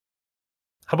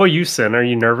How about you, Sin? Are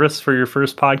you nervous for your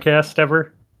first podcast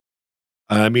ever?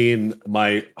 I mean,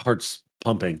 my heart's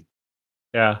pumping.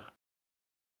 Yeah.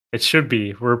 It should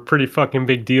be. We're a pretty fucking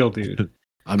big deal, dude.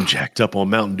 I'm jacked up on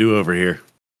Mountain Dew over here.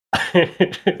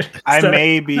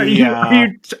 May be.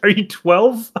 Are you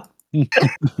 12?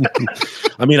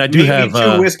 I mean, I do have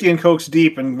 2 whiskey and cokes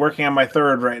deep and working on my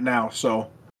third right now.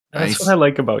 So That's what I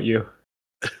like about you.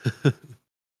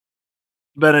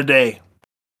 been a day.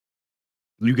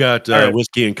 You got right.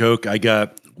 whiskey and Coke. I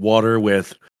got water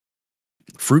with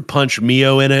fruit punch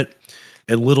Mio in it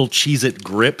and little Cheez-It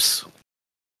grips.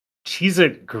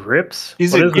 Cheez-It grips?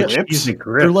 Cheez-It What is grips? Cheez-It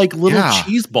grip? They're like little Yeah.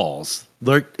 cheese balls.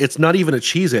 It's not even a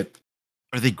Cheez-It.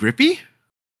 Are they grippy?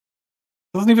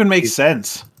 Doesn't even make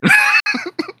sense.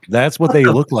 That's what they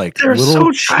look like. They're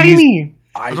little so tiny.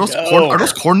 Are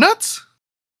those corn nuts?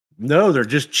 No, they're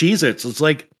just Cheez-Its. It's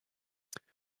like,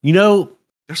 They're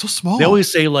so small. they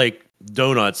always say like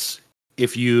donuts.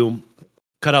 If you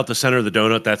cut out the center of the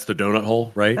donut, that's the donut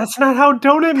hole, right? That's not how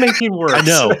donut making works. I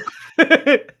know.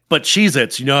 But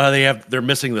Cheez-Its, you know how they're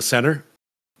missing the center?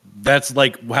 That's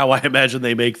like how I imagine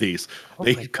they make these.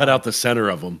 They cut out the center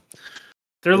of them.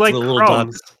 They're It's like the little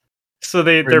crumbs. So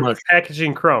they're much.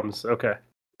 packaging crumbs. Okay.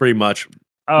 Pretty much.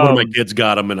 One of my kids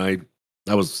got them, and I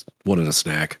wanted a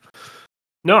snack.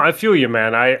 No, I feel you,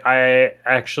 man. I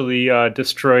actually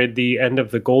destroyed the end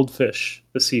of the goldfish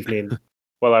this evening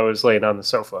while I was laying on the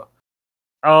sofa.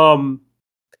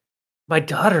 My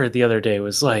daughter the other day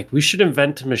was like, "We should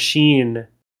invent a machine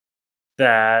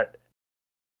that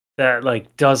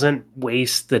like doesn't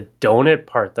waste the donut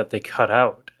part that they cut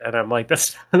out." And I'm like,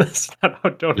 "That's not how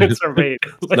donuts are made.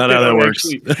 Like, not how that works.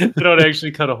 They don't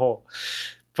actually cut a hole."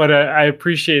 But I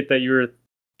appreciate that you were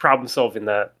problem solving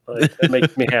that. Like, that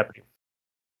makes me happy.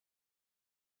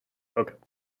 Okay.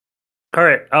 All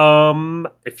right.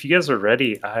 If you guys are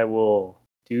ready, I will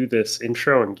do this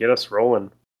intro and get us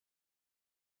rolling.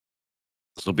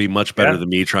 This will be much better than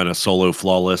me trying to solo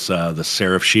flawless the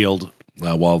Seraph Shield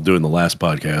while doing the last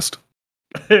podcast.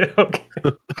 Okay.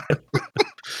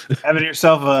 Having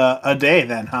yourself a day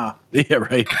then, huh? Yeah,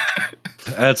 right.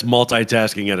 That's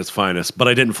multitasking at its finest. But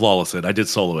I didn't flawless it. I did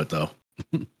solo it though.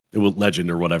 It was legend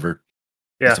or whatever.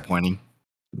 Yeah. Disappointing.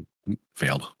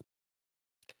 Failed.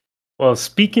 Well,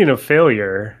 speaking of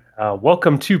failure,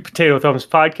 welcome to Potato Thumbs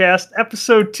Podcast,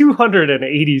 episode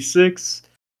 286.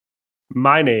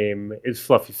 My name is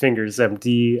Fluffy Fingers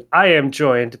MD. I am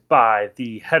joined by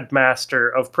the headmaster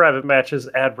of private matches,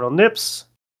 Admiral Nips.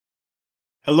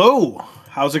 Hello.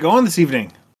 How's it going this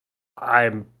evening?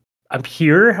 I'm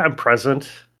here, I'm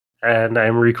present, and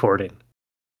I'm recording.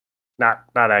 Not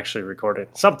actually recording.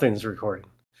 Something's recording.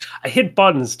 I hit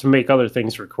buttons to make other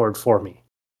things record for me.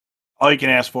 All you can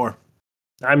ask for.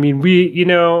 I mean, we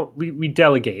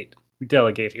delegate. We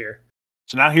delegate here.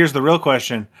 So now here's the real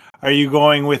question. Are you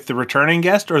going with the returning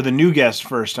guest or the new guest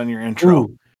first on your intro?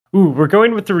 Ooh, we're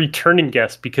going with the returning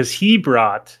guest because he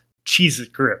brought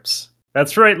Cheez-It Grips.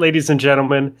 That's right, ladies and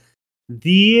gentlemen.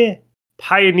 The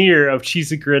pioneer of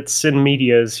Cheez-It Grits, Sin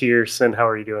Media, is here. Sin, how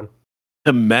are you doing?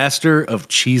 The master of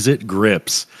Cheez-It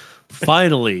grips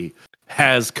finally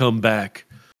has come back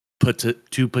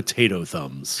to Potato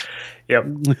Thumbs. Yep.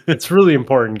 It's really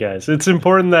important, guys. It's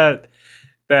important that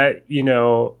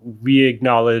we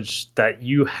acknowledge that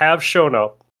you have shown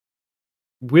up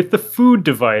with the food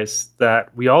device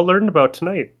that we all learned about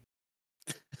tonight.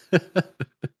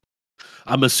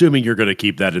 I'm assuming you're going to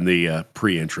keep that in the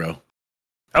pre-intro.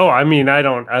 Oh, I mean, I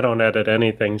don't edit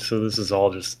anything, so this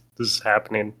is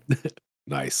happening.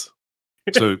 Nice.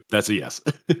 So that's a yes.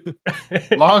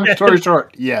 Long story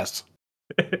short, yes.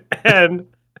 And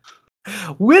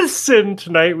with Sin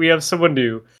tonight, we have someone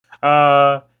new.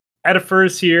 Edifer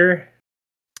is here.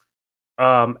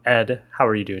 Ed, how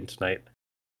are you doing tonight?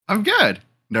 I'm good.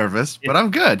 Nervous, but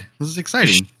I'm good. This is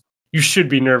exciting. You should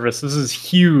be nervous. This is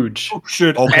huge.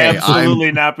 Should Okay,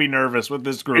 absolutely not be nervous with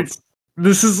this group.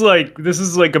 This is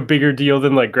like a bigger deal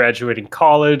than like graduating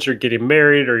college or getting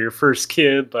married or your first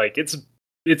kid. Like it's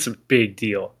a big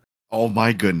deal. Oh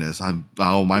my goodness. I'm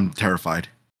terrified.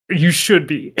 You should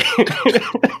be.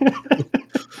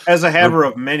 As a haver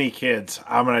of many kids,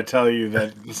 I'm going to tell you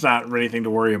that it's not anything to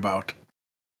worry about.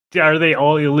 Are they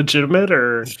all illegitimate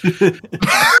or?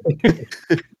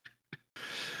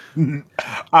 I'm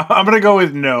going to go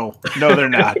with no. No, they're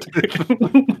not.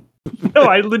 No,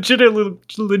 I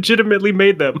legitimately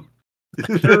made them.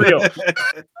 They're real.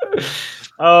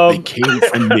 They came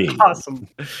from me. Awesome.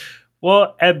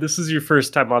 Well, Ed, this is your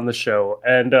first time on the show,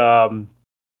 and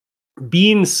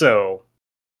being so,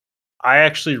 I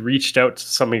actually reached out to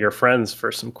some of your friends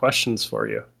for some questions for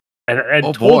you,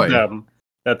 and told them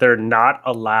that they're not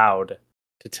allowed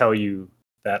to tell you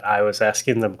that I was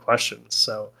asking them questions.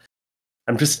 So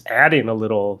I'm just adding a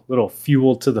little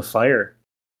fuel to the fire.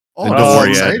 Oh, And this don't is worry,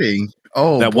 Ed. exciting.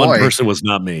 Oh, that boy. one person was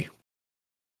not me.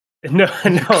 No.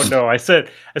 I said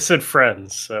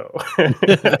friends. So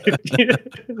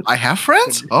I have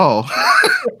friends? Oh.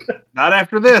 Not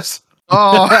after this.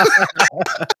 Oh.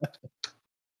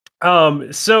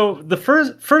 So the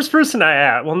first person I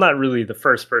asked, well, not really the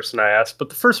first person I asked, but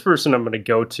the first person I'm going to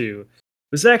go to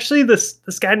was actually this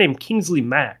guy named Kingsley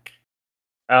Mack.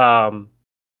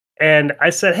 And I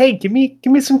said, "Hey, give me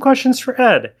some questions for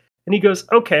Ed." And he goes,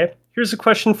 "Okay, here's a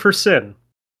question for Sin."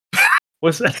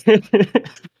 Was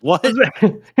What?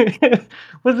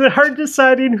 was it hard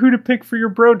deciding who to pick for your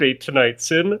bro date tonight,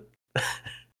 Sin?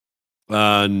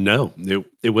 No,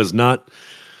 it was not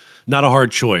a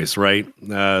hard choice, right?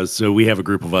 So we have a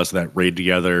group of us that raid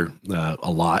together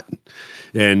a lot,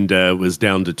 and it was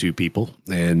down to 2 people,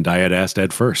 and I had asked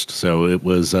Ed first, so it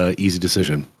was an easy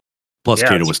decision. Plus, Yeah,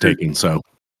 Kato was screw- taking, so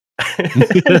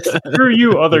Screw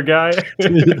you, other guy.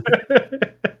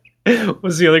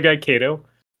 Was the other guy Kato?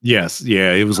 yes,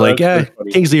 yeah, it was Oh, like, that's really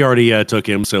funny. Kingsley already took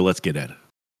him, so let's get Ed.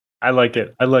 I like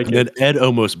it. And then Ed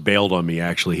almost bailed on me.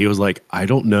 Actually, he was like, "I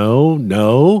don't know,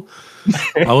 no."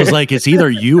 I was like, "It's either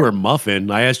you or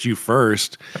Muffin." I asked you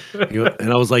first,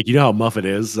 and I was like, "You know how Muffin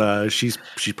is. She's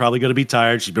probably going to be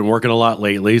tired. She's been working a lot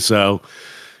lately." So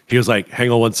he was like,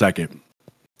 "Hang on one second,"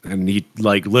 and he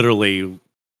like literally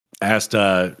asked.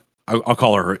 I'll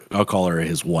call her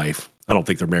his wife. I don't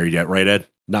think they're married yet, right, Ed?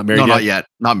 Not married No, yet. not yet.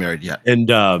 Not married yet.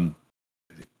 And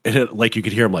like you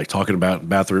could hear him like talking about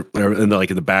bathroom in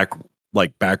the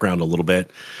background a little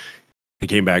bit. He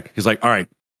came back. He's like, "All right,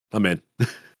 I'm in."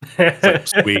 Like,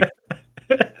 sweet.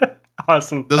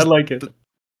 Awesome. I Does- like it.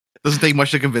 Doesn't take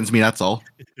much to convince me, that's all.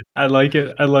 I like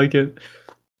it.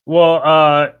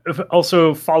 Well,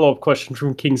 also follow-up question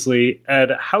from Kingsley.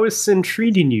 Ed, how is Sin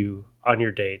treating you on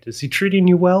your date? Is he treating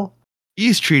you well?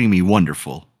 He's treating me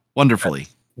wonderfully.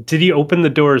 Did he open the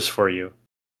doors for you?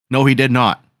 No, he did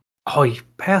not. Oh, you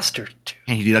bastard.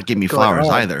 And he did not give me What's going flowers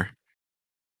on? either.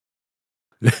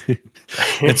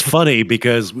 It's funny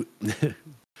because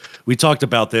we talked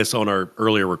about this on our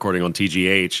earlier recording on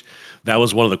TGH. That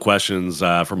was one of the questions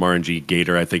from RNG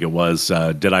Gator, I think it was.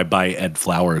 Did I buy Ed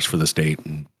flowers for this date?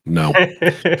 And no.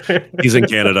 He's in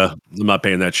Canada. I'm not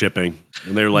paying that shipping.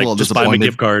 And they're like, Well, just buy him a disappointed.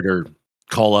 gift card or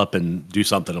call up and do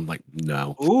something. I'm like,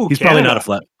 no. Ooh, He's probably not Canada. a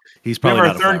flat. He's We have probably our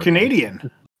not a third flower guy.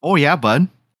 Canadian. Oh yeah, bud.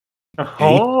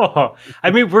 Oh,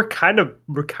 I mean, we're kind of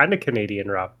Canadian,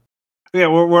 Rob. Yeah,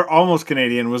 we're almost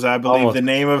Canadian. Was I believe Almost. the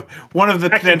name of one of the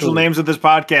potential Technically. names of this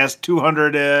podcast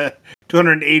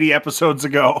 280 episodes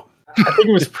ago. I think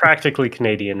it was practically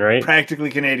Canadian, right? Practically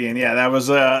Canadian. Yeah, that was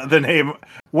the name.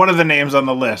 One of the names on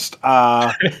the list.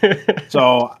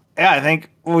 So yeah, I think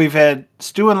we've had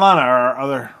Stu and Lana are our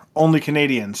other only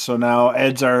Canadians. So now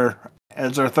Ed's our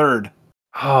third.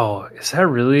 Oh, is that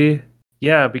really?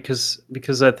 Yeah, because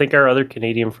I think our other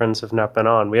Canadian friends have not been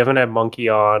on. We haven't had Monkey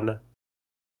on.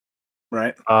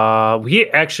 Right.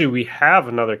 We have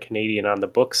another Canadian on the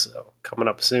books though, coming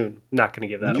up soon. Not going to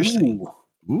give that away.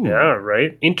 Ooh. Yeah,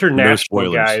 right. International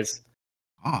spoilers. guys.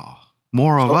 Oh,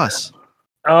 more of us.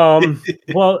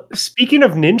 Well, speaking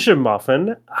of Ninja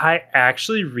Muffin, I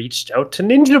actually reached out to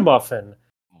Ninja Muffin.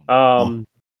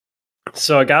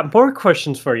 So I got more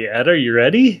questions for you, Ed. Are you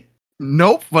ready?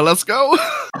 Nope, but let's go.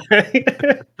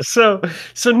 So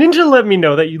Ninja let me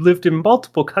know that you lived in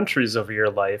multiple countries over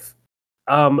your life.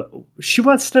 She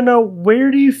wants to know, where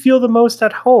do you feel the most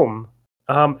at home?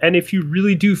 And if you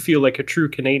really do feel like a true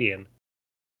Canadian.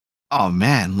 Oh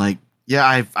man,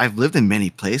 yeah, I've lived in many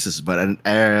places, but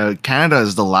Canada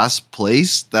is the last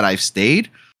place that I've stayed,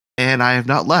 and I have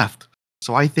not left.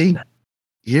 So I think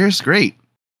here's great.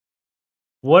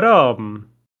 What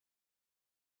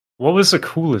was the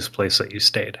coolest place that you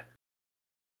stayed?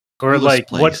 Or Coolest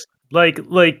place. like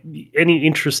any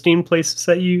interesting places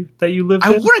that you lived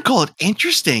I in? wouldn't call it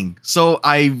interesting. So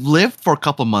I lived for a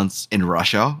couple months in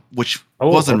Russia, which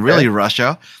wasn't okay. really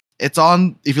Russia. It's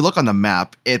on, if you look on the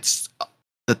map, it's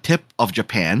the tip of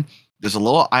Japan. There's a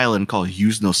little island called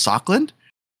Yuzhno Sakhalin.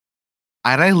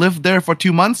 And I lived there for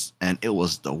 2 months, and it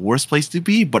was the worst place to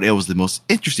be, but it was the most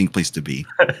interesting place to be.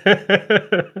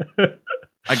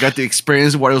 I got to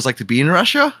experience what it was like to be in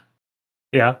Russia,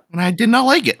 Yeah. and I did not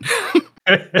like it.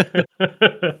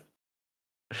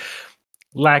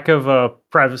 Lack of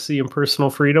privacy and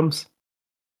personal freedoms.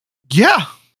 Yeah,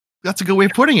 that's a good way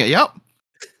of putting it. Yep.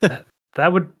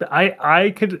 That would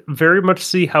I could very much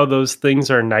see how those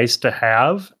things are nice to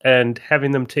have, and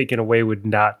having them taken away would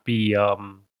not be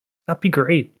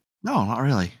great. No, not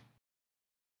really.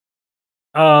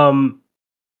 Well,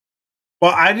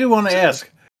 I do want to ask,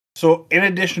 So, in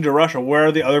addition to Russia, where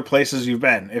are the other places you've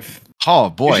been? If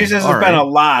boy. she says All it's been right. a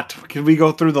lot, can we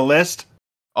go through the list?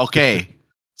 Okay.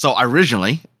 So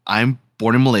originally, I'm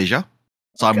born in Malaysia.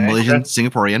 So I'm Okay. Malaysian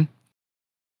Singaporean.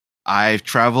 I've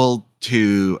traveled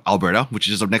to Alberta, which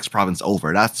is the next province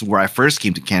over. That's where I first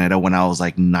came to Canada when I was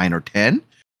like 9 or 10.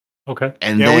 Okay.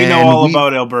 And Yeah, then we know all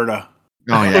about Alberta.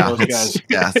 Oh yeah, those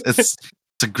guys. it's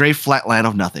a great flat land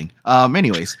of nothing.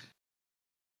 Anyways,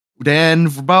 then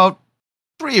for about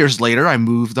 3 years later, I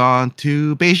moved on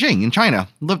to Beijing in China.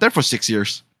 Lived there for 6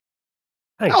 years.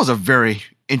 Nice. That was a very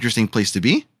interesting place to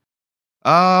be.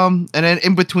 And then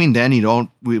in between, then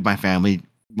with my family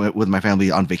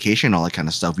on vacation, all that kind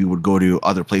of stuff, we would go to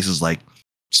other places like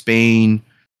Spain,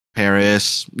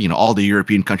 Paris, all the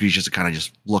European countries just to kind of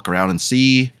just look around and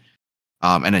see.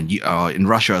 And then in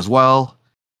Russia as well.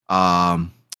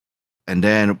 And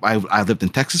then I lived in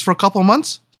Texas for a couple of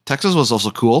months. Texas was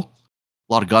also cool.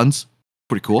 A lot of guns.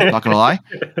 Pretty cool, not gonna lie.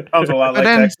 Sounds a lot like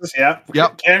then- Texas. Yeah.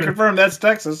 Yep. Can confirm that's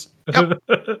Texas.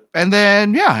 And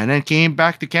then came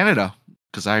back to Canada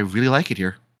because I really like it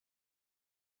here.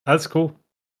 That's cool.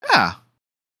 Yeah.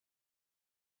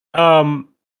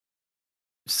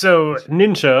 So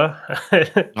Ninja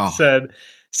Oh.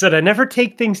 said I never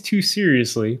take things too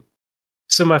seriously.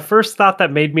 So my first thought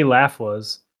that made me laugh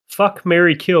was fuck,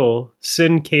 marry, kill,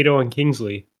 Sin, Kato, and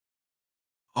Kingsley.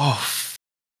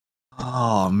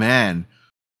 Oh man.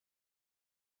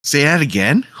 Say that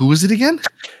again. Who was it again?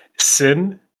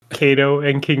 Sin, Kato,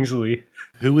 and Kingsley.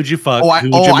 Who would you fuck? Oh, I- who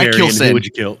would oh, you I marry? kill And Sin. who would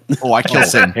you kill? Oh, I killed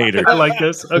Sin. Hater. I like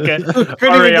this. Okay. Couldn't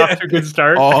Already even off get- to a good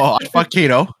start. Oh, I fuck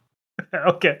Kato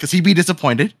Okay. because he'd be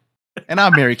disappointed, and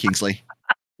I'll marry Kingsley.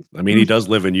 I mean, he does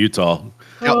live in Utah.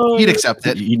 Yep, Oh, he'd accept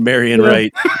it. You'd marry and Yeah.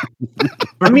 right.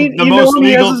 I mean, the you know, most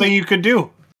he has legal his- thing you could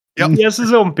do. Yep. He has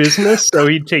his own business, so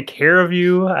he'd take care of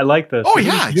you. I like this. Oh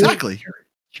yeah, You're- exactly.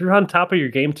 You're on top of your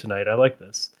game tonight. I like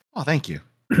this. Oh, thank you.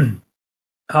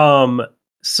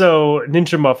 So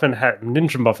Ninja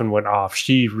Muffin went off.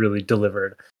 She really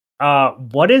delivered.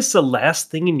 What is the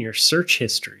last thing in your search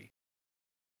history?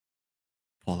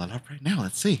 Pull that up right now.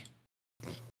 Let's see.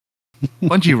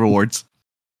 Bungie rewards.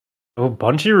 Oh,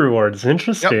 Bungie rewards.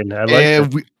 Interesting. I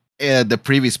like it. The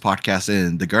previous podcast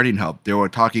in the Guardian Hub, they were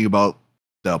talking about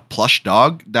the plush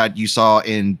dog that you saw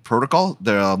in Protocol,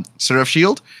 the Seraph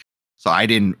Shield. So I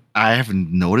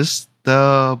haven't noticed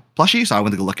the plushie, so I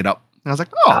went to go look it up. And I was like,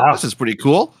 oh, Ah. this is pretty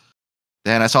cool.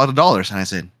 Then I saw the dollars and I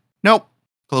said, nope,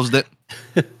 closed it.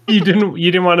 You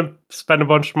didn't want to spend a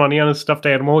bunch of money on a stuffed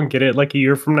animal and get it like a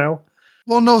year from now?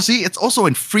 Well, no, see, it's also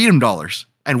in freedom dollars,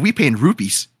 and we pay in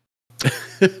rupees.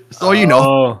 So,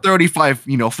 Oh, 35,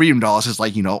 freedom dollars is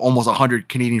like, almost 100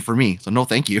 Canadian for me. So no,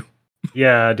 thank you.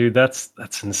 yeah, dude, that's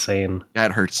insane. Yeah,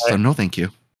 it hurts. So no, thank you.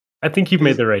 I think you've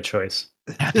made the right choice.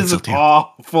 I think It's so an too.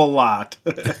 awful lot.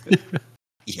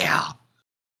 Yeah.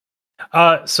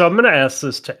 So I'm gonna ask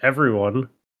this to everyone.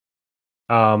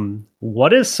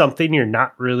 What is something you're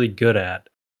not really good at?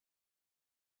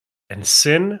 And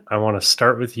Sin, I want to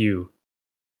start with you.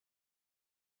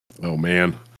 Oh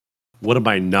man, what am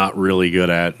I not really good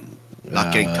at?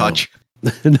 Not getting touch.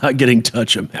 Not getting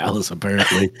touch of malice,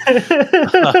 apparently.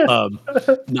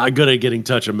 Not good at getting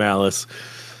touch of malice.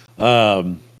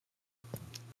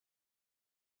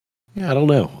 Yeah, I don't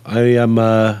know.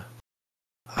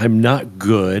 I'm not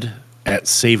good at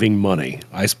saving money.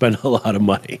 I spend a lot of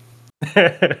money.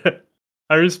 I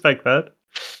respect that.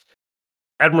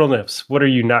 Admiral Nips, what are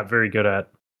you not very good at?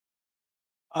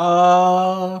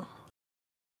 Let's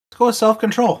go with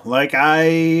self-control. Like,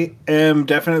 I am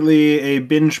definitely a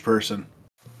binge person.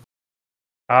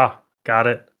 Ah, got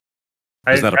it.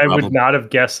 I Is that a would problem? not have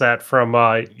guessed that from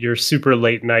your super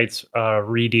late nights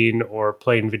reading or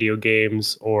playing video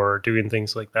games or doing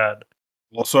things like that.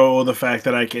 Also, the fact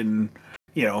that I can,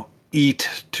 eat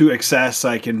to excess,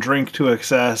 I can drink to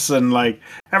excess, and like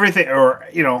everything, or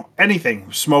anything.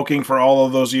 Smoking for all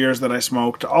of those years that I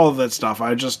smoked, all of that stuff.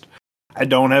 I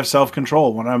don't have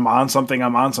self-control. When I'm on something,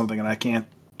 I'm on something, and I can't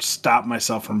stop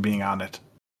myself from being on it.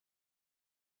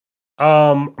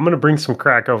 I'm gonna bring some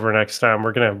crack over next time.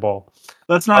 We're gonna have a ball.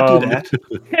 Let's not do Um,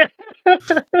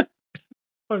 that.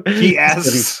 He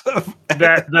asks.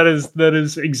 that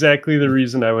is exactly the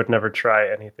reason I would never try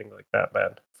anything like that,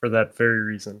 man. For that very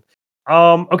reason.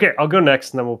 Okay, I'll go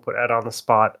next and then we'll put Ed on the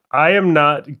spot. I am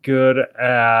not good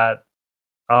at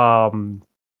I'm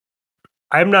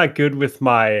not good with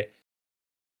my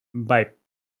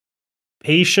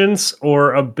patience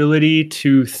or ability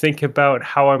to think about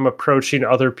how I'm approaching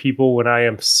other people when I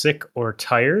am sick or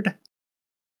tired.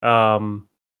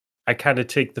 I kind of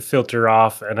take the filter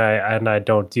off and I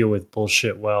don't deal with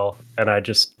bullshit well, and I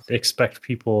just expect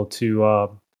people to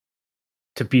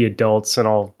to be adults, and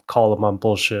I'll call them on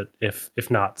bullshit if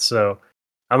not. So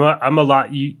I'm a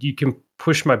lot. You can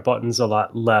push my buttons a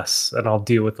lot less, and I'll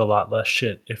deal with a lot less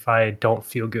shit if I don't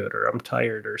feel good or I'm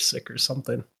tired or sick or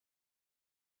something.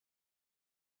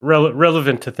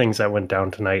 Relevant to things that went down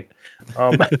tonight.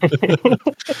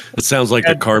 It sounds like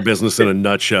the car business in a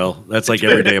nutshell. That's like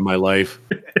every day of my life.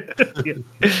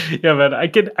 Yeah, man. I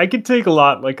can take a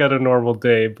lot like on a normal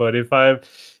day, but if I'm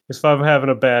having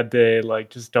a bad day,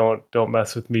 like just don't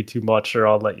mess with me too much, or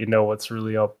I'll let you know what's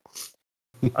really up.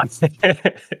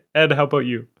 Ed, how about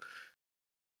you?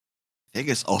 I think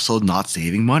it's also not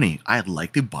saving money. I'd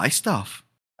like to buy stuff.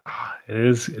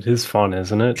 It is fun,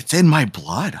 isn't it? It's in my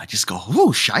blood. I just go,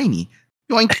 ooh, shiny.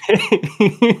 Yoink.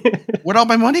 Where'd all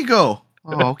my money go?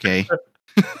 Oh, okay.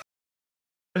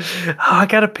 I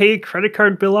gotta pay a credit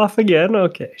card bill off again.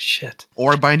 Okay, shit.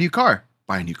 Or buy a new car.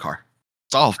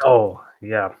 Solved. Oh,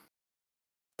 yeah.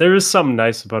 There is something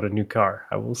nice about a new car.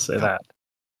 I will say that.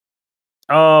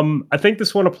 I think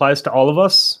this one applies to all of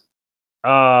us.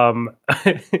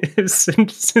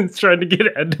 Since trying to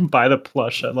get Ed to buy the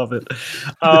plush, I love it.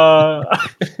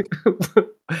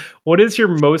 What is your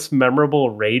most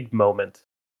memorable raid moment?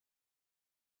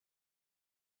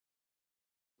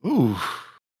 Ooh.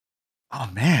 Oh,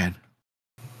 man.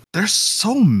 There's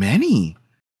so many.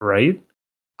 Right?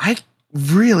 I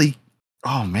really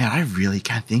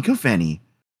can't think of any.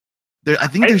 I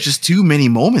think there's just too many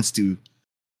moments to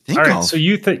think all right, of. so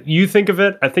you think of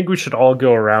it. I think we should all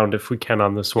go around if we can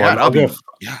on this one.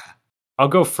 I'll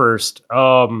go first.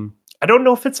 I don't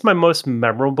know if it's my most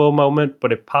memorable moment,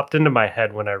 but it popped into my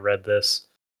head when I read this.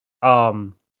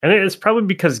 And it's probably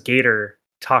because Gator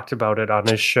talked about it on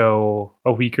his show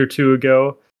a week or two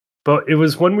ago. But it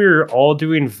was when we were all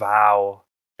doing VOW,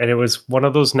 and it was one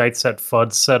of those nights that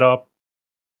FUD set up.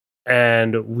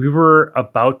 And we were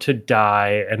about to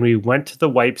die, and we went to the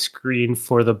wipe screen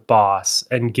for the boss,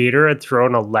 and Gator had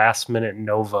thrown a last minute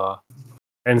Nova.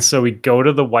 And so we go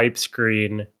to the wipe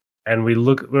screen and we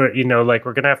look, like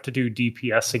we're going to have to do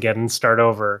DPS again and start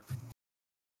over.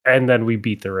 And then we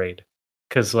beat the raid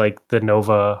because like the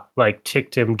Nova like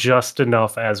ticked him just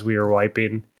enough as we were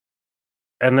wiping.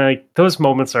 And like those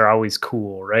moments are always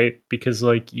cool, right? Because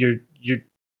like you've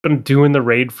been doing the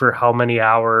raid for how many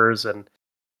hours, and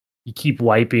you keep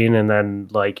wiping, and then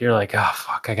like you're like, oh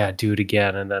fuck, I gotta do it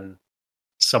again, and then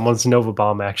someone's Nova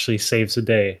Bomb actually saves the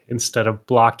day instead of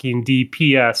blocking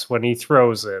DPS when he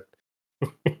throws it.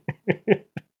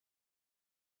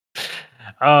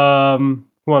 Who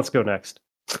wants to go next?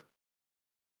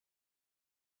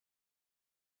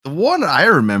 The one I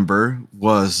remember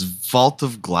was Vault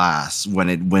of Glass when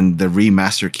the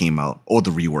remaster came out, or the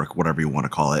rework, whatever you want to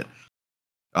call it.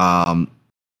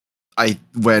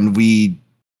 When we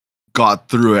got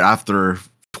through it after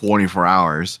 24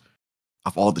 hours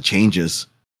of all the changes,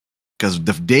 because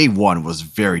the day one was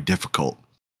very difficult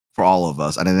for all of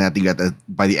us, and then I think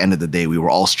by the end of the day we were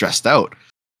all stressed out.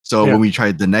 So when we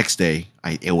tried the next day,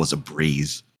 it was a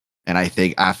breeze, and I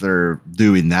think after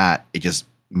doing that, it just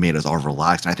made us all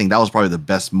relaxed. And I think that was probably the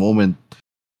best moment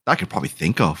I could probably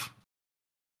think of.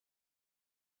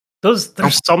 There's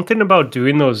something about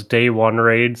doing those day one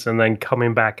raids and then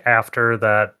coming back after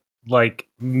that, like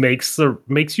makes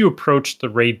you approach the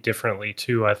raid differently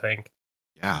too, I think.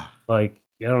 Yeah. Like,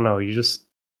 I don't know, you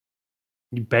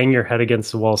bang your head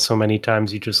against the wall so many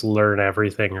times, you just learn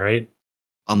everything, right?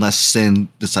 Unless Sin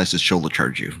decides to shoulder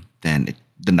charge you, then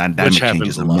the dynamic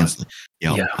changes immensely.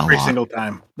 Every single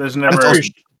time. There's never.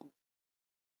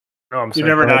 You're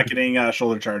never not getting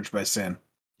shoulder charged by Sin.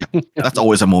 That's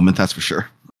always a moment. That's for sure.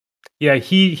 Yeah,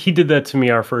 he did that to me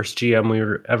our first GM we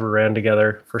ever ran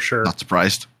together, for sure. Not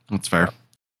surprised. That's fair.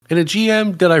 In a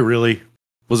GM, did I really?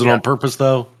 Was it on purpose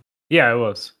though? Yeah, it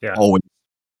was. Yeah. Always.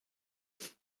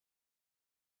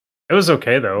 It was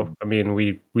okay though. I mean,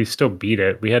 we still beat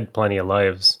it. We had plenty of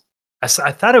lives.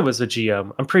 I thought it was a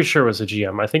GM. I'm pretty sure it was a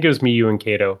GM. I think it was me, you, and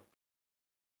Kato.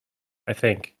 I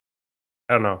think.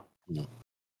 I don't know.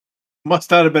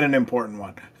 Must not have been an important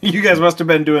one. You guys must have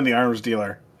been doing the arms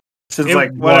dealer. Since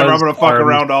like, whatever, I'm going to fuck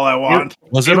around all I want.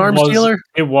 Was it arms dealer?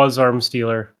 It was arms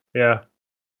dealer. Yeah.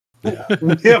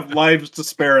 We have lives to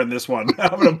spare in this one.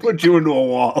 I'm going to put you into a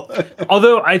wall.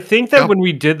 Although I think that when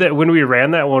we did that, when we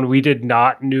ran that one, we did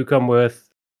not nuke them with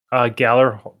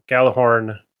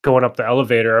Gallahorn going up the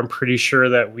elevator. I'm pretty sure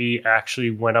that we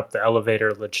actually went up the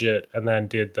elevator legit and then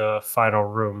did the final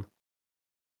room.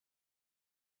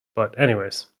 But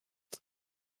anyways.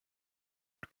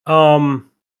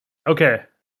 Okay.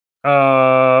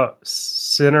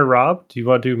 Sin or Rob, do you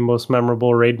want to do most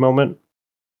memorable raid moment?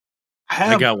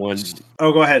 I got one.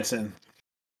 Oh, go ahead, Sin.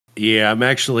 Yeah, I'm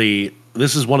actually.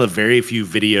 This is one of the very few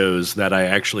videos that I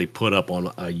actually put up on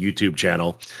a YouTube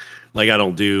channel. Like I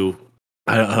don't do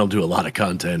a lot of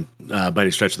content by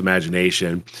any stretch of the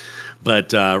imagination,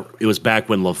 but it was back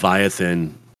when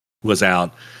Leviathan was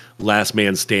out, Last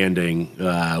Man Standing,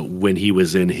 when he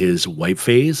was in his wipe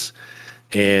phase,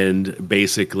 and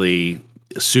basically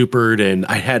supered, and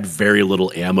I had very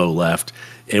little ammo left,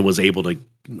 and was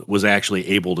actually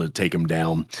able to take him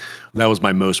down. That was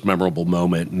my most memorable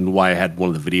moment, and why I had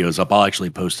one of the videos up. I'll actually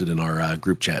post it in our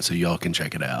group chat so y'all can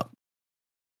check it out.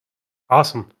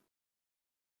 Awesome.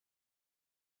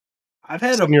 I've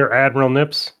had Senior Admiral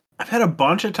Nips. I've had a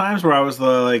bunch of times where I was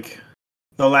the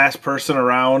last person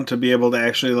around to be able to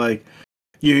actually like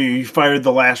you fired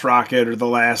the last rocket or the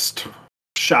last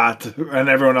shot and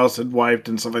everyone else had wiped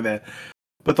and stuff like that.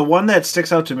 But the one that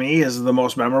sticks out to me as the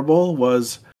most memorable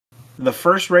was the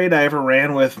first raid I ever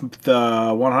ran with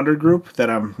the 100 group that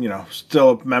I'm,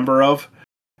 still a member of.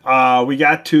 We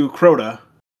got to Crota.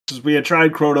 We had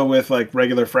tried Crota with like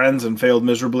regular friends and failed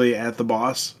miserably at the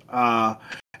boss.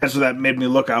 And so that made me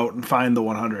look out and find the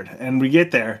 100. And we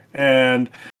get there, and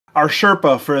our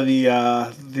Sherpa for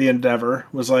the Endeavor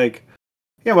was like,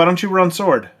 "Yeah, why don't you run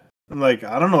sword?" I'm like,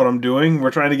 "I don't know what I'm doing.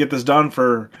 We're trying to get this done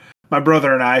for my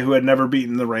brother and I, who had never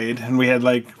beaten the raid, and we had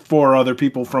like 4 other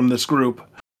people from this group."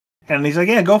 And he's like,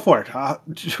 "Yeah, go for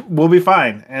it. We'll be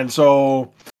fine." And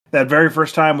so that very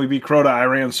first time we beat Crota, I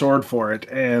ran sword for it,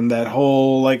 and that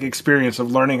whole like experience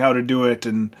of learning how to do it,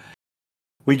 and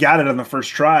we got it on the first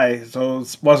try, so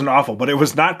it wasn't awful, but it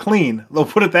was not clean. They'll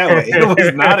put it that way. It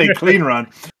was not a clean run.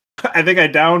 I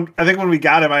think when we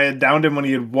got him, I had downed him when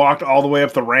he had walked all the way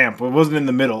up the ramp. It wasn't in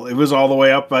the middle. It was all the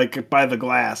way up like by the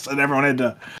glass, and everyone had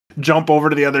to jump over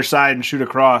to the other side and shoot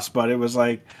across. But it was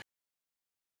like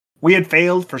we had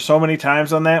failed for so many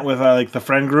times on that with like the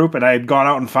friend group, and I had gone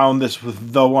out and found this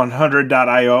with the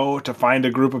 100.io to find a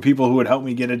group of people who would help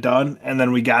me get it done, and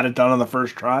then we got it done on the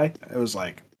first try. It was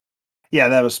like, yeah,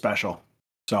 that was special.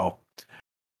 So,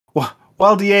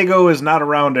 while Diego is not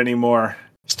around anymore,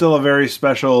 still a very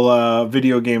special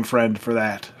video game friend for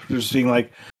that. Just being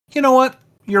like, you know what?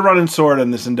 You're running sword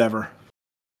in this Endeavor.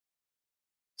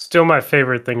 Still, my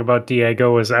favorite thing about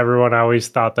Diego is everyone always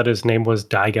thought that his name was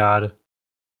Digod.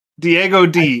 Diego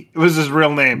D was his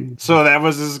real name. So that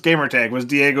was his gamer tag, was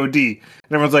Diego D.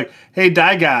 And everyone's like, "Hey,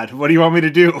 Digod, what do you want me to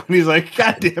do?" And he's like,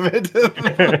 "God damn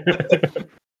it."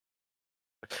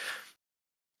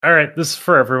 All right, this is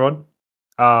for everyone.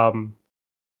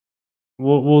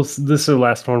 This is the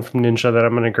last one from Ninja that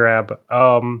I'm going to grab.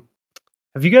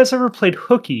 Have you guys ever played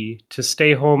hooky to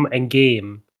stay home and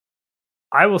game?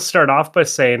 I will start off by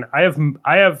saying I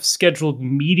have scheduled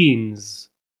meetings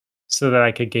so that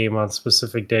I could game on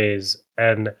specific days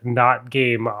and not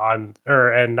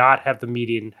not have the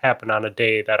meeting happen on a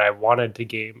day that I wanted to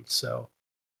game. So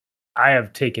I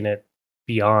have taken it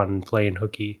beyond playing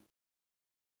hooky.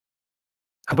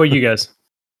 How about you guys?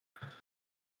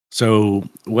 So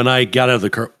when I got out of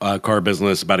the car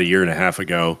business about a year and a half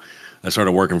ago, I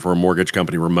started working for a mortgage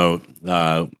company remote.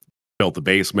 Built the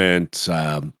basement.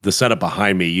 The setup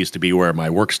behind me used to be where my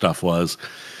work stuff was.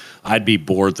 I'd be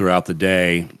bored throughout the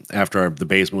day. After the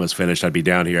basement was finished, I'd be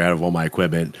down here out of all my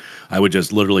equipment. I would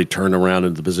just literally turn around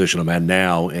into the position I'm at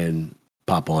now and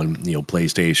pop on,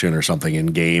 PlayStation or something in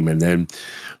game. And then,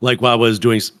 like while I was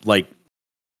doing like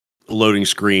loading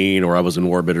screen or I was in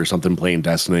orbit or something playing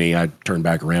Destiny, I'd turn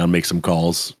back around, make some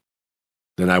calls.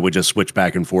 Then I would just switch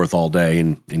back and forth all day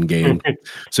in game.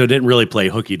 So I didn't really play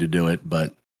hooky to do it,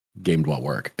 but gamed while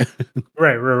work.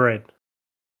 Right.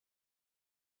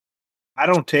 I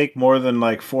don't take more than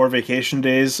like 4 vacation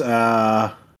days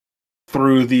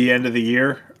through the end of the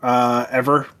year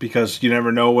ever, because you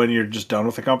never know when you're just done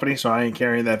with the company. So I ain't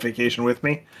carrying that vacation with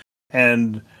me.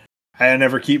 And I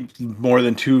never keep more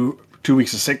than two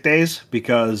weeks of sick days,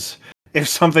 because if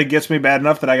something gets me bad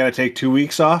enough that I got to take 2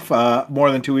 weeks off,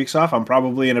 more than 2 weeks off, I'm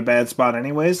probably in a bad spot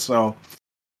anyways. So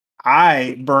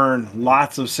I burn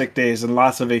lots of sick days and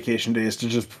lots of vacation days to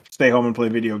just stay home and play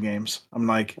video games. I'm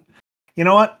like, you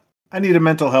know what? I need a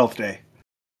mental health day.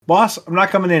 Boss, I'm not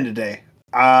coming in today.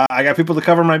 I got people to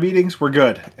cover my meetings. We're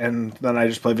good. And then I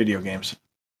just play video games.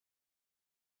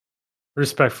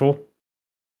 Respectful.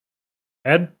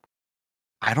 Ed?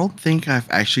 I don't think I've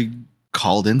actually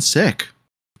called in sick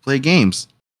to play games.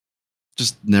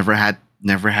 Just never had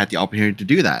the opportunity to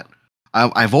do that.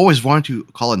 I've always wanted to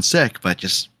call in sick, but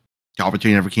just the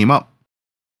opportunity never came up.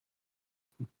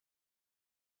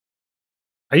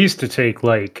 I used to take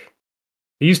like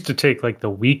the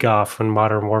week off when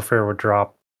Modern Warfare would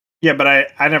drop. Yeah, but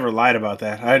I never lied about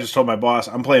that. I just told my boss,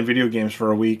 I'm playing video games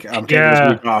for a week. I'm taking this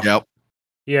week off. Yep.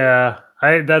 Yeah,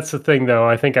 That's the thing though.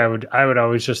 I think I would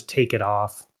always just take it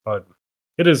off, but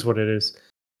it is what it is.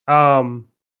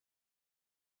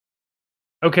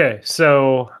 Okay,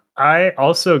 so I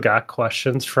also got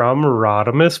questions from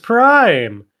Rodimus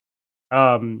Prime.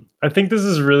 I think this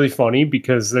is really funny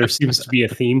because there seems to be a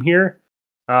theme here.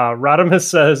 Rodimus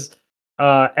says,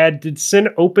 Ed, did Sin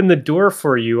open the door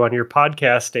for you on your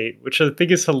podcast date? Which I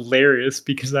think is hilarious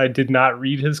because I did not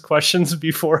read his questions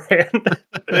beforehand.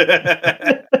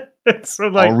 So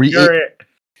like,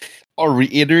 I'll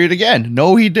reiterate again.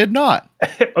 No, he did not.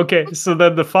 Okay, so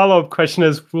then the follow-up question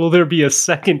is, will there be a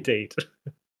second date?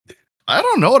 I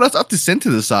don't know. That's up to Sin to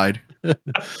decide.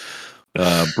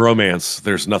 Bromance.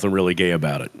 There's nothing really gay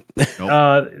about it.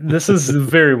 Nope. This is a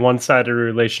very one-sided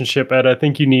relationship, Ed. I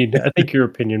think your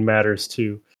opinion matters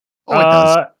too. Oh, it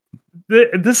does.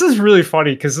 This is really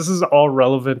funny because this is all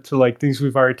relevant to like things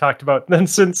we've already talked about. Then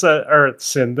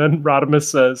then Rodimus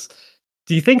says,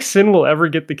 do you think Sin will ever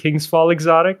get the King's Fall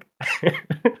exotic?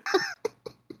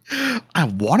 I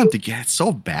want him to get it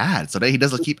so bad so that he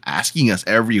doesn't keep asking us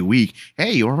every week,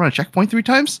 hey, you want to run a checkpoint 3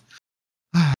 times?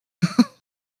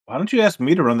 Why don't you ask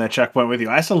me to run that checkpoint with you?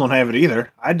 I still don't have it either.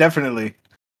 I definitely.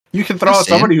 You can throw Yes, out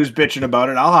somebody who's bitching about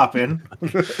it. I'll hop in.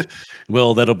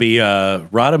 Well, that'll be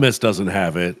Rodimus doesn't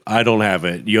have it. I don't have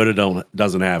it. Yoda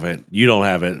doesn't have it. You don't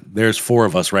have it. There's 4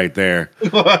 of us right there.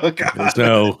 Oh, God.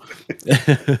 So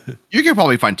You can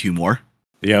probably find 2 more.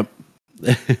 yep.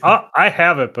 I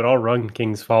have it, but I'll run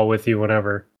King's Fall with you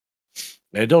whenever.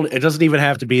 It doesn't even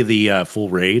have to be the full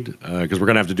raid because we're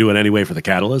gonna have to do it anyway for the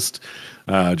catalyst.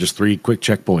 Just 3 quick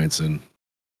checkpoints and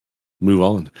move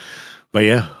on. But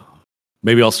yeah,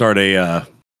 maybe I'll start a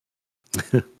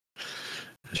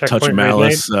Touch of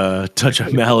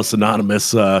Malice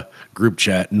Anonymous group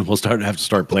chat, and we'll have to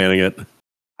start planning it.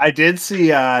 I did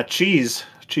see Cheese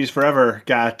Forever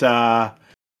got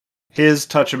his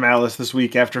Touch of Malice this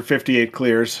week after 58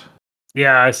 clears.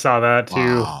 Yeah, I saw that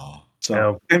too. Wow.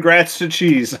 So congrats to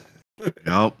Cheese.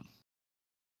 Yep.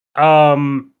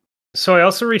 So I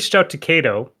also reached out to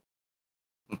Kato.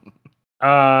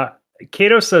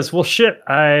 Kato says, well, shit,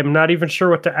 I'm not even sure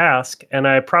what to ask. And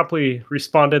I promptly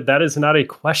responded, that is not a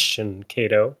question,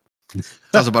 Kato.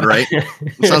 Sounds about right.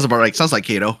 Sounds about right. Sounds like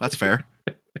Kato. That's fair.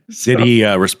 Did he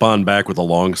respond back with a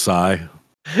long sigh?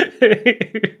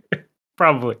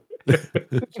 Probably.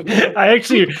 I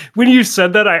actually, when you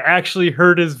said that, I actually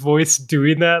heard his voice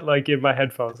doing that, like in my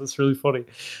headphones. That's really funny.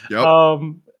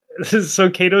 Yep. So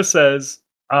Kato says,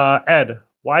 Ed,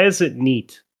 why is it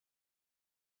neat?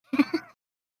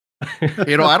 I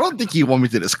don't think you want me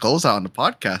to disclose that on the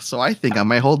podcast, so I think I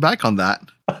might hold back on that.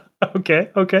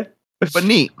 Okay. But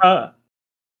neat. All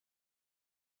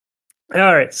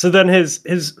right. So then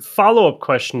his follow-up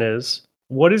question is,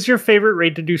 what is your favorite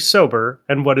raid to do sober,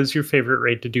 and what is your favorite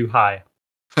raid to do high?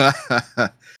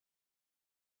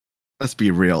 Let's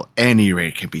be real. Any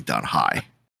raid can be done high.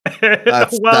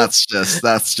 That's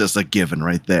just a given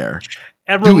right there.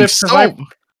 Have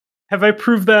I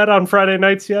proved that on Friday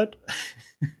nights yet?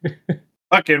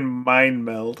 Fucking mind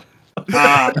meld.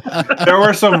 There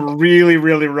were some really,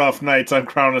 really rough nights on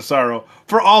Crown of Sorrow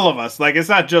for all of us. Like, it's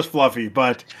not just Fluffy,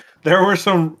 but there were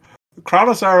some. Crown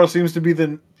of Sorrow seems to be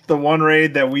the one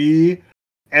raid that we,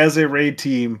 as a raid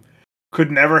team,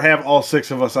 could never have all 6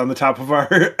 of us on the top of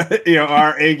our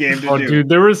our A game to do. Dude,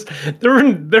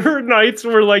 there were nights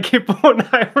where like Hippo and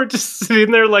I were just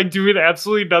sitting there like doing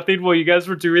absolutely nothing while you guys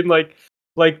were doing like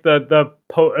the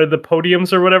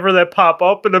podiums or whatever that pop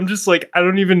up, and I'm just like, I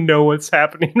don't even know what's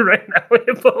happening right now,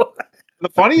 Hippo. The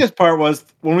funniest part was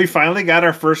when we finally got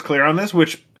our first clear on this,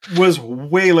 which was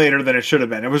way later than it should have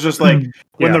been. It was just like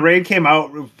when the raid came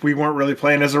out, we weren't really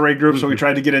playing as a raid group, so we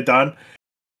tried to get it done.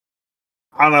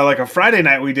 On a Friday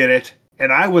night, we did it,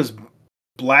 and I was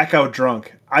blackout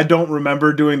drunk. I don't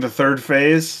remember doing the 3rd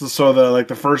phase, so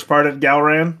the first part at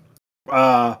Galran.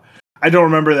 I don't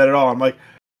remember that at all. I'm like,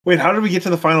 wait, how did we get to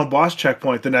the final boss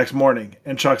checkpoint the next morning?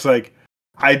 And Chuck's like,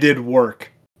 I did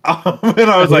work. And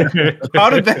I was like, how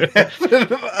did that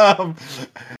happen?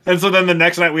 And so then the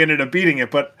next night we ended up beating it.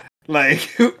 But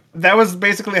like, that was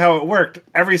basically how it worked.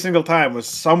 Every single time was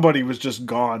somebody was just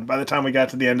gone by the time we got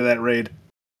to the end of that raid.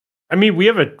 I mean, we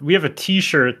have a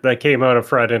T-shirt that came out of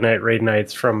Friday Night Raid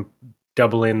Nights from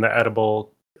doubling the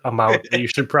edible amount that you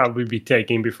should probably be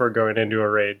taking before going into a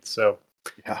raid. So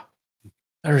yeah.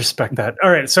 I respect that. All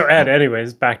right, so Ed,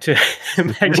 anyways, back to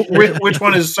which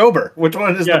one is sober? Which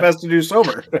one is the best to do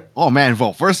sober? Oh man,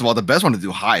 well, first of all, the best one to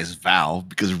do high is Vow,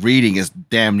 because reading is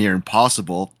damn near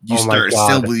impossible. You start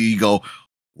simply, you go,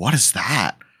 what is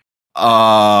that?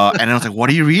 And I was like, what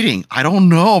are you reading? I don't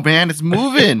know, man. It's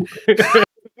moving.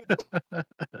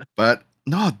 But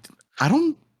no, I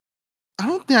don't I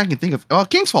don't think I can think of. Well,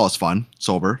 King's Fall is fun,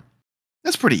 sober.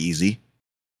 That's pretty easy.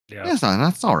 Yeah. Yeah,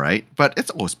 that's all right. But it's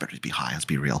always better to be high. Let's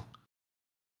be real.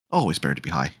 Always better to be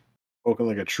high. Spoken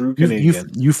like a true You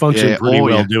Canadian. you function Yeah, pretty oh,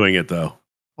 well yeah. doing it though.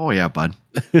 Oh yeah, bud.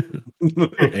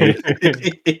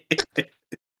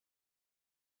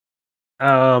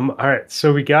 All right,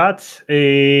 so we got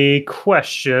a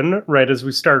question right as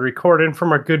we started recording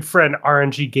from our good friend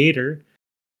RNG Gator.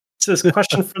 It says,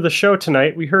 question for the show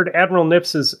tonight. We heard Admiral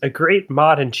Nips is a great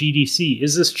mod in GDC.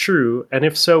 Is this true? And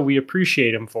if so, we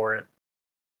appreciate him for it.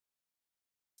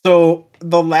 So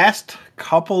the last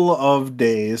couple of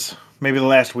days, maybe the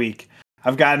last week,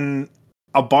 I've gotten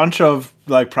a bunch of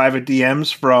like private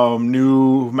DMs from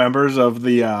new members of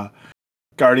the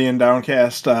Guardian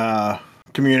Downcast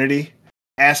community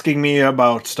asking me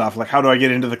about stuff like how do I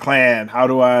get into the clan? How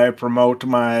do I promote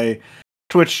my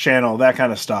Twitch channel? That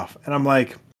kind of stuff. And I'm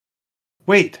like,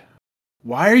 wait,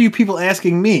 why are you people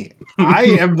asking me? I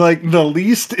am like the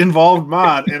least involved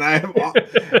mod, and I am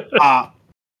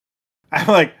I'm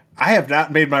like, I have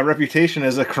not made my reputation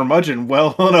as a curmudgeon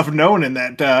well enough known in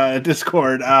that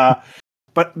Discord,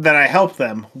 but that I help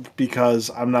them because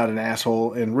I'm not an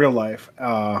asshole in real life.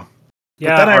 But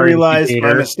then I realized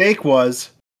my mistake was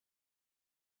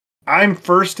I'm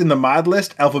first in the mod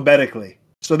list alphabetically.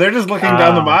 So they're just looking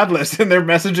down the mod list and they're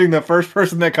messaging the first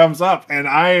person that comes up, and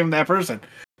I am that person.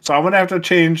 So I'm going to have to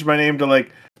change my name to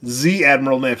like Z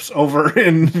Admiral Nips over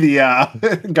in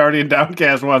the Guardian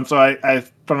Downcast one, so I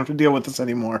don't have to deal with this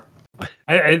anymore.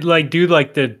 I like do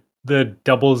like the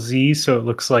double Z, so it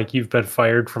looks like you've been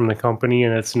fired from the company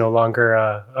and it's no longer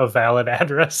a valid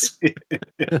address.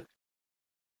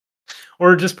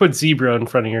 Or just put zebra in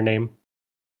front of your name.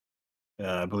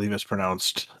 I believe it's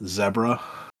pronounced zebra.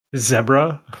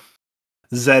 Zebra?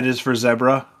 Z is for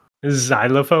zebra.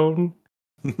 Xylophone?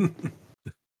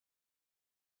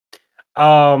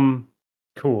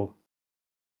 Cool.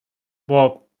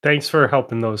 Well, thanks for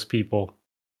helping those people.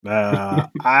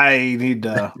 I need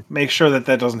to make sure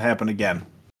that doesn't happen again.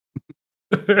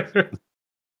 As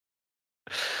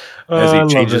he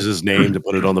changes his name to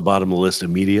put it on the bottom of the list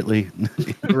immediately.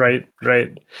 Right.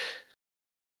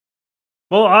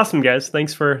 Well, awesome, guys.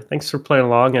 Thanks for playing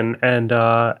along, and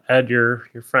Ed, your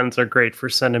friends are great for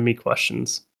sending me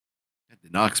questions. I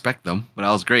did not expect them, but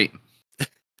that was great.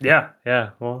 Yeah.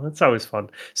 Well, that's always fun.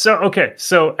 So, okay.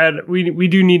 So, Ed, we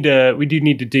do need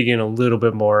to dig in a little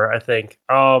bit more, I think.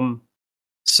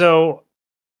 So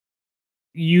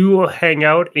you hang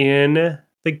out in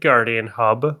the Guardian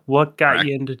Hub. What got Correct.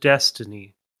 you into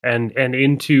Destiny and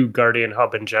into Guardian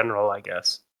Hub in general, I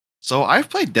guess? So I've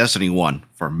played Destiny 1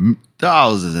 for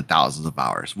thousands and thousands of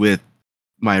hours with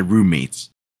my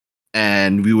roommates.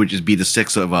 And we would just be the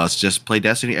six of us just play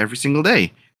Destiny every single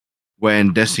day.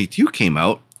 When Destiny 2 came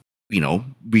out, we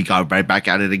got right back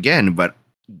at it again. But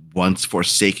once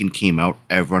Forsaken came out,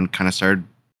 everyone kind of started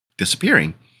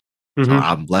disappearing. Mm-hmm. So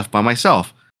I'm left by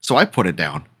myself. So I put it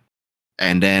down.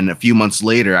 And then a few months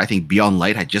later, I think Beyond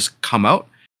Light had just come out.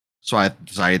 So I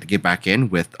decided to get back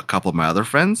in with a couple of my other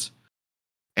friends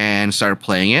and started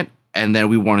playing it. And then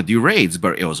we wanted to do raids,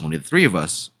 but it was only the three of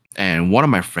us. And one of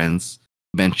my friends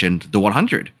mentioned the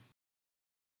 100.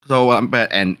 So,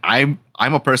 and I'm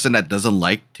a person that doesn't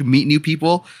like to meet new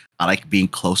people. I like being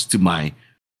close to my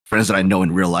friends that I know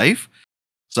in real life.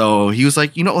 So he was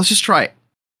like, let's just try it.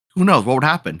 Who knows what would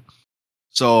happen?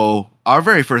 So our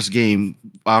very first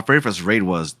raid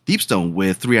was Deepstone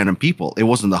with 300 people. It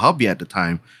wasn't the hub yet at the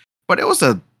time, but it was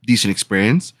a decent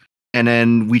experience. And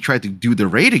then we tried to do the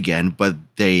raid again, but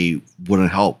they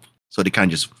wouldn't help. So they kind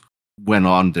of just went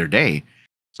on their day.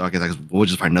 So I guess we'll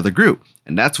just find another group.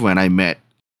 And that's when I met,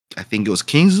 I think it was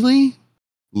Kingsley,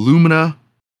 Lumina,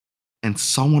 and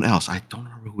someone else. I don't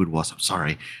remember who it was. I'm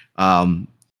sorry.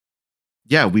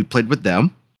 Yeah, we played with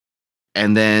them.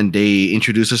 And then they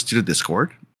introduced us to the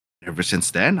Discord. Ever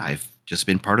since then, I've just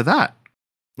been part of that.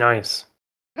 Nice.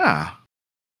 Yeah.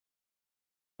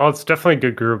 Well, it's definitely a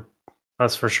good group.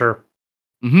 That's for sure.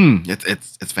 Mm-hmm.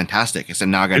 It's fantastic. I said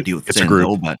now I got to deal with it's Sin, a group.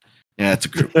 though, but yeah, it's a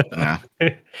group. Yeah.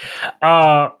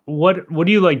 What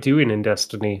do you like doing in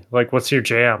Destiny? Like, what's your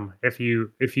jam if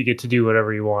you get to do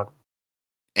whatever you want?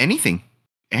 Anything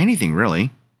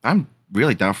really. I'm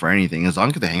really down for anything as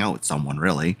long as I hang out with someone.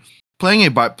 Really, playing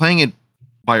it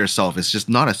by yourself is just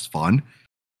not as fun.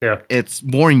 Yeah, it's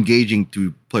more engaging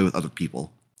to play with other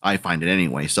people. I find it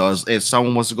anyway. So if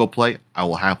someone wants to go play, I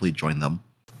will happily join them.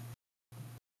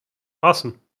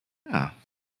 Awesome. Yeah.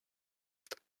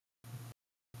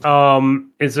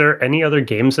 Is there any other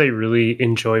games that you really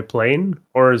enjoy playing,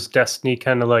 or is Destiny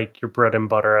kind of like your bread and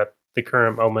butter at the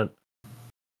current moment?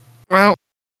 Well,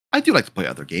 I do like to play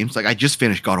other games. Like I just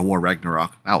finished God of War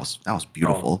Ragnarok. That was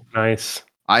beautiful. Oh, nice.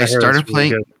 I heard it's started really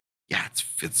playing. good. Yeah,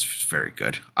 it's very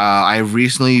good. I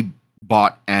recently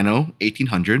bought Anno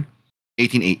 1800,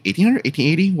 1800,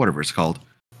 1880, whatever it's called.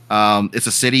 It's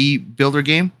a city builder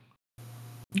game.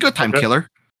 Good time Okay. killer.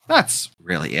 That's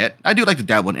really it. I do like to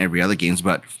dabble in every other games,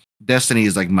 but Destiny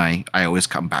is like I always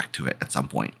come back to it at some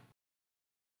point.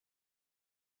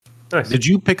 Nice. Did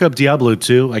you pick up Diablo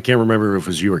 2? I can't remember if it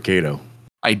was you or Kato.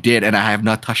 I did, and I have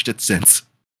not touched it since.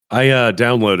 I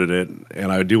downloaded it,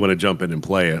 and I do want to jump in and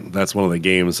play it. That's one of the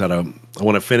games that I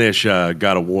want to finish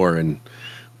God of War and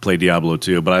play Diablo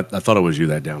 2, but I thought it was you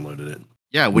that downloaded it.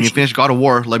 Yeah, when you finish God of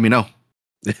War, let me know.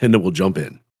 And then we'll jump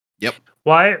in.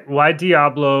 Why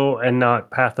Diablo and not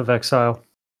Path of Exile?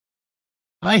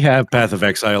 I have Path of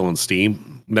Exile on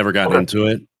Steam. Never gotten Okay. into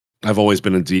it. I've always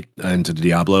been into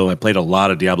Diablo. I played a lot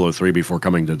of Diablo 3 before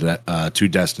coming to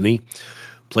Destiny.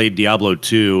 Played Diablo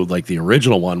 2, like the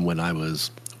original one, when I was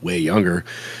way younger.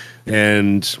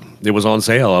 And it was on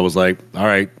sale. I was like, all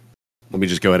right, let me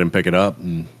just go ahead and pick it up.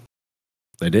 And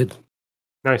I did.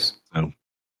 Nice. Oh.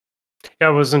 Yeah,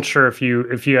 I wasn't sure if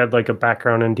you had like a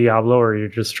background in Diablo or you're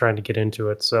just trying to get into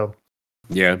it. So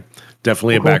Yeah,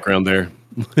 definitely a Cool. background there.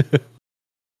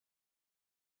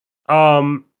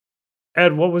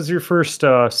 Ed, what was your first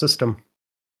system?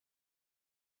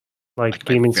 Like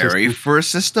My gaming very system?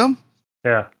 first system,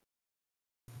 Yeah.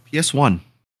 PS1.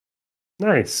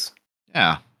 Nice.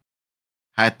 Yeah,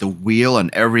 had the wheel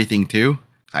and everything too.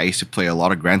 I used to play a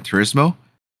lot of Gran Turismo.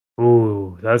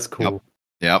 Ooh, that's cool.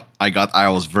 Yep, I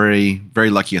was very very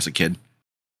lucky as a kid.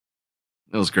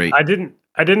 It was great. I didn't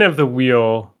have the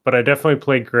wheel, but I definitely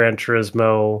played Gran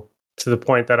Turismo to the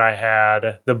point that I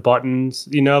had the buttons,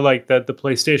 like the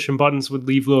PlayStation buttons would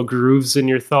leave little grooves in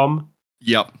your thumb.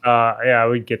 Yep. Yeah, I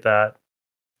would get that.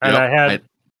 And Yep.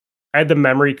 I had the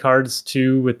memory cards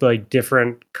too with like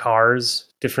different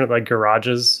cars, different like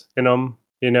garages in them,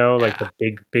 like the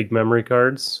big memory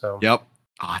cards. So Yep.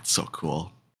 Oh, it's so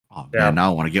cool. Oh Yeah. man,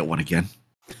 now I want to get one again.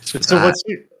 Just for So that.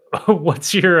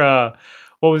 what's your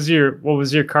what was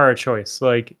your car of choice?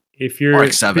 Like if you're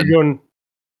RX-7. if you're going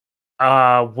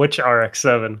which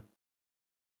RX-7?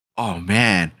 Oh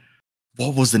man,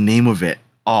 what was the name of it?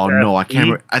 Oh The no, I can't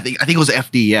FD? remember. I think it was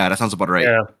FD. Yeah, that sounds about right.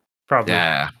 Yeah, probably.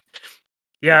 Yeah.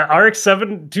 Yeah,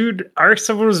 RX-7, dude,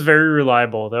 RX-7 was very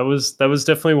reliable. That was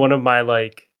definitely one of my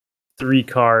like 3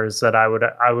 cars that I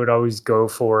would always go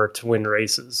for to win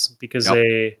races because Yep.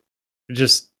 they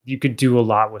just you could do a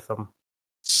lot with them.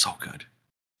 So good.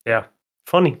 Yeah.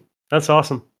 Funny. That's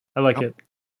awesome. I like Yep. it.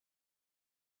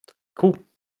 Cool.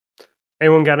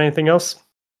 Anyone got anything else?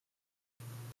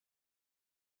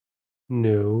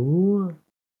 No.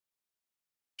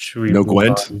 Should we No move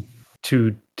Gwent? on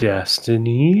to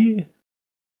Destiny?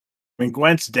 I mean,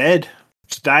 Gwent's dead.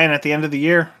 It's dying at the end of the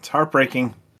year. It's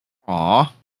heartbreaking.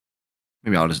 Aw.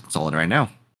 Maybe I'll just install it right now.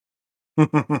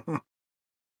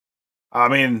 I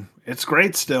mean, it's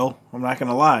great still. I'm not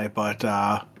gonna lie, but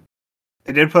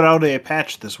they did put out a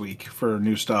patch this week for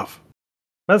new stuff.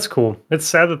 That's cool. It's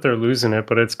sad that they're losing it,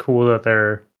 but it's cool that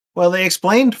they're Well, they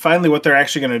explained finally what they're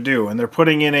actually going to do, and they're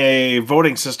putting in a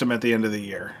voting system at the end of the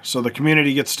year. So the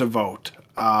community gets to vote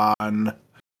on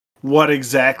what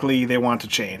exactly they want to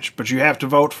change. But you have to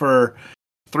vote for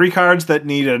 3 cards that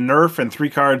need a nerf and 3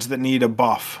 cards that need a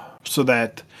buff so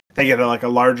that they get a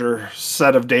larger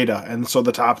set of data. And so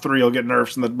the top 3 will get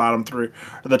nerfs and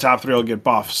the top 3 will get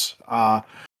buffs.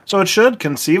 So it should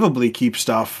conceivably keep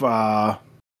stuff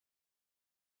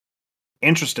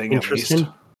interesting. At least.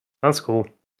 That's cool.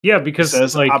 Yeah, because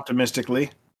Says like optimistically.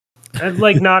 and,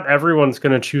 like not everyone's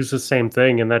going to choose the same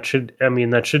thing, and that should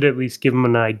at least give them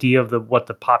an idea of what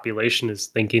the population is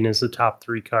thinking is the top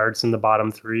 3 cards and the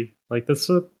bottom 3. Like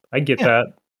I get Yeah.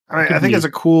 that. I think it's a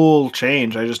cool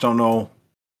change. I just don't know.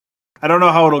 I don't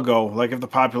know how it'll go. Like if the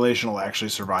population will actually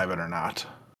survive it or not.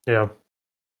 Yeah.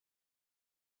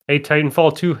 Hey,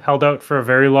 Titanfall 2 held out for a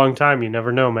very long time. You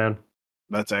never know, man.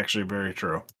 That's actually very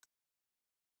true.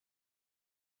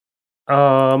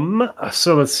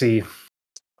 So let's see.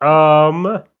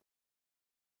 Oh,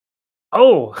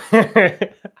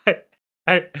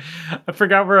 I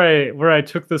forgot where I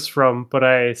took this from, but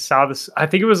I saw this. I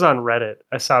think it was on Reddit.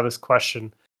 I saw this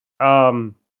question.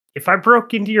 If I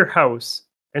broke into your house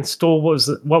and stole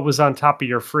what was on top of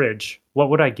your fridge, what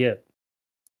would I get?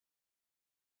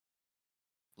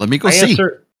 Let me go see.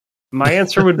 My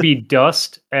answer would be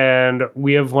dust, and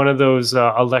we have one of those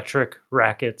electric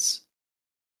rackets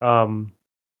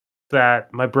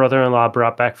that my brother-in-law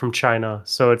brought back from China.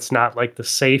 So it's not like the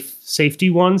safety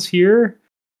ones here.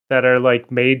 that are like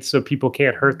made so people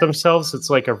can't hurt themselves. It's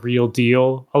like a real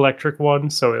deal electric one,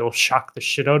 so it'll shock the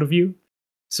shit out of you.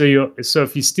 So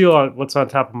if you steal what's on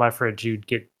top of my fridge, you'd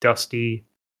get dusty.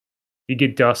 You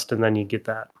get dust, and then you get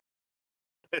that.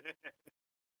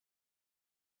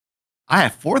 I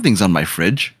have 4 things on my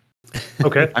fridge.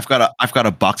 Okay, I've got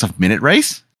a box of Minute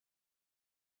Rice.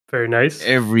 very nice.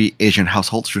 Every Asian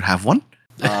household should have one.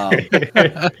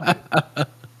 A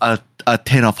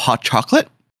tin of hot chocolate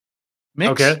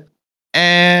mix. Okay,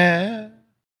 And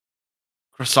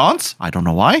croissants. I don't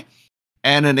know why.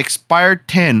 And an expired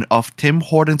tin of Tim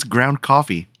Hortons ground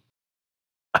coffee.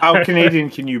 How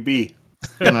Canadian can you be?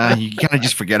 You kind of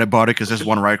just forget about it because there's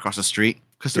one right across the street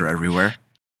because they're everywhere.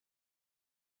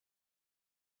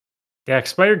 yeah,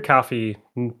 expired coffee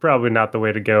probably not the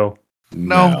way to go.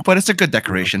 No, but it's a good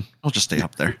decoration. I'll just stay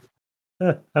up there.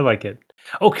 I like it.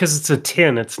 Oh, because it's a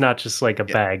tin. It's not just like a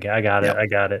Yeah. bag. I got it. Yep. I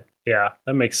got it. Yeah,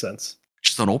 that makes sense.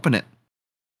 Just don't open it.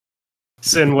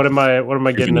 Sin, what am I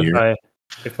getting Souvenir.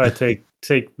 if I take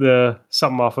the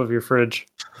something off of your fridge?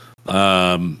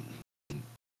 There's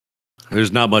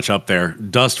not much up there.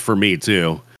 Dust for me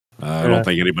too. I Yeah. don't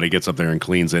think anybody gets up there and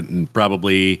cleans it. And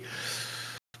probably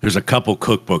there's a couple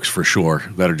cookbooks for sure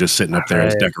that are just sitting up there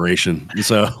as Right. decoration.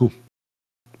 So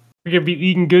We're gonna be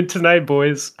eating good tonight,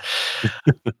 boys. that's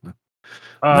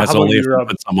how about only if you, you Rob?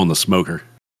 put some on the smoker.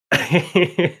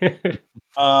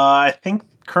 I think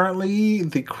currently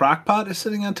the crock pot is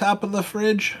sitting on top of the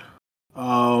fridge.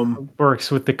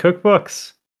 Works with the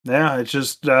cookbooks. Yeah, it's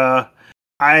just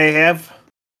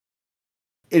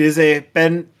it is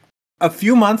been a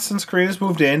few months since Karina's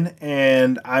moved in,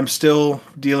 and I'm still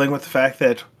dealing with the fact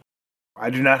that I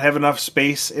do not have enough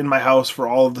space in my house for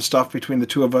all of the stuff between the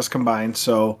two of us combined.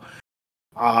 So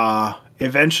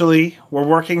eventually we're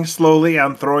working slowly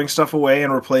on throwing stuff away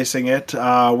and replacing it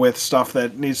with stuff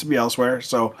that needs to be elsewhere.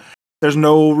 So there's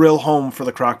no real home for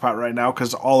the crock pot right now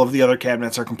because all of the other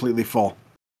cabinets are completely full.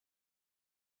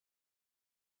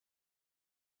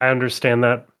 I understand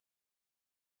that.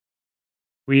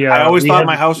 I always we thought had-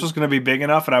 my house was going to be big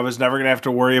enough and I was never going to have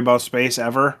to worry about space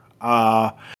ever.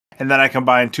 And then I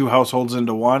combined 2 households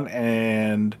into one,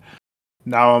 and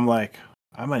now I'm like,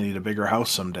 I might need a bigger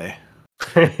house someday.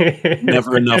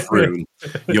 Never enough room.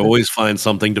 You always find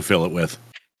something to fill it with.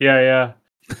 Yeah.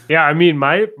 I mean,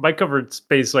 my covered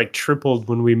space like tripled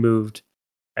when we moved,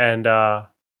 and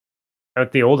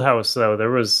at the old house though,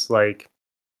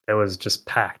 it was just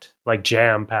packed, like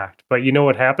jam packed. But you know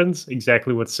what happens?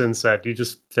 Exactly what Sin said. You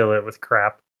just fill it with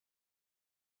crap.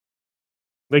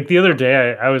 Like the other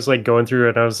day, I was like going through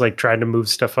it. And I was like trying to move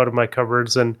stuff out of my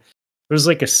cupboards, and it was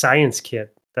like a science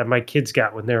kit that my kids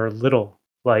got when they were little.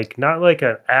 Like not like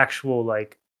an actual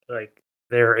like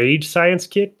their age science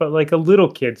kit, but like a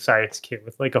little kid science kit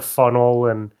with like a funnel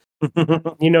and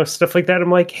stuff like that.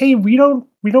 I'm like, hey, we don't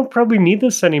probably need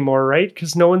this anymore, right?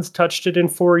 Because no one's touched it in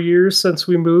 4 years since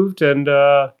we moved, and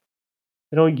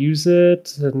they don't use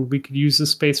it, and we could use the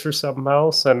space for something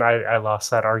else. And I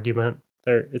lost that argument.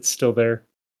 There, it's still there.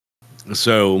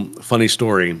 So, funny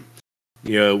story.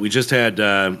 We just had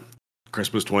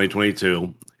Christmas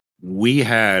 2022. We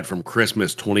had from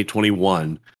Christmas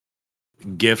 2021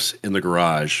 gifts in the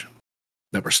garage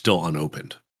that were still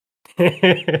unopened.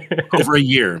 Over a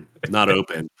year, not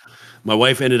open. My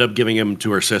wife ended up giving them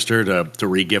to her sister to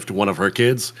re-gift one of her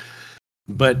kids.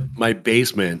 But my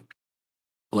basement,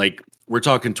 like we're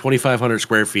talking 2,500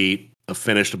 square feet of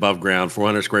finished above ground,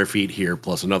 400 square feet here,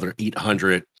 plus another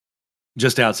 800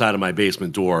 just outside of my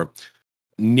basement door.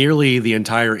 Nearly the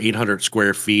entire 800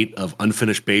 square feet of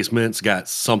unfinished basements got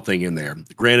something in there.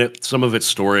 Granted, some of it's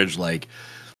storage, like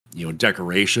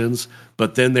decorations,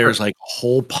 but then there's like a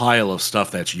whole pile of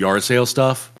stuff that's yard sale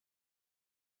stuff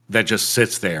that just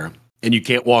sits there and you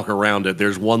can't walk around it.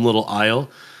 There's one little aisle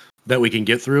that we can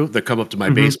get through that come up to my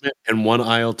basement, and one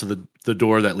aisle to the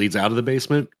door that leads out of the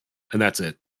basement, and that's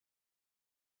it.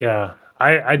 Yeah,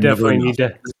 I definitely need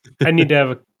to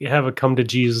have a come to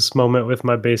Jesus moment with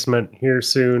my basement here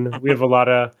soon. We have a lot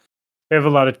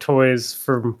of toys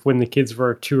from when the kids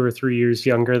were 2 or 3 years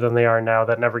younger than they are now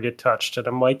that never get touched, and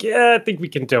I'm like, yeah, I think we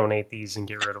can donate these and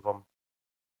get rid of them.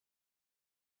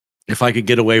 If I could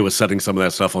get away with setting some of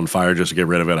that stuff on fire just to get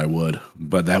rid of it, I would,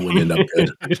 but that would end up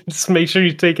good. Just make sure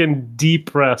you're taking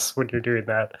deep breaths when you're doing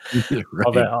that.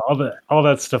 Right. All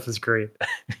that stuff is great.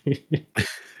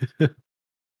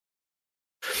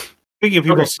 Speaking of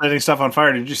people setting stuff on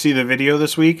fire, did you see the video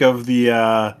this week of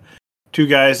the 2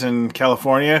 guys in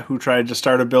California who tried to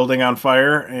start a building on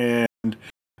fire and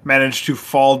managed to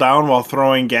fall down while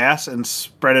throwing gas and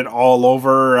spread it all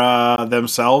over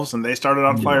themselves, and they started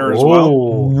on fire as well?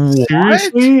 Oh,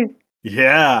 seriously?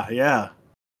 Yeah.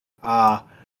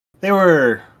 they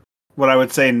were what I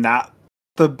would say not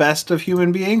the best of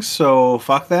human beings, so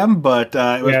fuck them. But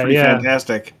it was pretty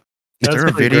fantastic. Is That's there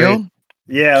a pretty video? great.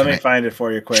 Yeah, let me find it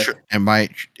for you quick. Do I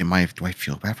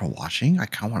feel bad for watching? I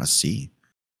kind of want to see.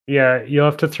 Yeah, you'll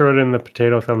have to throw it in the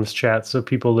Potato Thumbs chat so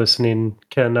people listening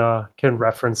can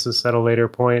reference this at a later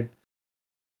point.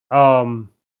 I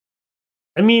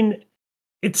mean,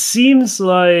 it seems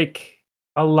like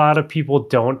a lot of people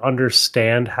don't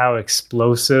understand how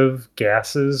explosive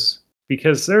gas is,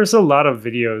 because there's a lot of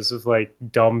videos of like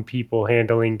dumb people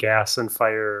handling gas and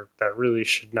fire that really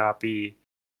should not be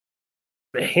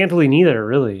handling either,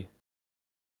 really.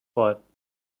 But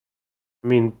I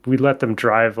mean, we let them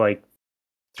drive like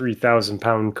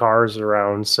 3,000-pound cars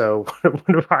around, so what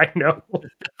do I know?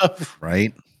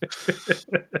 Right?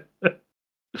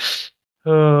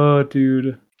 Oh,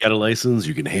 dude. Got a license,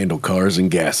 you can handle cars and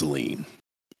gasoline.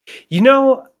 You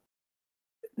know,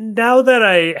 now that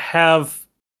I have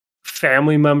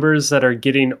family members that are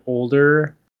getting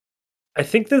older, I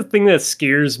think the thing that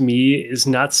scares me is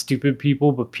not stupid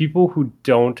people, but people who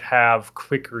don't have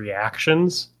quick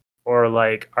reactions or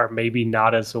like are maybe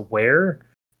not as aware.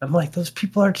 I'm like, those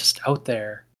people are just out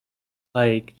there.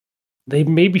 Like, they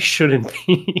maybe shouldn't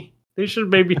be. They should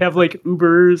maybe have like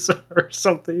Ubers or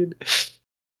something.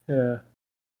 Yeah.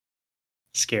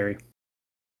 Scary.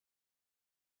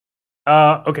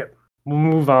 Okay. We'll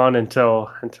move on until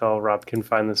Rob can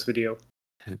find this video.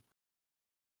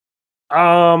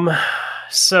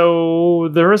 So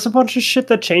there was a bunch of shit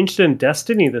that changed in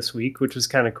Destiny this week, which was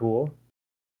kind of cool.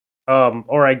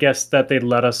 Or I guess that they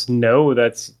let us know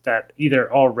that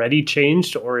either already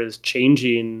changed or is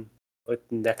changing with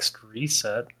next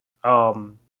reset.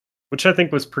 Which I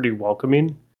think was pretty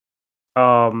welcoming.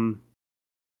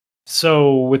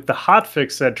 So with the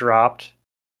hotfix that dropped,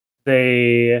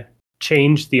 they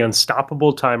changed the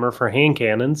unstoppable timer for hand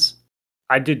cannons.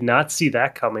 I did not see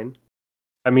that coming.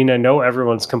 I mean, I know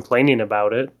everyone's complaining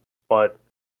about it, but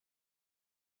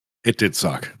It did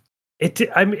suck. it did.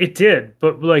 I mean, it did,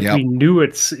 but like Yep. we knew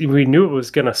it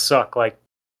was gonna suck. Like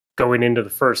going into the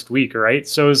first week, right?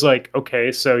 So it was like,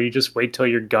 okay, so you just wait till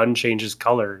your gun changes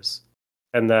colors,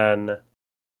 and then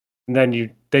you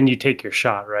take your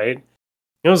shot, right?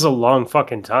 It was a long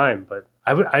fucking time, but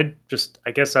I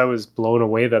guess I was blown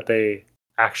away that they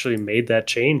actually made that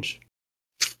change.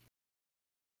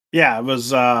 Yeah, it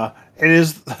was. It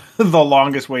is the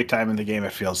longest wait time in the game.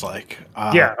 It feels like.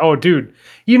 Yeah. Oh, dude.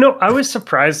 You know, I was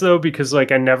surprised though because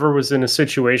like I never was in a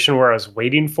situation where I was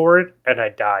waiting for it and I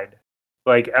died.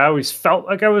 Like I always felt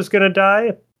like I was gonna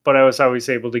die, but I was always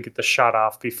able to get the shot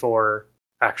off before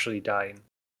actually dying.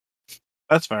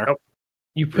 That's fair. Oh.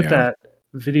 You put Yeah. that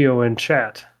video in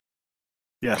chat.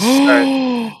 Yes.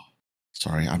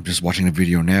 Sorry, I'm just watching the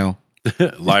video now.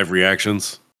 Live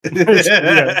reactions.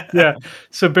 yeah.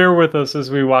 So bear with us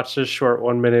as we watch this short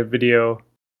 1-minute video.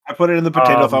 I put it in the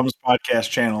Potato Thumbs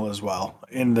podcast channel as well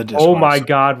in the Discord. Oh my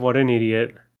god, what an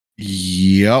idiot.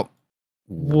 Yep.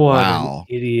 What Wow.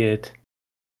 an idiot.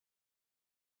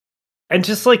 And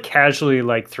just like casually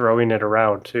like throwing it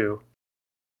around too.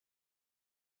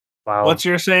 Wow. What's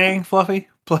your saying, Fluffy?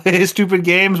 Play stupid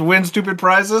games, win stupid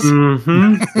prizes.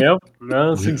 Mm-hmm. Yep.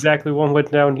 No, that's exactly what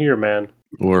went down here, man.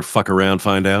 Or fuck around,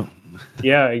 find out.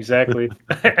 Yeah, exactly.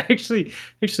 I actually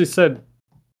said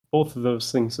both of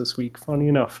those things this week, funny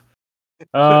enough.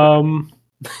 Unreal.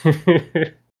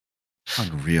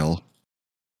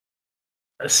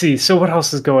 Let's see. So what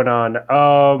else is going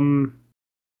on?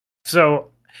 So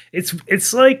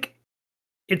it's like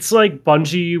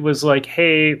Bungie was like,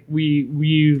 hey,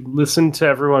 we listened to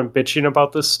everyone bitching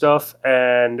about this stuff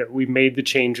and we made the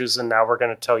changes and now we're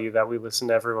gonna tell you that we listened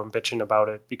to everyone bitching about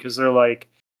it, because they're like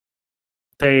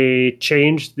they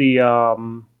changed the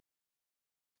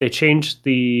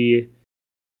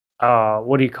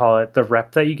what do you call it? The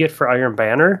rep that you get for Iron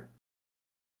Banner.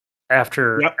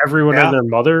 After everyone and their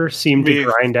mother seemed to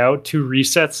grind out 2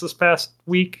 resets this past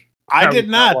week. I did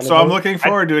not, so I'm looking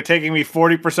forward to it taking me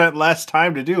 40% less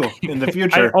time to do in the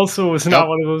future. I also was not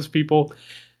one of those people.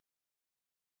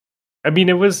 I mean,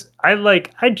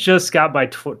 I just got my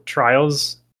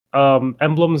trials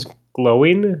emblems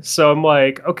glowing, so I'm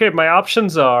like, okay, my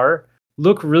options are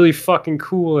look really fucking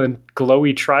cool in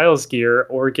glowy trials gear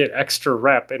or get extra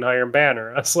rep in Iron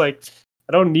Banner. I was like,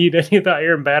 I don't need any of the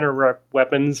Iron Banner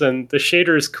weapons, and the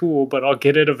shader is cool, but I'll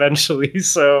get it eventually,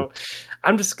 so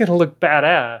I'm just gonna look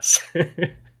badass.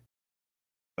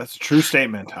 That's a true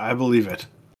statement. I believe it.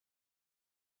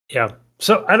 Yeah.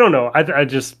 So I don't know. I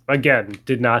just again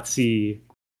did not see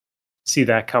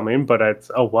that coming, but it's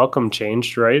a welcome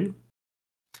change, right?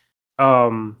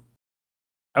 I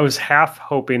was half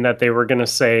hoping that they were gonna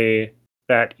say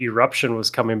that Eruption was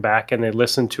coming back and they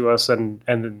listened to us and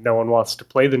no one wants to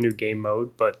play the new game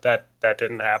mode, but that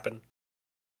didn't happen.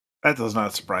 That does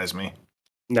not surprise me.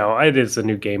 No, it is a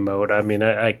new game mode. I mean,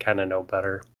 I kind of know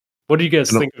better. What do you guys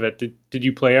think of it? Did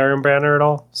you play Iron Banner at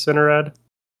all, Cinerad?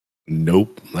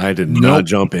 Nope, I did not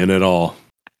jump in at all.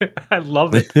 I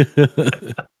love it.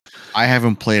 I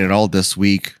haven't played at all this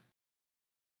week.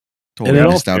 Totally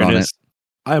missed out on it.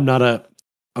 I'm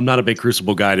not a big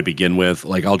Crucible guy to begin with.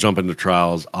 Like, I'll jump into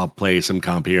trials, I'll play some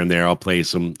comp here and there, I'll play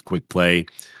some quick play,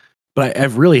 but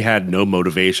I've really had no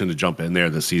motivation to jump in there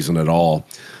this season at all.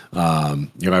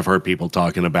 I've heard people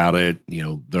talking about it,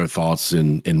 their thoughts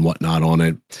and whatnot on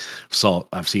it. So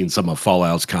I've seen some of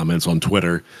Fallout's comments on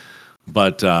Twitter,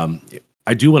 but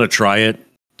I do want to try it.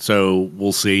 So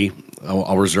we'll see.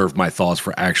 I'll reserve my thoughts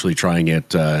for actually trying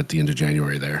it at the end of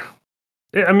January there.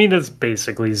 I mean, it's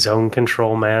basically zone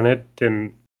control, man.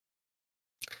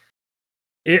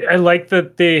 I like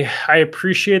that I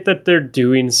appreciate that they're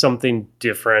doing something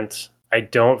different. I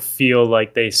don't feel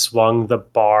like they swung the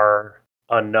bar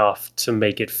enough to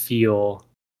make it feel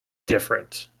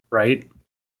different, right?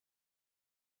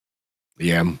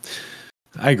 Yeah,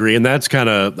 I agree. And that's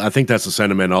I think that's the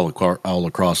sentiment all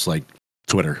across like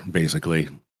Twitter, basically.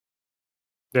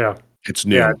 Yeah. It's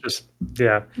new.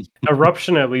 Yeah.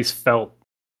 Eruption at least felt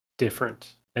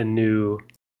different and new,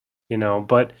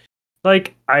 but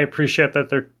like, I appreciate that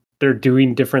they're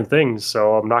doing different things,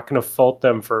 so I'm not going to fault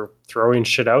them for throwing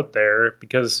shit out there,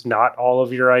 because not all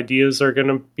of your ideas are going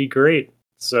to be great.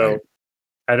 So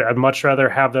I'd much rather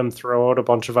have them throw out a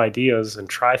bunch of ideas and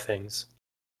try things.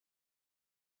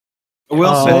 I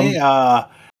will say,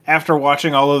 after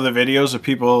watching all of the videos of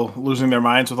people losing their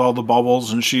minds with all the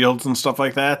bubbles and shields and stuff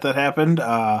like that happened,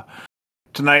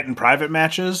 tonight in private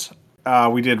matches,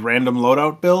 we did random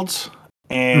loadout builds,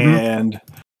 and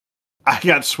I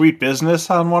got sweet business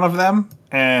on one of them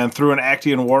and threw an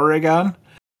Actian War Rig on,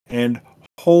 and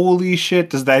holy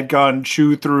shit does that gun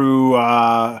chew through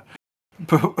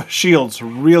shields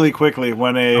really quickly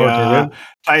when a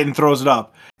Titan throws it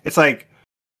up. It's like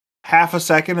half a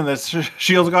second and the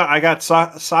shield's gone. I got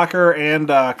Soccer and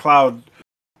Cloud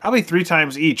probably 3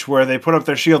 times each, where they put up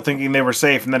their shield thinking they were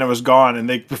safe, and then it was gone, and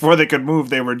before they could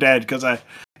move, they were dead, because it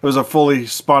was a fully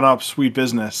spun up sweet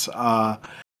business.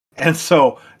 And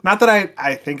so, not that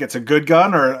I think it's a good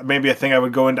gun, or maybe a thing I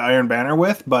would go into Iron Banner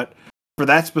with, but for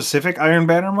that specific Iron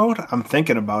Banner mode, I'm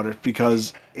thinking about it,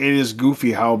 because it is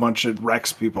goofy how much it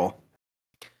wrecks people.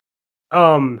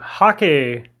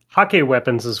 Hake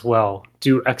weapons as well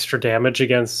do extra damage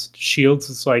against shields.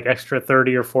 It's like extra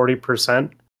 30 or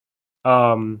 40%. There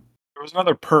was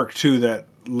another perk too that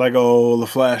Lego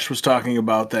LaFlash was talking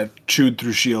about that chewed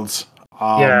through shields.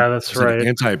 Yeah, that's right.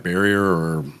 Anti-barrier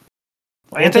or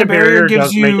anti-barrier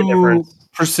gives you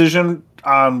precision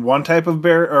on one type of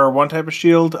barrier or one type of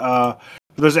shield.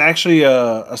 There's actually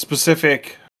a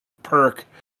specific perk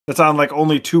that's on like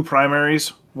only 2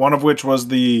 primaries. One of which was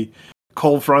the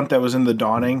Cold Front that was in the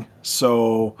Dawning.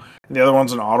 So the other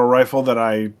one's an auto rifle that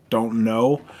I don't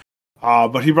know.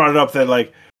 But he brought it up that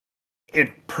like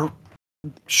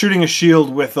shooting a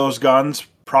shield with those guns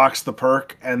procs the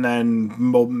perk and then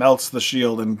melts the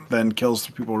shield and then kills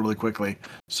people really quickly.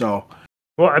 So,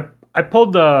 well, I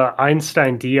pulled the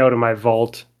Einstein D out of my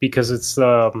vault because it's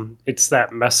that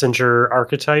messenger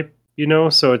archetype,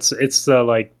 so it's the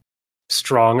like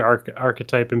strong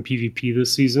archetype in PvP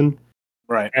this season.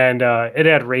 Right. And it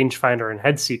had Rangefinder and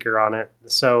Headseeker on it.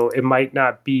 So it might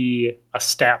not be a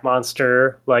stat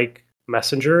monster like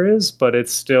Messenger is, but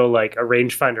it's still like a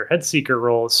Rangefinder Headseeker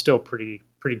roll is still pretty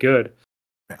good.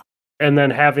 Yeah. And then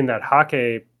having that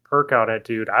Hake perk on it,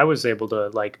 dude, I was able to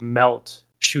like melt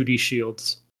shooty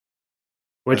shields.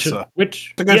 Which it's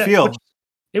a good feel.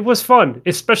 It was fun,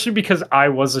 especially because I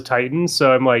was a Titan,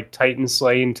 so I'm like Titan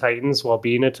slaying Titans while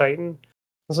being a Titan. I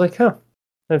was like,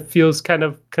 it feels kind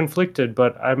of conflicted,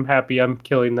 but I'm happy I'm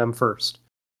killing them first.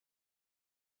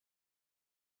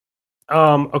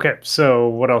 Okay, so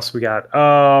what else we got?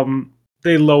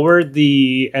 They lowered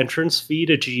the entrance fee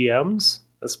to GMs.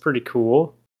 That's pretty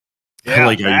cool.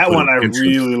 Yeah, that one I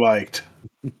really liked.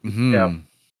 Yeah.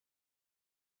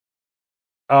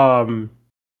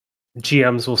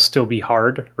 GMs will still be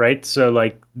hard, right? So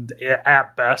like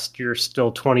at best you're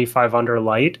still 25 under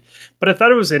light, but I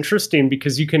thought it was interesting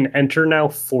because you can enter now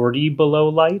 40 below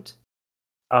light,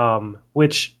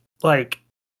 which like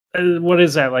what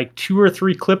is that, like 2 or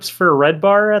 3 clips for a red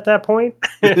bar at that point?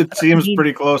 It seems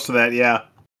pretty close to that. Yeah,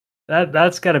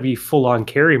 that's got to be full on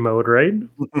carry mode, right?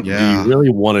 Yeah. Do you really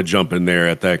want to jump in there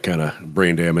at that kind of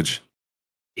brain damage?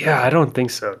 Yeah, I don't think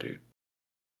so, dude.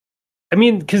 I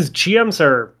mean, because GMs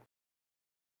are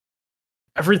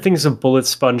everything's a bullet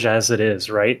sponge as it is,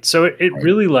 right? So it Right.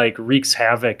 really like wreaks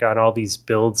havoc on all these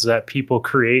builds that people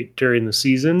create during the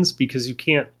seasons because you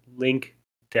can't link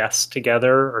deaths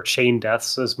together or chain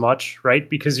deaths as much, right?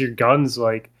 Because your guns,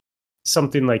 like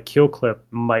something like kill clip,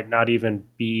 might not even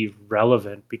be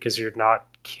relevant because you're not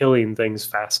killing things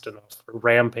fast enough, or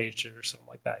rampage or something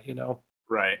like that, you know?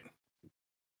 Right.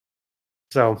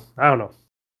 So I don't know.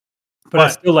 But I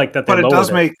still like that they But it lowered does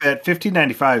it. make that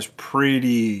 1595 is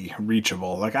pretty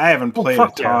reachable. Like I haven't Oh, played a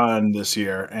fuck yeah. ton this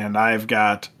year, and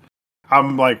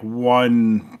I'm like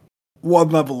one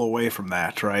level away from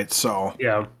that, right? So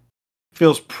Yeah.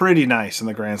 feels pretty nice in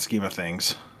the grand scheme of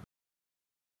things.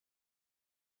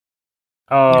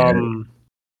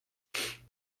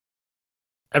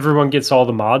 Everyone gets all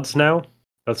the mods now.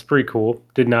 That's pretty cool.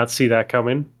 Did not see that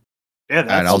coming. Yeah,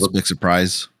 That that's was a big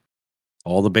surprise.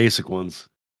 All the basic ones.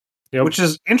 Yep. which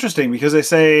is interesting because they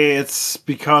say it's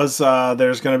because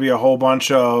there's going to be a whole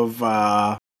bunch of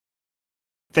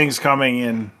things coming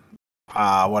in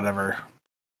whatever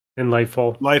in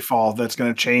Lightfall that's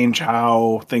going to change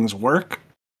how things work.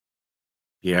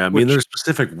 Yeah, I mean, Which- their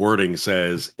specific wording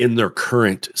says in their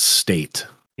current state.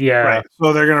 Yeah. Right.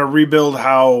 So they're going to rebuild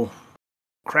how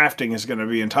crafting is going to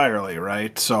be entirely,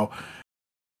 right? So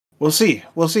we'll see.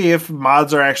 We'll see if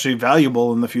mods are actually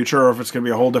valuable in the future or if it's going to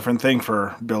be a whole different thing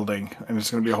for building and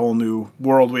it's going to be a whole new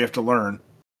world we have to learn.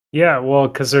 Yeah, well,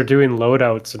 because they're doing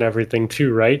loadouts and everything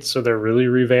too, right? So they're really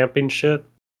revamping shit.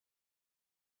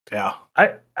 Yeah.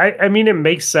 I mean, it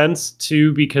makes sense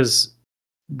too because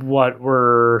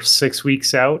we're 6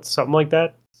 weeks out, something like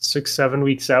that. 6-7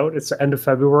 weeks out. It's the end of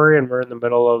February and we're in the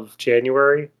middle of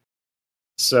January.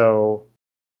 So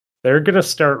they're gonna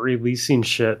start releasing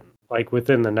shit like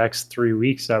within the next 3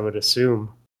 weeks, I would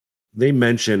assume. They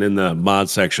mention in the mod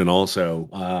section also,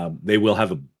 they will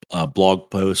have a blog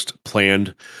post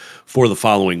planned for the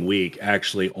following week,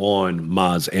 actually on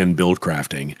mods and build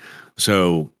crafting.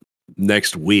 So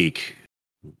next week,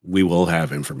 we will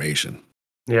have information.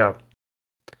 Yeah.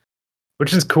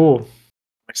 Which is cool.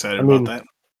 Excited I mean, about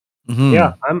that. Mhm.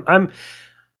 Yeah,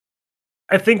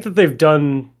 I think that they've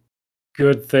done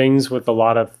good things with a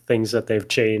lot of things that they've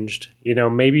changed. You know,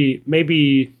 maybe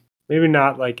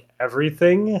not like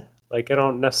everything. Like I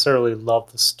don't necessarily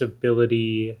love the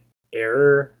stability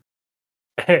air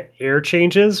air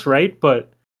changes, right?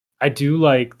 But I do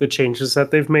like the changes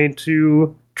that they've made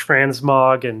to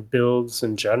transmog and builds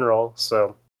in general.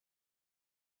 So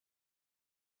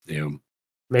Yeah,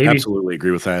 maybe, absolutely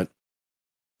agree with that.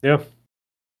 yeah.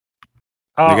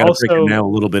 They got to break it Also, now a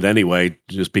little bit anyway,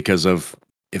 just because of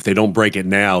if they don't break it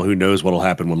now, who knows what'll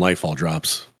happen when Lightfall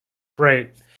drops.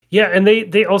 right. Yeah, and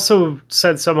they also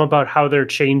said something about how they're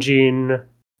changing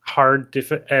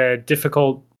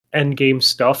difficult end game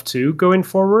stuff too going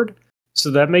forward.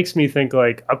 So that makes me think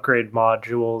like upgrade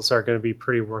modules are going to be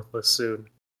pretty worthless soon.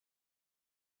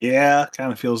 Yeah,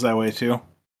 kind of feels that way too.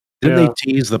 Did Yeah. they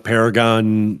tease the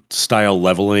Paragon style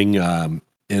leveling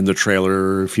in the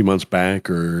trailer a few months back,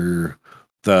 or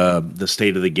the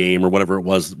state of the game, or whatever it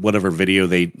was, whatever video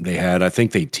they had? I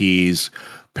think they tease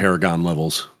Paragon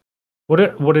levels.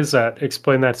 What is that?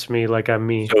 Explain that to me like I'm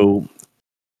me. So,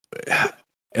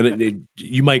 and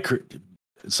you might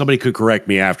somebody could correct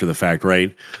me after the fact,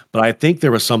 right? But I think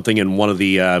there was something in one of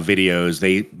the videos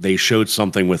they showed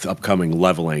something with upcoming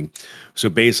leveling. So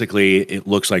basically, it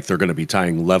looks like they're going to be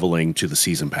tying leveling to the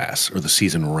season pass or the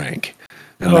season rank,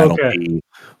 and that'll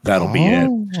be it.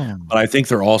 Oh. But I think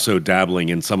they're also dabbling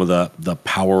in some of the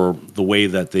power, the way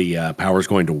that the power is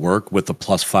going to work with the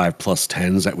 +5,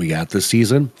 +10s that we got this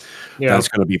season. Yeah. That's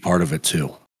going to be part of it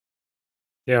too.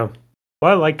 Yeah.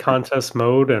 Well, I like contest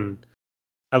mode and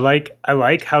I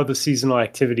like how the seasonal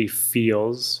activity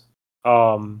feels.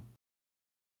 I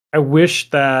wish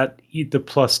that the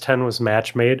 +10 was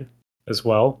match made as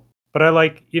well. But I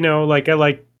like,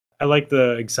 I like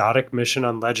the exotic mission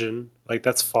on Legend. Like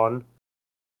that's fun.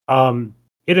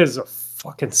 It is a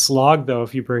fucking slog though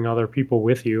if you bring other people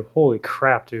with you. Holy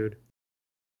crap, dude.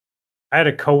 I had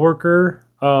a coworker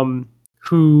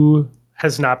who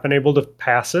has not been able to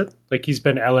pass it. Like he's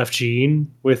been LFGing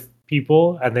with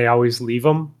people and they always leave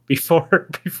him before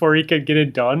he could get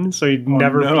it done. So he'd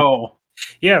never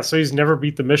so he's never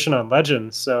beat the mission on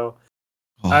Legend. So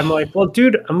I'm like, well,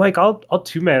 dude, I'll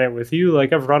 2-man it with you.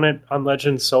 Like I've run it on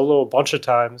Legend solo a bunch of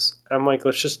times. I'm like,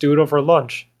 let's just do it over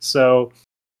lunch. So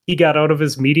he got out of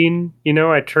his meeting,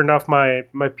 I turned off my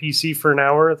PC for an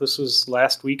hour. This was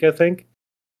last week, I think.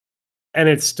 And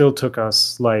it still took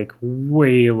us like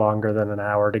way longer than an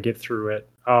hour to get through it.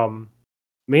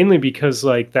 Mainly because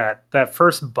like that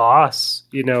first boss,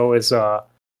 is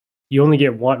you only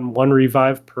get one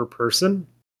revive per person.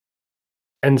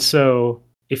 And so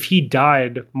if he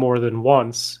died more than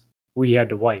once, we had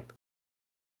to wipe.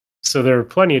 So there were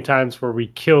plenty of times where we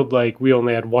killed, like, we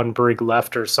only had one brig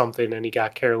left or something, and he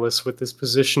got careless with his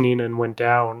positioning and went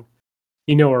down,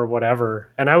 or whatever.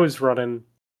 And I was running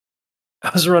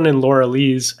Laura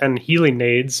Lee's and healing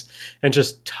nades and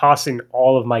just tossing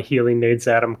all of my healing nades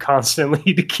at him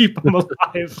constantly to keep him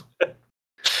alive.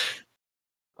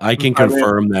 I can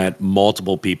confirm that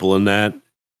multiple people in that,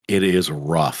 it is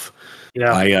rough.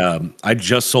 Yeah. I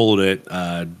just sold it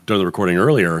during the recording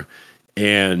earlier,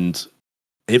 and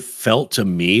it felt to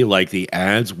me like the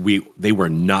ads, they were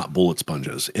not bullet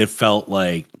sponges. It felt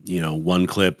like, one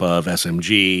clip of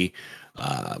SMG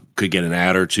could get an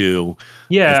ad or two.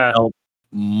 Yeah. It felt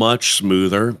much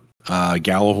smoother.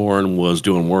 Gallahorn was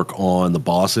doing work on the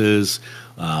bosses.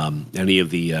 Any of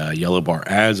the yellow bar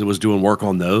ads, it was doing work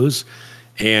on those.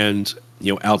 And,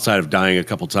 outside of dying a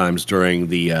couple times during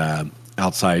the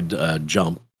outside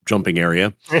jumping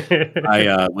area,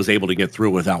 I was able to get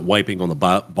through without wiping on the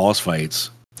boss fights.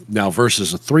 Now,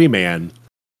 versus a 3-man,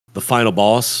 the final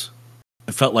boss,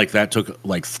 it felt like that took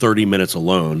like 30 minutes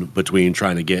alone between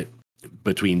trying to get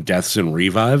between deaths and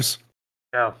revives.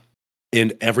 Yeah.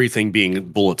 And everything being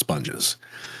bullet sponges.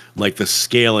 Like the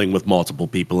scaling with multiple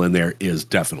people in there is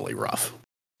definitely rough.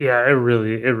 Yeah, it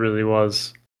really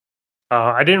was.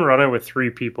 I didn't run it with 3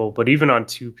 people, but even on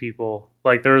 2 people,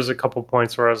 like there was a couple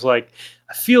points where I was like,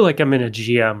 I feel like I'm in a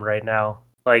GM right now.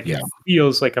 Like It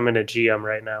feels like I'm in a GM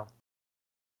right now.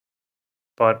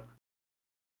 But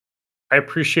I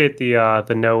appreciate the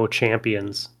no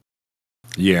champions.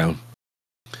 Yeah.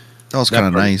 That was kind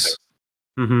of nice.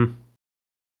 Mm-hmm.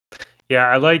 Yeah,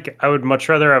 I would much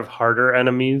rather have harder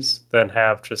enemies than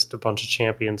have just a bunch of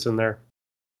champions in there.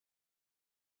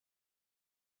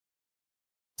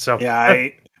 So yeah,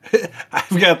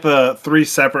 I've got the 3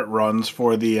 separate runs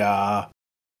for the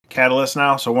Catalyst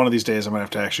now, so one of these days I'm gonna have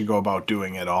to actually go about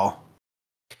doing it all.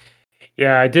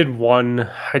 Yeah, I did one.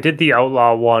 I did the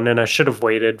Outlaw one, and I should have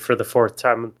waited for the 4th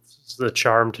time the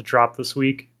charm to drop this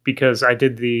week, because I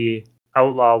did the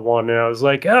Outlaw one, and I was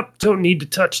like, don't need to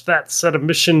touch that set of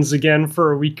missions again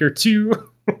for a week or 2.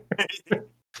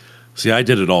 See, I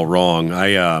did it all wrong. I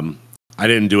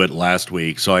didn't do it last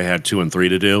week, so I had 2 and 3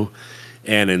 to do.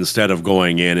 And instead of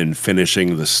going in and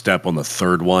finishing the step on the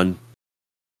 3rd one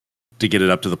to get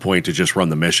it up to the point to just run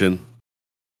the mission,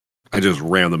 I just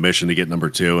ran the mission to get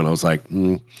number 2, and I was like,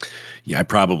 yeah, I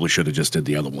probably should have just did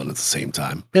the other one at the same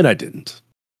time, and I didn't.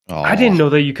 Aww. I didn't know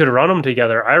that you could run them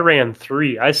together. I ran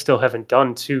 3. I still haven't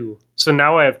done 2. So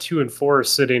now I have 2 and 4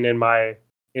 sitting in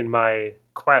my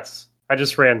quests. I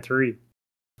just ran 3.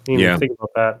 Didn't even think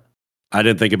about that. I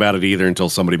didn't think about it either until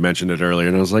somebody mentioned it earlier,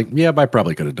 and I was like, yeah, I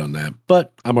probably could have done that.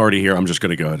 But I'm already here. I'm just going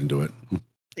to go ahead and do it.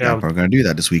 Yeah, I'm probably going to do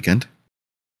that this weekend.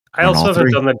 I also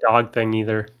haven't done the dog thing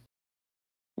either.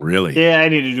 Really? Yeah, I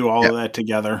need to do all of that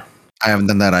together. I haven't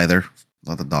done that either.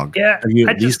 Not the dog. Yeah. Have you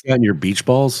at least gotten your beach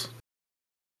balls?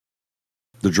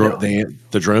 The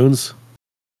drones?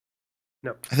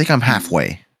 No. I think I'm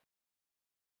halfway.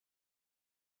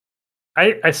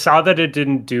 I saw that it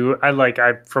didn't do.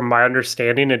 From my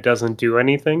understanding, it doesn't do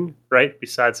anything, right?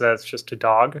 Besides that, it's just a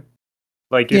dog.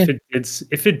 Like if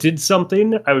it did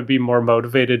something, I would be more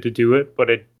motivated to do it,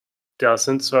 but it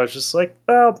doesn't. So I was just like,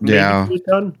 well, maybe it's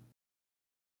done.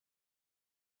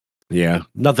 Yeah,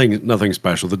 nothing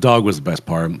special. The dog was the best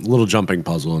part. A little jumping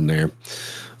puzzle in there.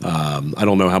 I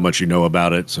don't know how much you know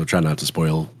about it, so try not to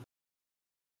spoil.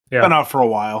 Yeah, been out for a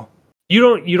while. You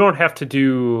don't have to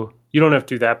do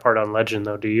that part on Legend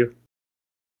though, do you?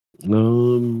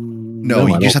 No,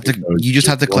 you just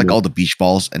have to collect all the beach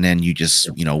balls, and then you just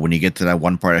when you get to that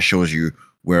one part that shows you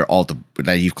where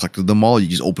that you've collected them all, you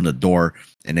just open the door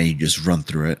and then you just run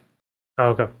through it. Oh,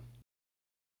 okay.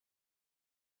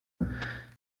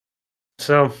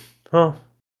 So,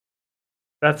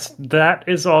 that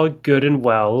is all good and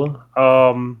well.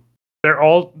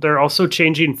 They're also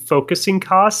changing focusing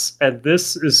costs, and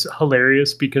this is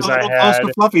hilarious because I had close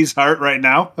to Fluffy's heart right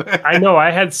now. I know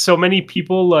I had so many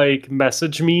people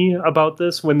message me about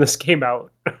this when this came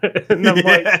out, and I'm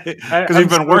like, because we've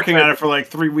been working on it for like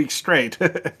 3 weeks straight.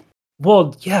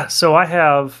 Well, yeah. So I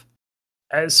have.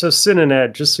 So Sin and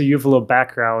Ed, just so you have a little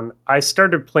background, I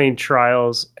started playing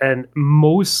Trials and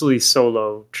mostly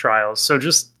solo Trials. So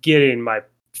just getting my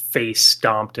face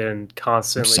stomped in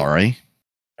constantly. I'm sorry.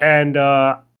 And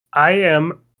I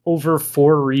am over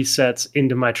 4 resets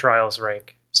into my Trials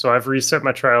rank. So I've reset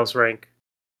my Trials rank.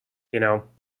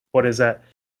 What is that?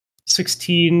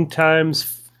 16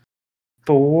 times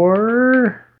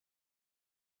 4?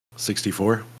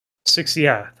 64? 60.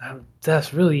 Yeah,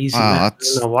 that's really easy. Wow, Math. I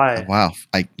don't know why. wow.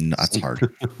 No, that's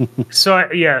hard. So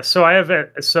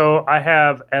I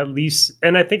have at least,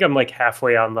 and I think I'm like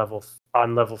halfway on level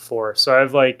 4. So I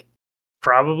have like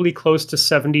probably close to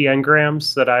 70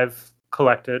 engrams that I've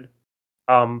collected.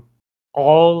 Um,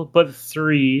 all but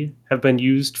 3 have been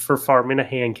used for farming a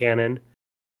hand cannon,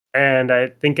 and I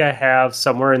think I have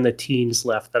somewhere in the teens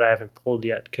left that I haven't pulled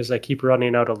yet because I keep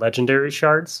running out of legendary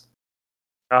shards.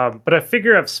 But I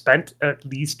figure I've spent at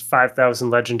least 5,000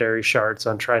 legendary shards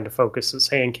on trying to focus this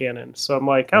hand cannon. So I'm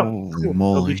like, oh, Holy cool. It'll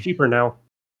moly. be cheaper now.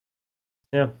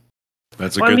 Yeah.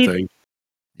 That's a Well, I good mean, thing.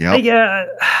 Yep. Yeah,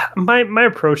 my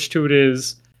approach to it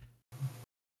is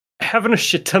having a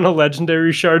shit ton of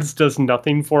legendary shards does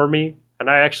nothing for me, and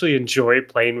I actually enjoy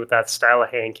playing with that style of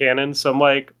hand cannon. So I'm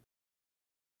like,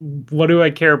 what do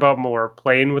I care about more?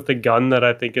 Playing with a gun that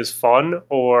I think is fun,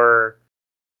 or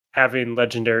having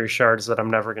legendary shards that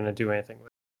I'm never going to do anything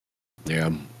with?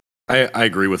 Yeah, I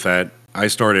agree with that. I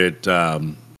started,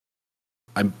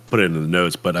 I put it in the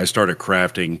notes, but I started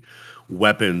crafting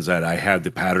weapons that I had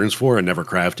the patterns for and never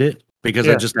craft it because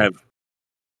I Yeah. just have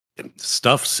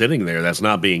stuff sitting there that's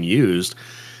not being used.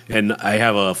 And I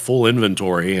have a full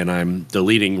inventory and I'm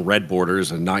deleting red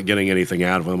borders and not getting anything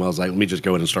out of them. I was like, let me just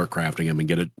go in and start crafting them and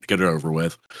get it over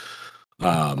with.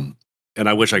 And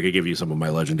I wish I could give you some of my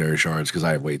legendary shards because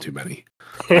I have way too many.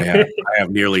 I have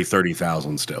nearly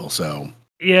 30,000 still. So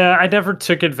Yeah, I never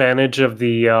took advantage of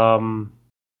the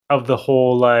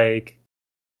whole like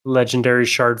legendary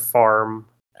shard farm,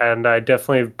 and I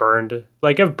definitely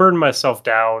have I've burned myself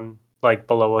down like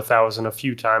below 1,000 a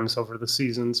few times over the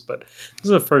seasons, but this is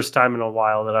the first time in a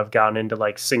while that I've gotten into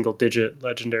like single digit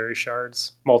legendary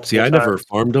shards multiple see, I times. never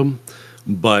farmed them,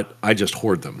 but I just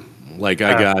hoard them. Like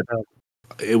Uh,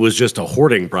 it was just a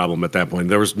hoarding problem at that point.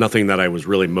 There was nothing that I was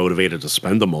really motivated to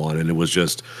spend them on, and it was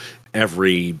just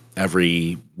every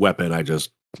weapon I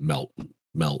just melt,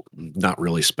 not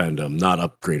really spend them, not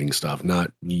upgrading stuff,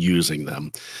 not using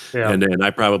them. yeah, And then I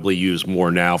probably use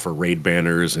more now for raid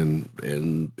banners and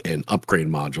upgrade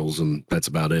modules, and that's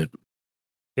about it.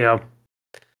 yeah,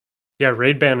 yeah.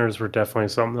 Raid banners were definitely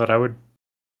something that I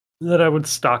would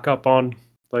stock up on.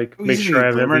 Like, make Easy sure I to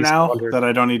have at glimmer least now 100. that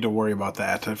I don't need to worry about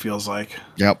that. It feels like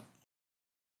Yep.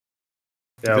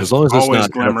 Yeah, As long as it's always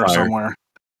not glimmer Edifier. somewhere.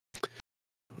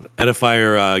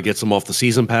 Edifier gets him off the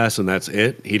season pass, and that's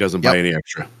it. He doesn't buy Yep. any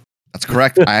extra. That's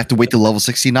correct. I have to wait till level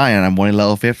 69 and I'm only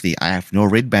level 50. I have no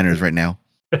raid banners right now.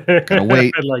 Gotta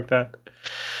wait. I like that.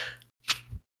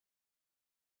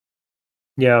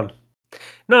 Yeah.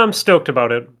 No, I'm stoked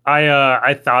about it.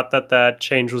 I thought that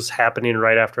change was happening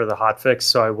right after the hotfix,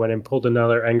 so I went and pulled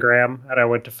another engram and I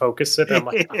went to focus it. And I'm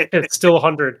like, "Oh, it's still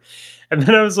 100, and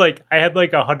then I was like, I had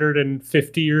like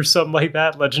 150 or something like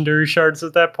that legendary shards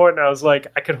at that point, and I was like,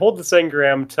 I could hold this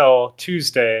engram till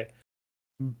Tuesday,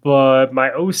 but my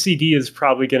OCD is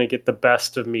probably going to get the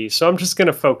best of me, so I'm just going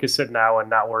to focus it now and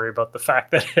not worry about the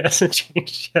fact that it hasn't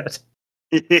changed yet.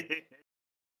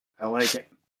 I like it.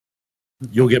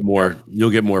 You'll get more.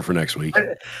 You'll get more for next week.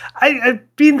 I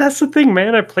mean, that's the thing,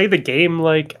 man. I play the game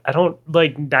like I don't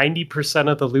like 90%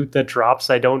 of the loot that drops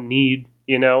I don't need.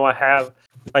 I have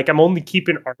like I'm only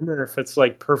keeping armor if it's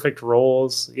like perfect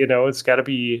rolls. It's gotta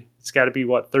be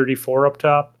what, 34 up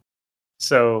top.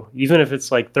 So even if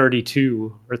it's like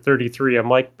 32 or 33, I'm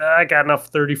like, I got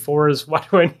enough 34s. Why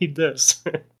do I need this?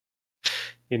 So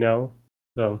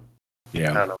I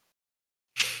Yeah. don't know.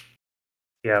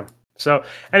 Yeah. So,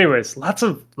 anyways, lots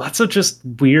of just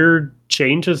weird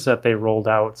changes that they rolled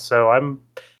out. So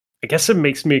I guess it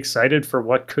makes me excited for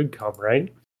what could come,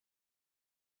 right?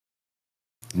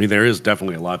 I mean, there is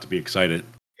definitely a lot to be excited.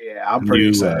 Yeah, I'm pretty New,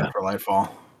 excited for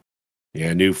Lightfall.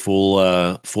 Yeah, new full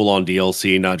on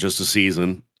DLC, not just a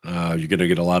season. You're gonna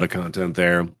get a lot of content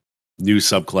there. New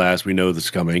subclass, we know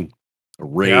that's coming. A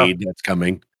raid that's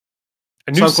coming.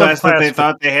 A new Subclass that they subclass.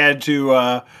 thought they had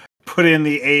to put in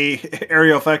the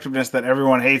aerial effectiveness that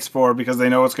everyone hates for because they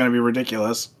know it's going to be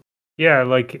ridiculous. Yeah,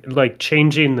 like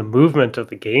changing the movement of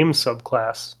the game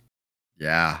subclass.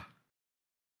 Yeah.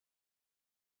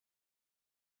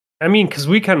 I mean, because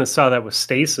we kind of saw that with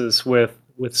stasis with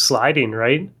sliding,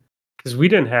 right? Because we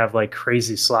didn't have like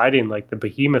crazy sliding like the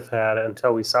behemoth had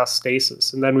until we saw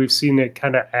stasis, and then we've seen it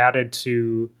kind of added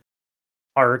to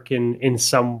arc in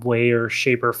some way or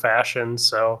shape or fashion.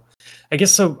 So I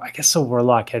guess so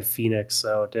warlock had phoenix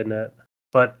though, didn't it?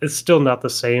 But it's still not the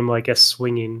same like as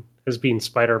swinging as being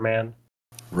Spider-Man.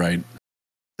 Right.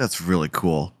 That's really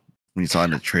cool. When you saw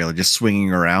in the trailer, just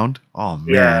swinging around. Oh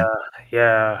man.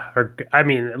 Yeah. Or I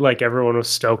mean, like everyone was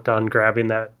stoked on grabbing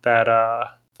that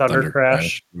thunder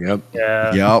crash. Yep.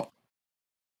 Yeah. Yep.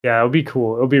 Yeah, it'll be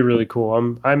cool. It'll be really cool.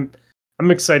 I'm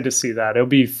excited to see that. It'll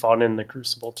be fun in the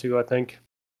Crucible too, I think.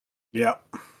 Yeah.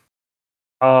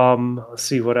 Let's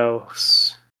see what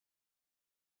else.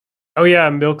 Oh yeah,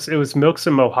 it was Milks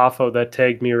and Mohafo that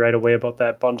tagged me right away about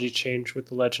that Bungie change with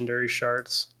the legendary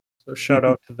shards. So shout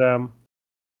out to them.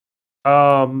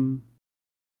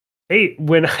 Hey,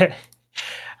 when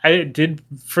I did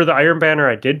for the Iron Banner,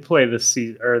 I did play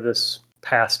this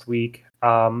past week.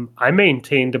 I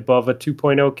maintained above a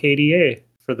 2.0 KDA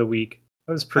for the week.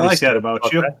 I was pretty I like that stoked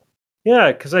about you. that.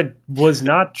 Yeah, because I was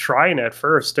not trying at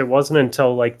first. It wasn't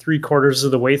until like 3/4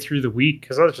 of the way through the week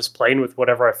because I was just playing with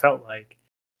whatever I felt like.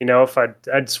 You know, if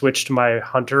I'd switch to my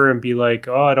hunter and be like,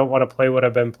 oh, I don't want to play what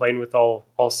I've been playing with all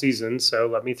season, so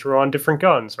let me throw on different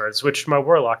guns. Or I'd switch to my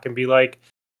warlock and be like,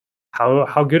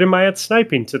 how good am I at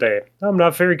sniping today? I'm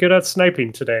not very good at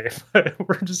sniping today.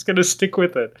 We're just gonna stick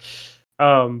with it.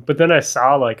 But then I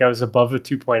saw like I was above a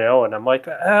 2.0, and I'm like,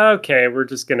 okay, we're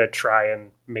just gonna try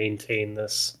and maintain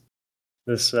this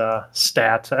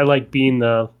stat. I like being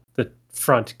the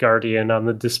front guardian on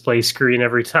the display screen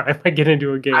every time I get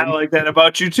into a game. I like that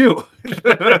about you too.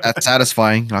 That's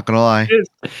satisfying. Not gonna lie.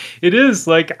 It is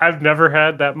like I've never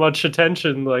had that much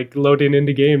attention like loading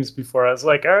into games before. I was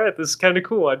like, all right, this is kind of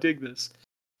cool. I dig this.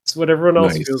 It's what everyone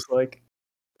else Nice. feels like.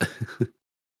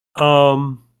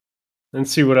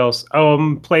 Let's see what else.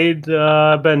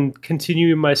 I've been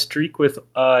continuing my streak with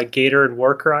Gator and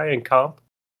Warcry and comp.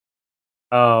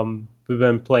 We've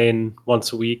been playing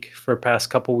once a week for the past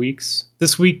couple weeks.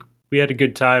 This week we had a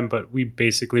good time, but we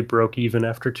basically broke even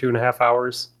after 2.5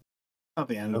 hours. Not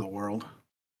the end of the world.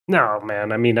 No,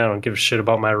 man. I mean, I don't give a shit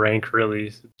about my rank,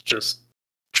 really. Just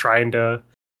trying to...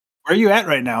 Where are you at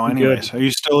right now, anyways? Are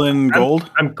you still in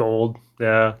gold? I'm gold,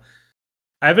 yeah.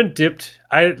 I haven't dipped.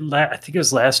 I think it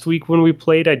was last week when we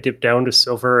played, I dipped down to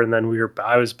silver, and then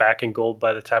I was back in gold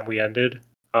by the time we ended.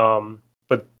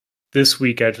 But this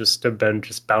week I just have been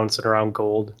just bouncing around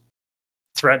gold,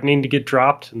 threatening to get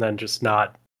dropped, and then just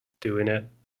not doing it.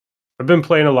 I've been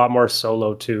playing a lot more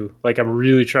solo, too. Like, I'm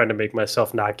really trying to make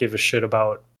myself not give a shit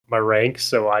about my rank,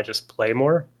 so I just play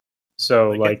more.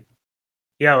 So like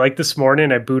this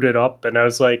morning I booted up and I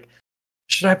was like,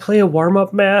 should I play a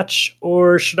warm-up match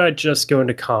or should I just go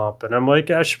into comp? And I'm like,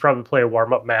 I should probably play a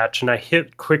warm-up match. And I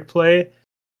hit quick play,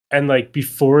 and like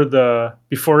before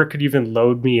it could even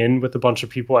load me in with a bunch of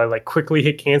people, I like quickly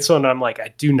hit cancel, and I'm like,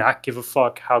 I do not give a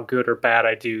fuck how good or bad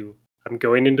I do. I'm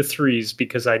going into 3s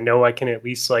because I know I can at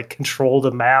least like control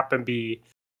the map and be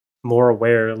more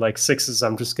aware. Like 6s,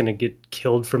 I'm just gonna get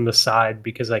killed from the side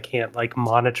because I can't like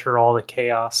monitor all the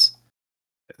chaos.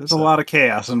 There's a lot of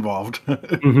chaos involved.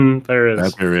 There is.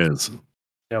 That there is.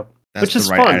 Yep. That's Which the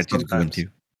is right fun attitude to go sometimes.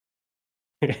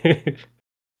 into.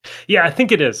 Yeah, I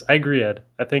think it is. I agree, Ed.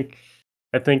 I think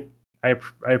I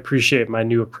appreciate my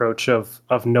new approach of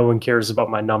no one cares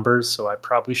about my numbers, so I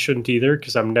probably shouldn't either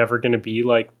because I'm never going to be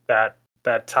like that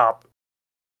top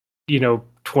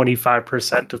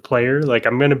 25% of player. Like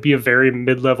I'm going to be a very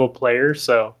mid-level player,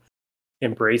 so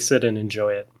embrace it and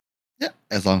enjoy it. Yeah,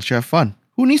 as long as you have fun.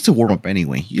 Who needs to warm up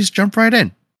anyway? You just jump right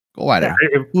in. Go at it.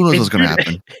 Who knows what's going to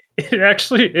happen? It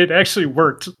actually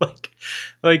worked.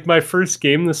 Like my first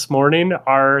game this morning,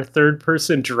 our third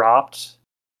person dropped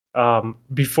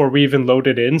before we even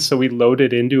loaded in, so we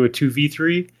loaded into a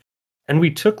 2v3 and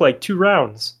we took like 2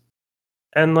 rounds.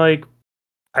 And like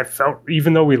I felt,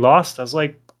 even though we lost, I was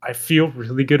like, I feel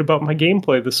really good about my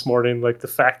gameplay this morning. Like the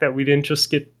fact that we didn't just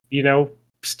get,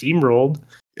 steamrolled.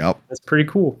 Yep. That's pretty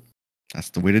cool. That's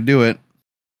the way to do it.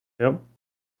 Yep.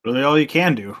 Really all you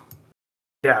can do.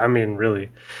 Yeah, I mean,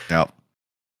 really. Yep.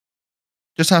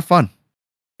 Just have fun.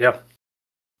 Yep.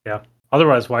 Yeah.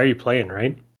 Otherwise, why are you playing,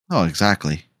 right? Oh,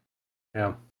 exactly.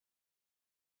 Yeah.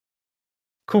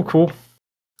 Cool.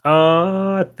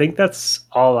 I think that's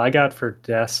all I got for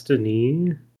Destiny.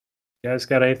 You guys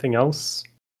got anything else?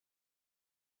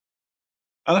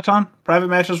 Peloton private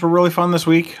matches were really fun this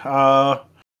week.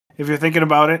 If you're thinking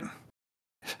about it,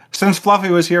 since Fluffy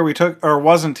was here,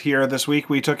 wasn't here this week,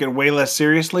 we took it way less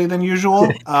seriously than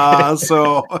usual.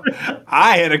 So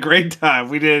I had a great time.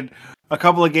 We did a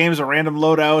couple of games of random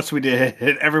loadouts. We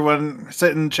did everyone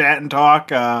sit and chat and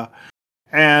talk.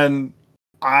 And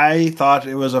I thought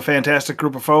it was a fantastic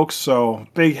group of folks. So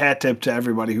big hat tip to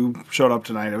everybody who showed up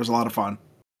tonight. It was a lot of fun.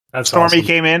 That's Stormy awesome.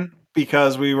 came in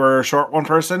because we were short one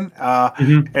person,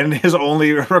 and his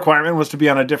only requirement was to be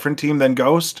on a different team than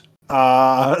Ghost.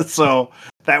 So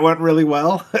that went really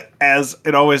well, as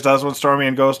it always does when Stormy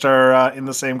and Ghost are in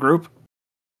the same group.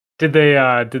 Did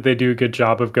they do a good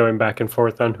job of going back and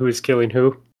forth on who is killing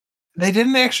who? They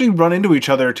didn't actually run into each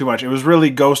other too much. It was really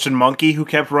Ghost and Monkey who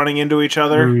kept running into each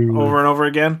other over and over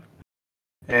again.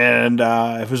 and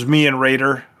it was me and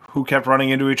Raider who kept running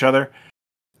into each other.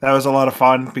 That was a lot of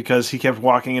fun because he kept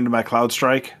walking into my Cloud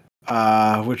Strike,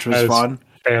 which was fun.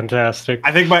 Fantastic.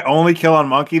 I think my only kill on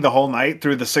Monkey the whole night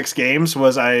through the 6 games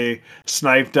was I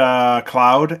sniped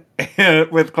Cloud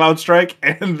with Cloud Strike,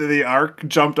 and the Arc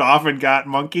jumped off and got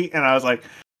Monkey, and I was like,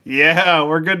 "Yeah,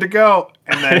 we're good to go."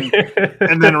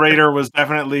 And then Raider was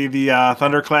definitely the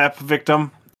Thunderclap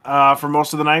victim for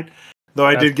most of the night. Though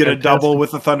I did get a double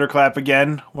with the Thunderclap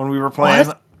again when we were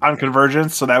playing on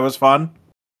Convergence, so that was fun.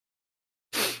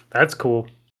 That's cool.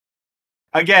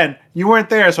 Again, you weren't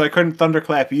there, so I couldn't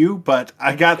thunderclap you, but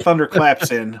I got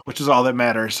thunderclaps in, which is all that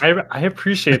matters. I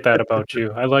appreciate that about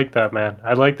you. I like that, man.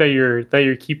 I like that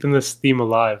you're keeping this theme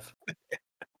alive.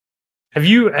 Have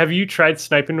you tried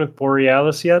sniping with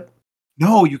Borealis yet?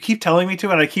 No, you keep telling me to,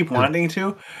 and I keep wanting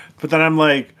to, but then I'm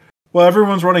like, well,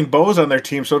 everyone's running bows on their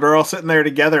team, so they're all sitting there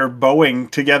together, bowing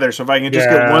together. So if I can just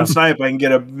get one snipe, I can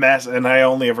get a mess, and I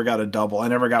only ever got a double. I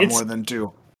never got more than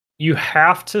 2. You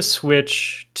have to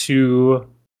switch to.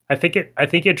 I think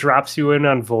it drops you in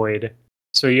on Void,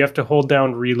 so you have to hold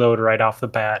down reload right off the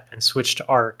bat and switch to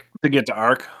Arc to get to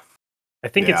Arc. I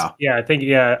think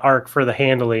Arc for the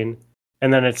handling,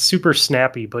 and then it's super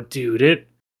snappy. But dude,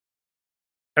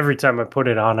 every time I put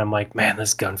it on, I'm like, man,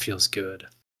 this gun feels good.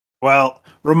 Well,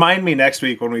 remind me next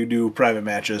week when we do private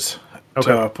matches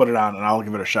to put it on, and I'll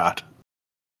give it a shot.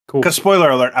 Cool. Because spoiler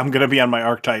alert, I'm going to be on my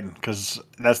Arc Titan because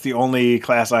that's the only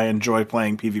class I enjoy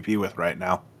playing PvP with right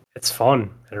now. It's fun.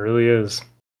 It really is.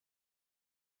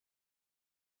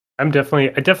 I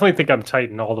definitely think I'm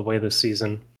Titan all the way this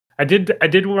season. I did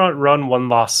run one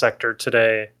Lost Sector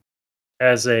today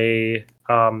as a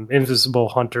invisible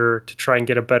hunter to try and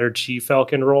get a better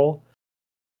G-Falcon roll.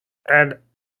 And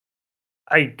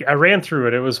I ran through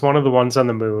it. It was one of the ones on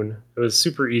the moon. It was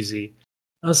super easy.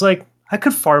 I was like, I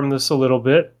could farm this a little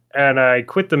bit. And I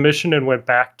quit the mission and went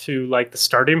back to like the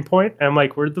starting point. And I'm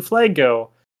like, where'd the flag go?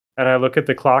 And I look at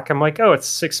the clock. I'm like, oh, it's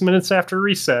 6 minutes after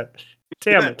reset.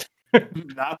 Damn it.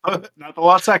 Not the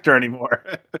Lost Sector anymore.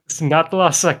 It's not the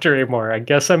Lost Sector anymore. I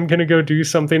guess I'm going to go do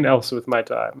something else with my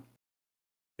time.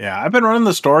 Yeah, I've been running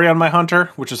the story on my Hunter,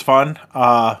 which is fun.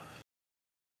 I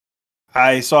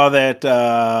saw that,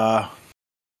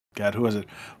 God, who was it?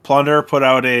 Plunder put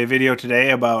out a video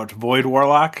today about Void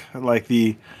Warlock, like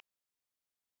the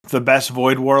best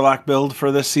Void Warlock build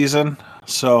for this season.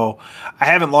 So I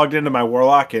haven't logged into my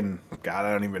Warlock in, God,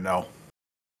 I don't even know,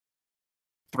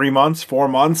 3 months, 4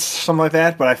 months, something like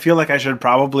that. But I feel like I should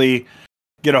probably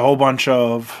get a whole bunch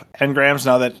of engrams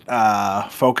now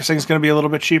that focusing is going to be a little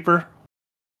bit cheaper,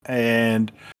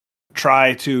 and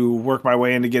try to work my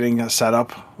way into getting a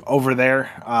setup over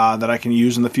there that I can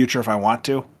use in the future if I want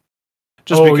to.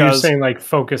 Just because you're saying like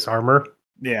focus armor?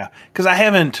 Yeah, because I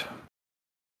haven't.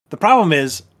 The problem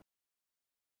is,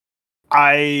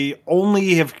 I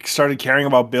only have started caring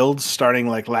about builds starting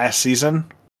like last season,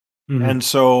 and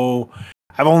so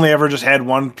I've only ever just had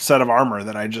one set of armor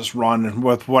that I just run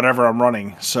with whatever I'm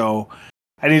running. So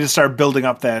I need to start building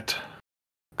up that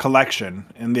collection.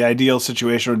 And the ideal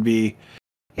situation would be,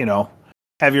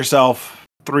 have yourself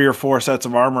 3 or 4 sets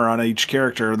of armor on each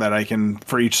character that I can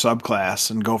for each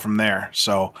subclass and go from there.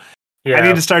 So I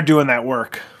need to start doing that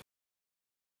work.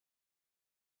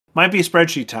 Might be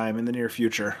spreadsheet time in the near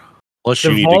future. Plus,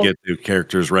 you need to get the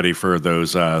characters ready for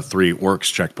those 3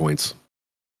 orcs checkpoints.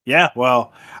 Yeah,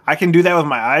 well, I can do that with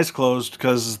my eyes closed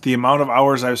because the amount of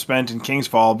hours I've spent in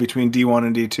Kingsfall between D1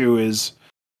 and D2 is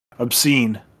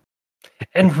obscene.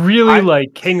 And really,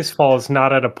 Kingsfall is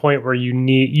not at a point where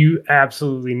you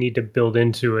absolutely need to build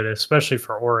into it, especially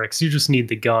for Oryx. You just need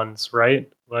the guns,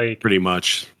 right? Like pretty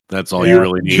much. That's all you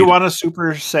really need. You want a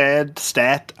super sad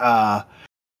stat? When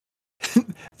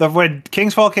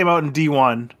Kingsfall came out in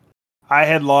D1, I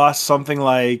had lost something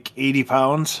like 80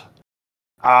 pounds.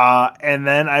 And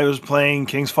then I was playing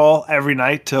Kingsfall every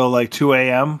night till like 2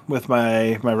 a.m. with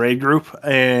my raid group,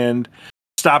 and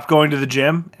stopped going to the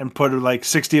gym and put like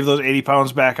 60 of those 80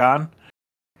 pounds back on.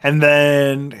 And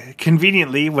then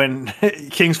conveniently, when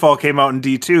Kingsfall came out in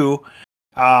D2,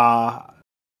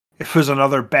 it was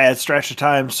another bad stretch of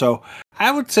time. So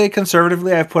I would say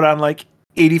conservatively, I've put on like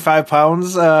 85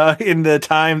 pounds in the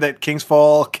time that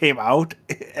Kingsfall came out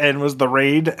and was the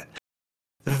raid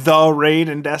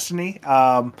in Destiny.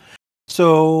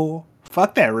 So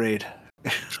fuck that raid.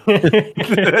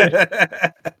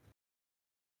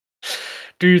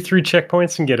 Do your 3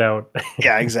 checkpoints and get out.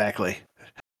 Yeah, exactly.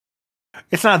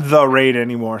 It's not the raid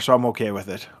anymore, so I'm okay with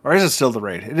it. Or is it still the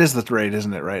raid? It is the raid,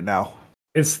 isn't it, right now?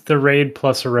 It's the raid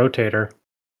plus a rotator.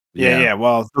 Yeah.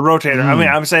 Well, the rotator. I mean,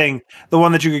 I'm saying the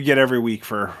one that you could get every week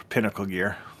for Pinnacle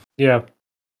gear. Yeah.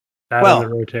 The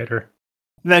rotator.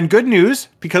 Then good news,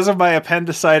 because of my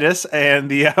appendicitis and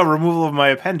the removal of my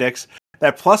appendix,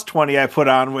 that plus 20 I put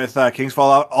on with King's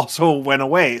Fallout also went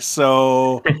away.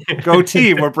 So go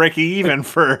team, we're breaking even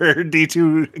for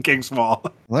D2 King's Fall.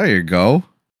 There you go.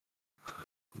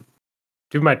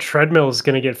 Dude, my treadmill is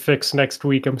going to get fixed next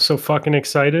week. I'm so fucking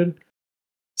excited.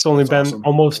 It's only been awesome.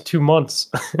 almost 2 months.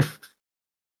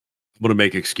 I'm gonna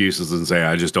make excuses and say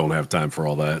I just don't have time for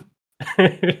all that.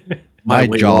 My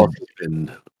weight job- loss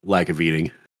and lack of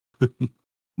eating.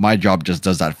 My job just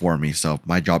does that for me. So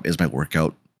my job is my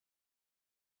workout.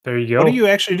 There you go. What do you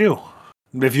actually do,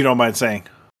 if you don't mind saying?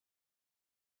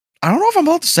 I don't know if I'm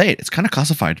allowed to say it. It's kind of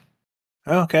classified.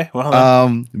 Oh, okay,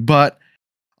 well, But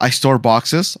I store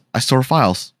boxes. I store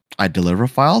files. I deliver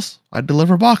files. I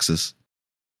deliver boxes.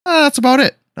 That's about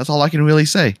it. That's all I can really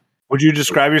say. would you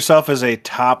describe yourself as a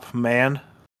top man?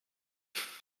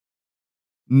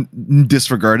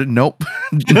 Disregarded. Nope.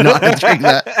 Not entering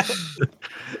that.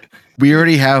 We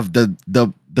already have the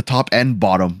top and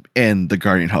bottom in the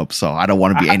Guardian Hub, so I don't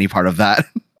want to be any part of that.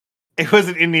 It was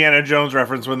an Indiana Jones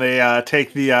reference when they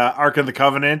take the Ark of the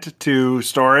Covenant to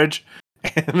storage,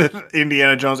 and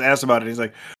Indiana Jones asked about it. He's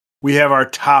like, "We have our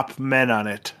top men on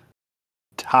it.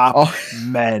 Top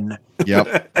men."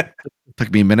 Yep.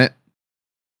 Took me a minute.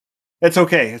 It's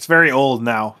okay. It's very old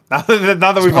now. Now that we've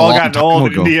been a all long gotten time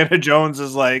old, ago. Indiana Jones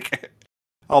is like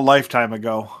a lifetime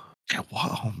ago. Yeah,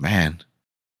 wow, man.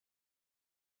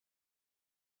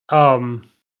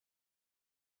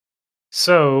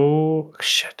 So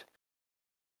shit.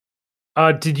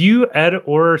 Did you, Ed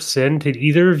or Sin, did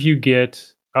either of you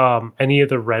get any of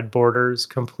the red borders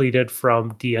completed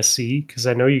from DSC? Because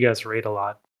I know you guys raid a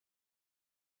lot.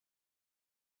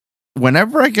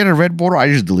 Whenever I get a red border, I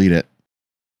just delete it. To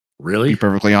Really? be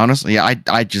perfectly honest. Yeah,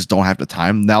 I just don't have the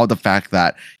time. Now the fact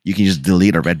that you can just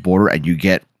delete a red border and you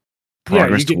get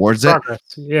progress you get towards progress.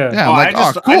 Yeah. Yeah, I'm like,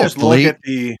 I cool. just look Delete. at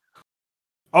the.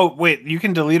 Oh wait, you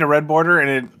can delete a red border and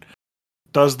it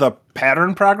does the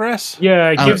pattern progress. Yeah,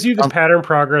 it Um, gives you the pattern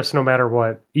progress no matter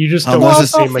what. You just don't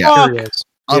Unless want the it's- same yeah. materials.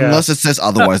 Unless it says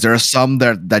otherwise. There are some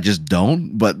that just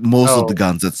don't, but most of the Oh.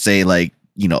 guns that say like,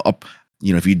 up,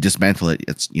 if you dismantle it,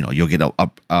 it's, you'll get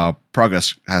a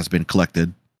progress has been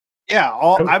collected. Yeah,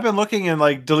 I've been looking and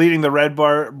like deleting the red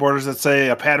borders that say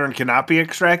a pattern cannot be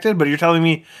extracted, but you're telling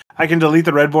me I can delete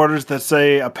the red borders that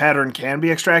say a pattern can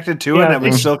be extracted too, Yeah, and it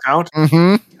would they- still count.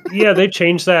 Mm-hmm. Yeah, they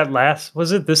changed that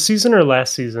was it this season or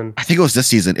last season? I think it was this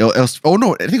season. It was, oh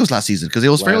no, I think it was last season because it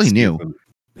was fairly Last new. season.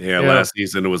 Yeah, Yeah. last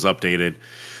season it was updated.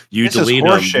 You This is delete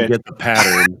them, you horseshit. get the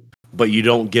pattern, but you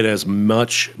don't get as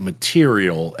much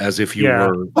material as if you Yeah.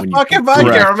 were when you Fucking complete-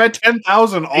 bug here, I'm at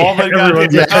 10,000 all the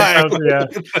everyone's goddamn at time.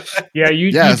 10,000, yeah. You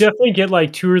Yes. definitely get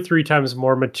like 2 or 3 times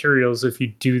more materials if you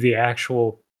do the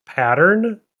actual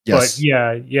pattern. Yes. But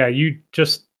yeah, you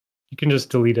can just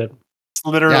delete it.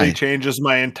 Literally Yeah. changes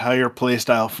my entire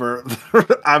playstyle for.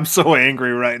 I'm so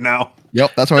angry right now.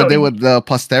 Yep. That's what I No, did you- with the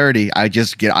posterity.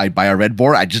 I buy a red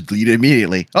board. I just delete it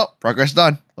immediately. Oh, progress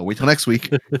done. I'll wait till next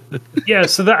week. Yeah,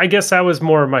 so I guess that was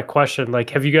more of my question. Like,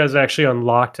 have you guys actually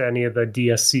unlocked any of the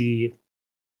DSC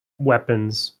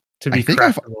weapons to be I think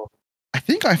I've- craftable? I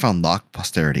think I found lock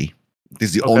posterity. This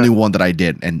is the Okay. only one that I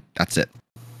did, and that's it.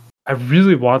 I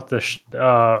really want the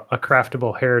a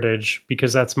craftable heritage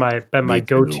because that's been my Me too.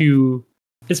 go-to.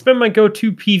 It's been my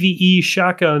go-to PVE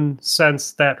shotgun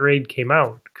since that raid came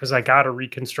out because I got a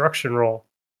reconstruction roll.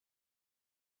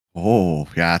 Oh,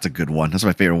 yeah, that's a good one. That's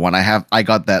my favorite one. I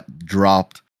got that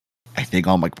dropped, I think,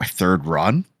 on like my third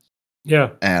run,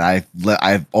 Yeah, and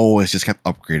I've always just kept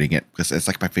upgrading it because it's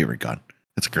like my favorite gun.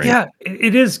 It's great. yeah,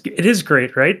 it is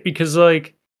great, right? Because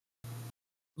like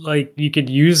you could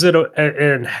use it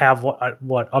and have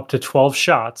what up to 12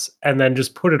 shots, and then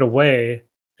just put it away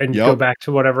and go Yep. back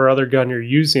to whatever other gun you're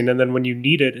using, and then when you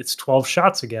need it, it's 12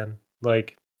 shots again.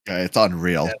 Like Yeah, it's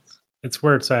unreal. Yeah. it's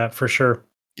where it's at for sure.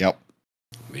 Yep.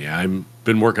 Yeah, I've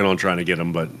been working on trying to get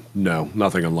them, but no,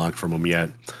 nothing unlocked from them yet.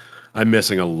 I'm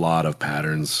missing a lot of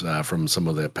patterns from some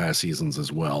of the past seasons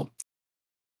as well.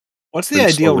 What's the Been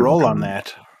ideal slowly role on becoming-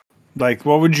 that? Like,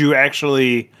 what would you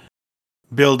actually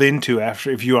build into after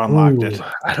if you unlocked it? Ooh,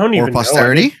 I don't Or even know. I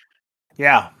posterity. mean,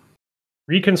 Yeah,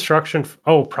 reconstruction.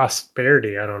 Oh,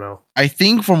 prosperity. I don't know. I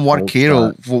think from what Old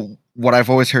Kato, what I've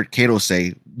always heard Kato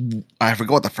say, I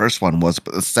forgot what the first one was,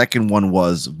 but the second one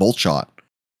was bolt shot.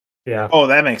 Yeah, Oh,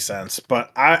 that makes sense.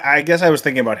 But I guess I was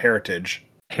thinking about heritage.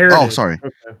 heritage. Oh, sorry.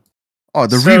 Okay. Oh,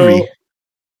 the So, Riri.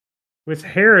 with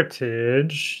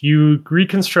heritage,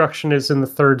 reconstruction is in the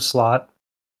third slot.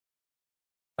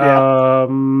 Yeah.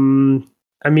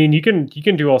 I mean, you can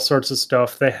do all sorts of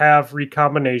stuff. They have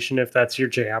recombination if that's your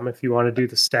jam. If you want to do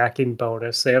the stacking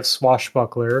bonus, they have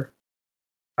swashbuckler.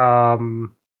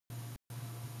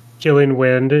 Killing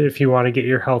Wind if you want to get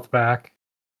your health back.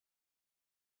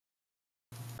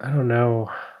 I don't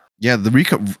know. Yeah, the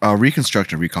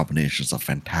reconstruction recombination is a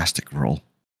fantastic roll.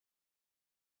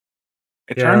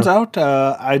 It Yeah. turns out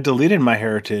I deleted my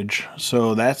heritage,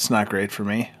 so that's not great for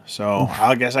me. So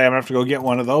I guess I'm gonna have to go get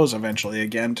one of those eventually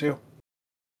again too.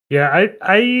 Yeah,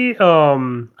 I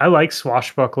like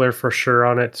Swashbuckler for sure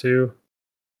on it too.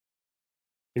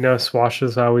 You know, Swash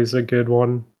is always a good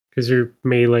one because you're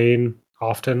meleeing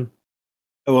often.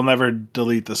 I will never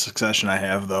delete the succession I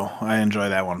have, though. I enjoy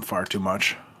that one far too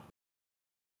much.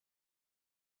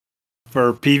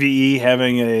 For PvE,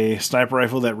 having a sniper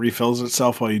rifle that refills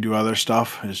itself while you do other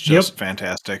stuff is just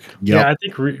fantastic. Yeah, I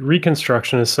think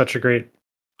Reconstruction is such a great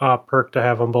perk to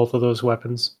have on both of those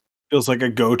weapons. Feels like a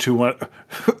go-to one.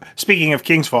 Speaking of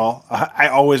Kingsfall, I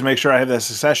always make sure I have that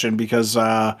succession because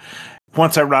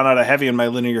once I run out of heavy in my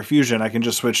linear fusion, I can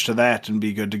just switch to that and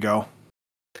be good to go.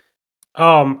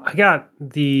 I got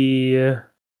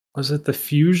was it the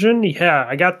fusion? Yeah,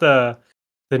 I got the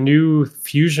new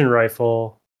fusion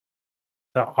rifle,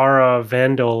 the Ara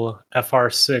Vandal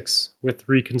FR6 with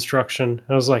reconstruction.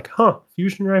 I was like,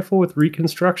 fusion rifle with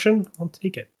reconstruction? I'll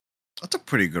take it. That's a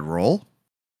pretty good roll.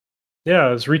 Yeah,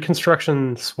 it was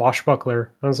reconstruction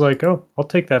swashbuckler. I was like, I'll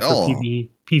take that for PvE.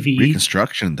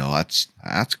 Reconstruction though,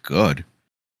 that's good.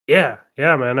 Yeah,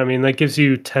 man. I mean, that gives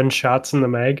you 10 shots in the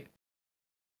mag.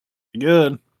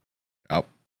 Good. Oh.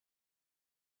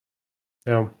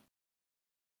 Yeah.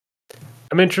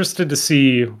 I'm interested to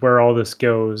see where all this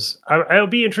goes. It'll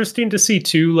be interesting to see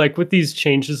too, like with these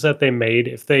changes that they made,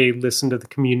 if they listen to the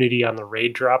community on the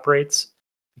raid drop rates.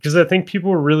 Because I think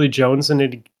people were really jonesing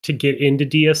it to get into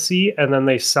DSC, and then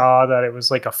they saw that it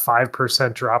was like a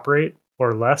 5% drop rate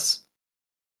or less.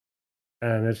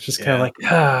 And it's just kind of like,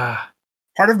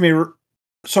 Part of me.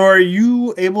 So, are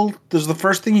you able? Does the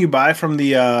first thing you buy from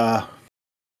the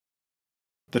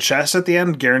chest at the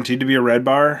end guaranteed to be a red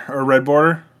bar or red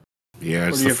border? Yeah,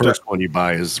 it's the first one you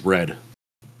buy is red.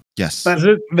 Yes.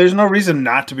 There's no reason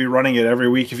not to be running it every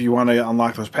week if you want to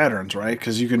unlock those patterns, right?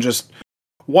 Because you can just.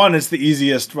 One, it's the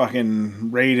easiest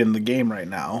fucking raid in the game right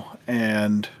now,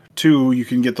 and two, you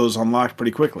can get those unlocked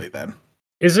pretty quickly then.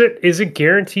 Is it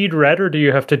guaranteed red, or do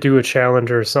you have to do a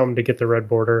challenge or something to get the red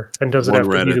border? And does it have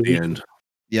red to be at the end?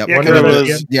 Yeah,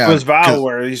 it was Vow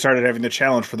where you started having the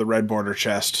challenge for the red border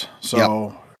chest.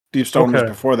 So Deepstone was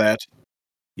before that.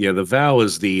 Yeah, the Vow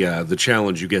is the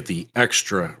challenge. You get the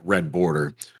extra red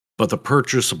border, but the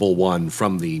purchasable one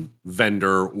from the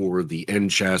vendor or the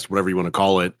end chest, whatever you want to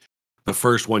call it, the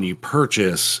first one you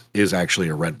purchase is actually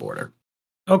a red border.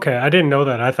 Okay, I didn't know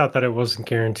that. I thought that it wasn't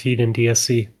guaranteed in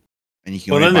DSC. And you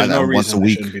can only buy that once a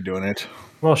week. Shouldn't be doing it.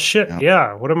 Well, shit.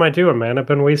 Yeah. What am I doing, man? I've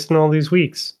been wasting all these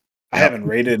weeks. I haven't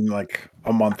raided in like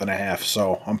a month and a half,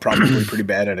 so I'm probably pretty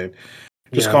bad at it.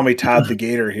 Just call me Todd the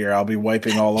Gator here. I'll be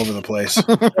wiping all over the place.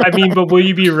 I mean, but will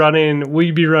you be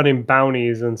running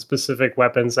bounties and specific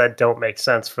weapons that don't make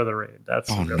sense for the raid? That's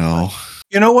no.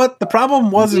 You know what? The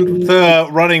problem wasn't the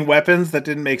running weapons that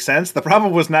didn't make sense. The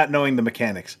problem was not knowing the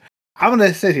mechanics. I'm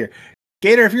going to sit here.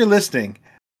 Gator, if you're listening,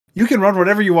 you can run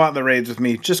whatever you want in the raids with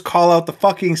me. Just call out the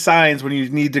fucking signs when you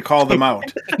need to call them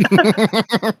out.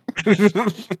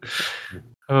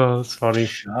 Oh, that's funny.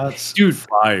 Shots dude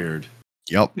fired.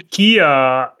 Yep.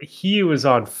 He was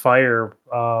on fire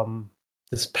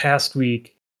this past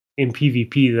week in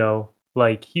PvP though.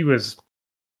 Like he was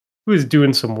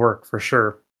doing some work for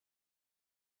sure.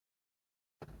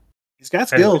 He's got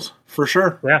skills for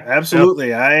sure. Yeah, absolutely.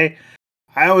 Yep.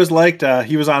 I always liked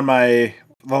he was on the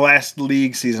last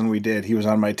league season we did. He was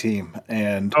on my team,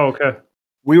 and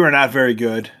we were not very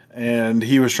good, and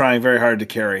he was trying very hard to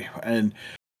carry. And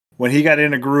when he got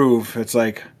in a groove, it's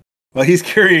like, well, he's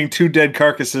carrying 2 dead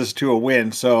carcasses to a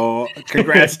win. So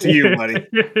congrats to you, buddy.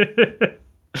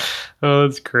 Oh,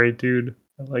 that's great, dude.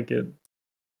 I like it.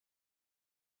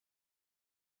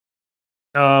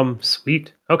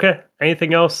 Sweet. Okay.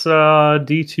 Anything else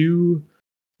D2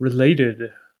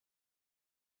 related?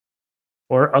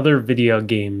 Or other video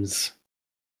games?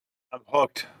 I'm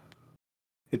hooked.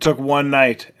 It took one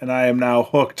night, and I am now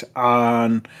hooked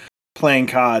on playing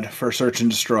COD for Search and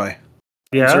Destroy.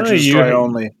 Yeah, Search and Destroy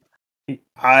only.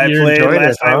 I played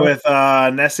last night with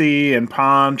Nessie and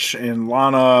Ponch and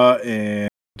Lana, and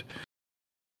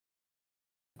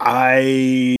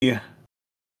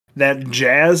that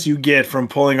jazz you get from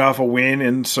pulling off a win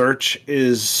in Search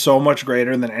is so much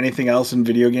greater than anything else in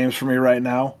video games for me right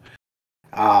now.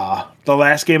 The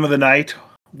last game of the night,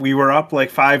 we were up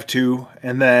like 5-2,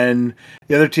 and then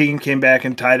the other team came back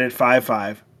and tied it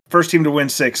 5-5. First team to win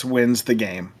 6 wins the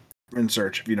game in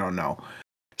Search, if you don't know.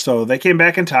 So they came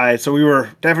back and tied. So we were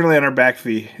definitely on our back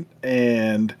feet.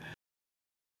 And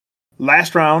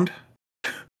last round,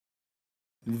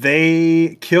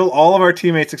 they kill all of our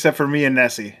teammates except for me and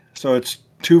Nessie. So it's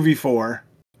 2v4.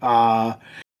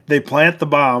 They plant the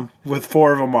bomb with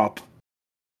 4 of them up.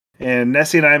 And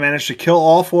Nessie and I managed to kill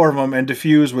all 4 of them and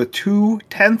defuse with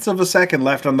 0.2 of a second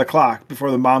left on the clock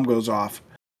before the bomb goes off.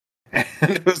 And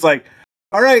it was like,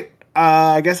 all right,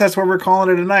 I guess that's what we're calling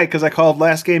it tonight, because I called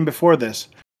last game before this.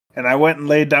 And I went and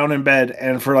laid down in bed,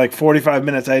 and for like 45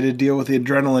 minutes, I had to deal with the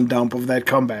adrenaline dump of that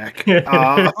comeback. And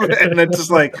it's just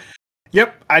like,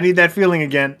 yep, I need that feeling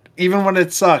again. Even when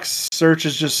it sucks, Search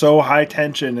is just so high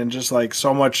tension and just like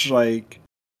so much like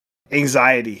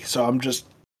anxiety. So I'm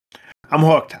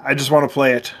hooked. I just want to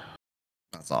play it.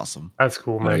 That's awesome. That's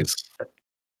cool, man. Nice.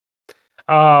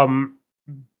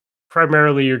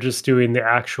 Primarily, you're just doing the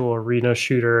actual arena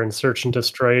shooter and search and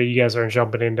destroy. You guys aren't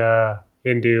jumping into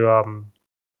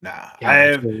Nah, Yeah, I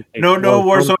have no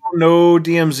Warzone, no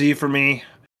DMZ for me.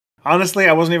 Honestly,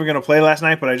 I wasn't even going to play last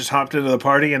night, but I just hopped into the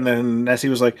party, and then Nessie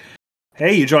was like,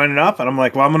 hey, you joining up? And I'm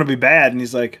like, well, I'm going to be bad. And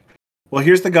he's like, well,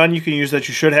 here's the gun you can use that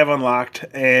you should have unlocked,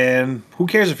 and who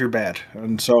cares if you're bad?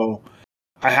 And so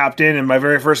I hopped in my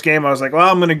very first game, I was like,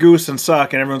 well, I'm going to goose and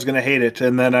suck, and everyone's going to hate it.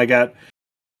 And then I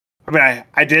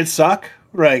did suck.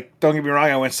 Right? Don't get me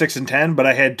wrong, I went 6-10, but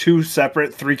I had 2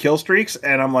 separate 3-kill streaks,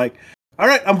 and I'm like, all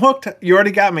right, I'm hooked. You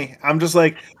already got me. I'm just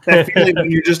like, that feeling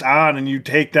when you're just on and you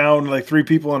take down like 3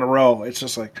 people in a row. It's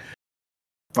just like,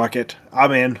 fuck it.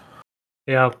 I'm in.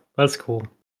 Yeah, that's cool.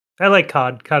 I like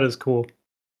COD. COD is cool.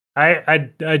 I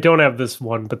don't have this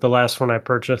one, but the last one I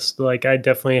purchased, like I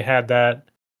definitely had that.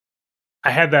 I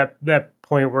had that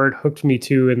point where it hooked me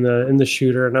too in the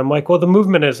shooter, and I'm like, well, the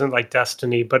movement isn't like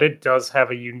Destiny, but it does have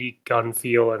a unique gun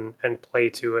feel and play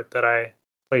to it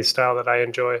play style that I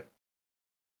enjoy.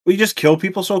 We just kill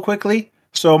people so quickly.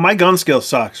 So my gun skill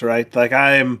sucks, right? Like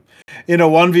I'm in a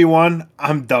 1v1,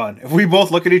 I'm done. If we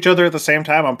both look at each other at the same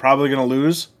time, I'm probably going to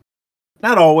lose.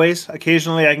 Not always.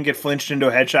 Occasionally I can get flinched into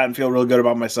a headshot and feel real good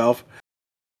about myself.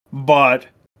 But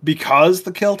because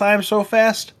the kill time's so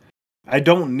fast, I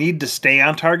don't need to stay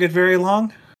on target very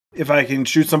long if I can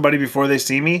shoot somebody before they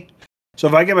see me. So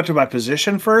if I get into my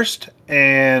position first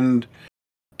and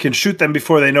can shoot them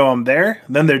before they know I'm there,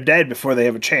 then they're dead before they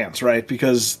have a chance, right?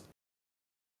 Because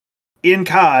in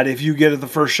COD, if you get the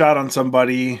first shot on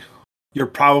somebody, you're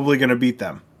probably going to beat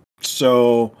them.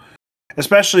 So,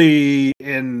 especially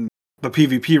in the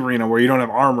PvP arena where you don't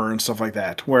have armor and stuff like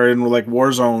that, where in like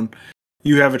Warzone,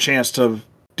 you have a chance to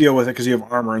deal with it because you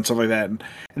have armor and stuff like that. And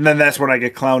then that's when I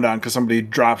get clowned on because somebody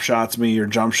drop shots me or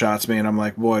jump shots me, and I'm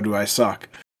like, boy, do I suck.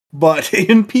 But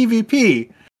in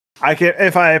PvP, I can,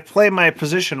 if I play my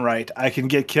position right, I can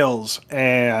get kills,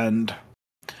 and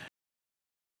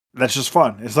that's just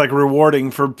fun. It's like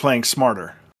rewarding for playing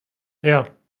smarter. Yeah.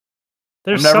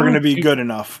 I'm never going to be good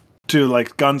enough to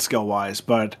like gun skill wise,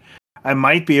 but I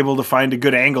might be able to find a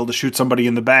good angle to shoot somebody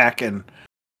in the back, and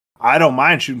I don't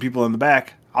mind shooting people in the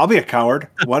back. I'll be a coward,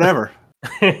 whatever.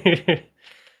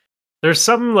 There's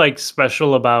something like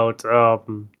special about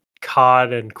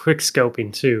COD and quick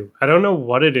scoping too. I don't know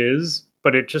what it is,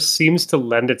 but it just seems to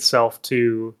lend itself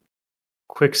to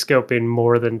quick scoping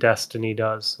more than Destiny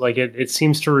does. Like it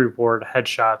seems to reward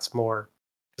headshots more.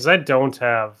 Because I don't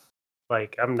have,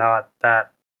 like, I'm not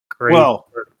that great. Well,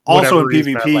 also in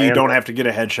PvP, you don't have to get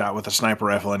a headshot with a sniper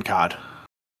rifle in COD.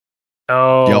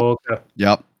 Oh, okay.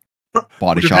 Yep.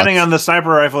 Body Depending shots. on the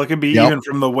sniper rifle, it can be even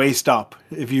from the waist up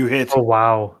if you hit. Oh,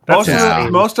 wow.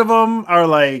 Most of them are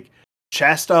like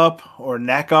chest up or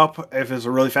neck up if it's a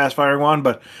really fast firing one,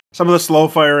 but some of the slow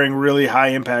firing, really high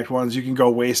impact ones, you can go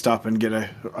waist up and get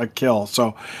a kill.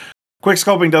 So quick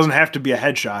scoping doesn't have to be a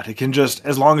headshot. It can just,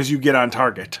 as long as you get on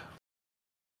target.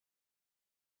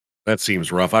 That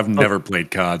seems rough. I've never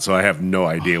played COD, so I have no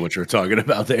idea what you're talking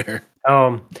about there.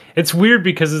 It's weird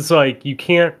because it's like you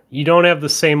don't have the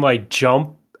same like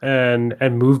jump and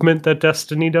movement that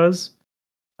Destiny does.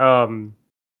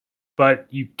 But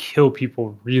you kill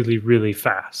people really, really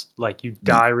fast. Like you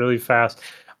die really fast.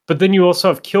 But then you also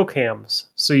have kill cams,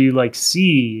 so you like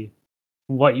see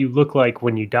what you look like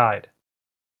when you died.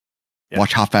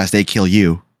 Watch how fast they kill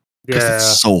you. Because Yeah,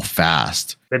 it's so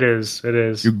fast. it is. It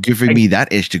is. You're giving me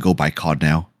that itch to go buy COD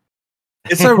now.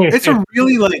 It's a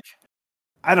really like,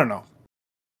 I don't know.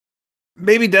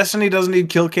 Maybe Destiny doesn't need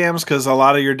kill cams because a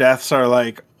lot of your deaths are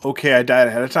like, okay, I died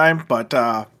ahead of time,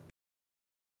 but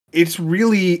it's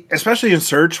really, especially in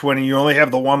Search when you only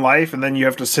have the one life and then you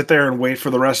have to sit there and wait for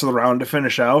the rest of the round to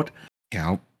finish out.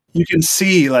 Yeah. You can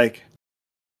see like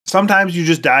sometimes you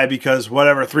just die because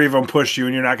whatever, 3 of them pushed you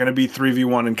and you're not going to be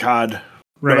 3v1 in COD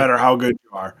no matter how good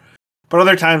you are. But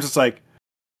other times it's like,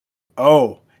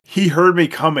 oh, he heard me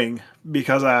coming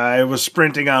because I was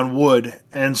sprinting on wood,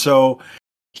 and so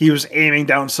he was aiming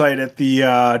down sight at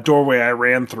the doorway I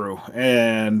ran through.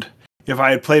 And if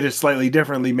I had played it slightly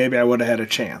differently, maybe I would have had a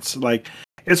chance. Like,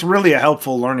 it's really a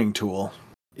helpful learning tool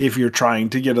if you're trying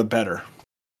to get it better.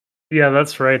 Yeah,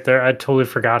 that's right there. I totally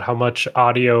forgot how much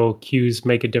audio cues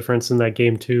make a difference in that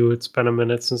game too. It's been a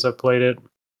minute since I played it.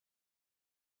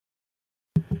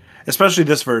 Especially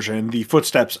this version, the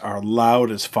footsteps are loud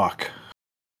as fuck.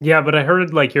 Yeah, but I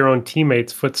heard like your own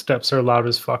teammates' footsteps are loud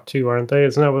as fuck too, aren't they?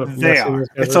 Isn't that what They are.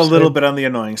 It's a little bit on the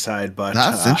annoying side, but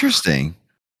That's interesting.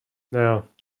 No.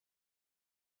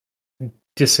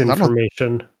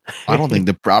 Disinformation. I don't think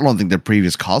the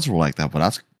previous calls were like that, but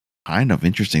that's kind of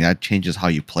interesting. That changes how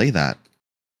you play that.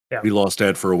 We lost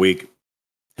Ed for a week.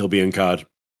 He'll be in COD.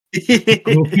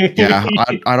 Yeah,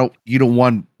 I don't. You don't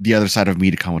want the other side of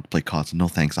me to come and play COD. So no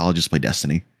thanks. I'll just play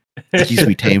Destiny. It keeps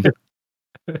me tame.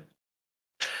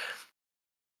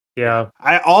 Yeah.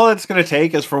 All it's gonna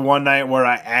take is for one night where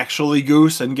I actually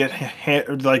goose and get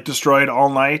destroyed all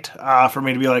night for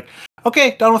me to be like,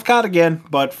 okay, done with COD again.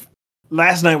 But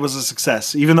last night was a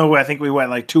success, even though I think we went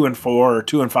like 2-4 or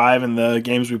 2-5 in the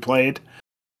games we played.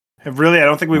 And really, I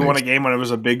don't think we won a game when it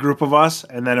was a big group of us,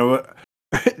 and then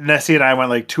Nessie and I went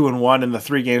like 2-1 in the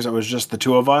 3 games. It was just the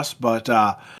 2 of us, but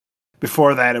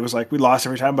before that, it was like we lost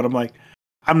every time. But I'm like,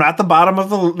 I'm not the bottom of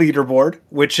the leaderboard,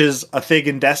 which is a thing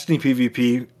in Destiny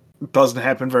PvP. Doesn't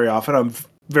happen very often. I'm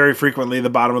very frequently the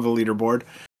bottom of the leaderboard,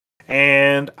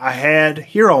 and I had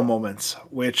hero moments,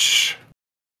 which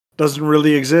doesn't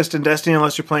really exist in Destiny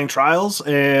unless you're playing Trials.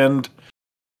 And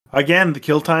again, the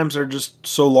kill times are just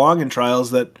so long in Trials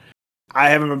that I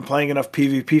haven't been playing enough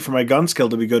PvP for my gun skill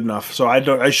to be good enough. So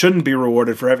I shouldn't be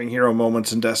rewarded for having hero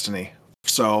moments in Destiny.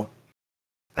 So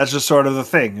that's just sort of the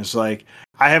thing. It's like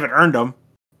I haven't earned them.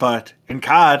 But in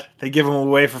COD, they give them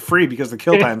away for free because the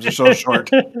kill times are so short.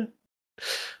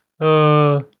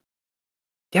 Yeah,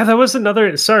 that was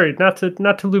another. Sorry, not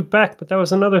to loop back, but that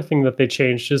was another thing that they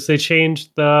changed. Is they changed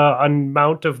the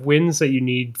amount of wins that you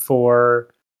need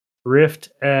for Rift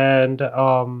and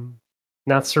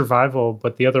not Survival,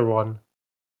 but the other one.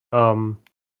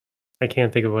 I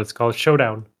can't think of what it's called.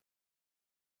 Showdown.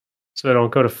 So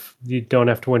you don't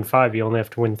have to win 5. You only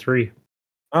have to win 3.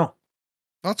 Oh,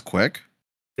 that's quick.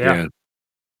 Yeah.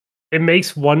 It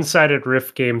makes one-sided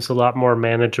Rift games a lot more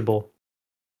manageable.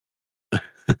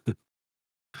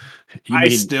 I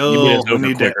still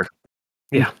need to.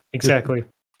 Yeah, exactly.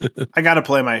 I got to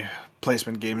play my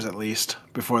placement games at least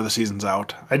before the season's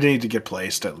out. I need to get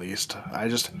placed at least. I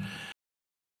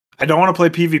don't want to play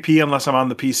PvP unless I'm on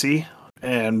the PC,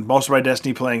 and most of my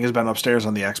Destiny playing has been upstairs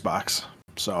on the Xbox.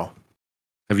 So,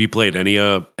 have you played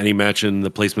any match in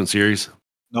the placement series?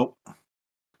 Nope.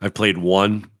 I've played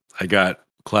one. I got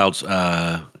Clouds.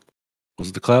 Was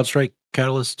it the Cloud Strike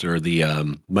Catalyst or the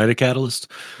Mida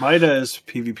Catalyst? Mida is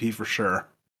PvP for sure.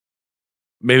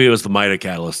 Maybe it was the Mida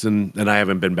Catalyst, and I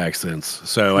haven't been back since.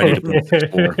 So I need to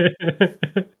put more.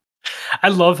 I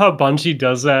love how Bungie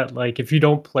does that. Like, if you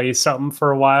don't play something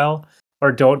for a while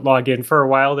or don't log in for a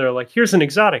while, they're like, "Here's an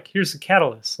exotic. Here's a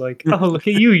catalyst." Like, oh, look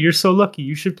at you. You're so lucky.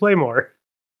 You should play more.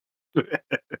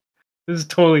 This is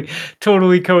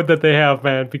totally code that they have,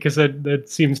 man, because that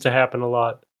seems to happen a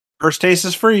lot. First taste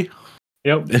is free.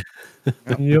 Yep.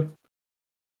 Yep.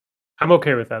 I'm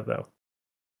okay with that, though.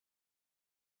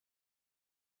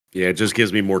 Yeah, it just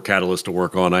gives me more catalyst to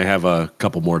work on. I have a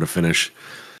couple more to finish.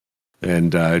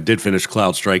 And I did finish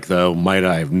Cloud Strike, though. Might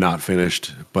I have not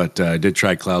finished, but I did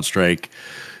try Cloud Strike.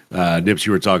 Nips,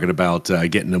 you were talking about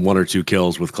getting 1 or 2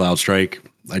 kills with Cloud Strike.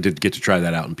 I did get to try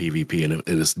that out in PvP, and it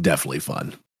is definitely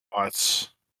fun.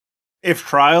 If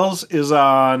Trials is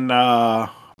on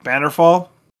Bannerfall,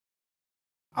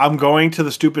 I'm going to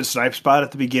the stupid snipe spot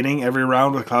at the beginning every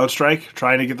round with Cloud Strike,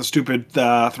 trying to get the stupid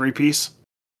 3-piece.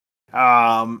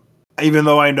 Even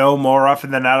though I know more often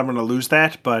than not I'm going to lose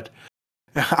that, but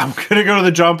I'm going to go to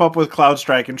the jump up with Cloud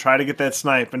Strike and try to get that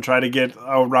snipe and try to get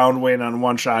a round win on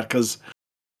one shot, because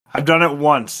I've done it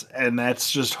once, and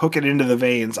that's just hook it into the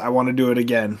veins. I want to do it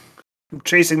again. I'm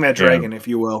chasing that dragon, if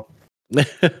you will.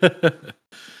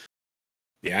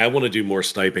 Yeah, I want to do more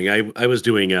sniping. I was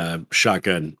doing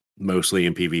shotgun mostly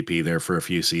in PvP there for a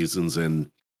few seasons, and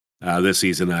this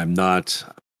season I'm not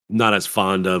as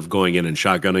fond of going in and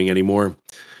shotgunning anymore.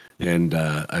 And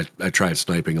I tried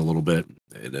sniping a little bit,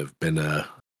 and I've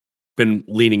been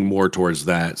leaning more towards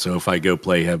that. So if I go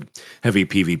play heavy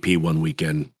PvP one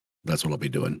weekend, that's what I'll be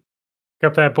doing.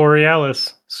 Got that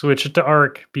Borealis. Switch it to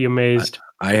Arc. Be amazed.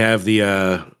 I have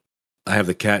the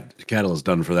catalyst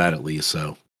done for that at least.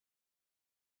 So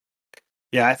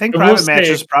Yeah, I think I will private say-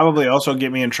 matches probably also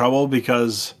get me in trouble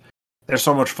because they're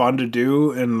so much fun to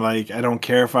do, and like I don't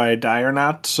care if I die or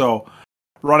not. So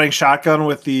running shotgun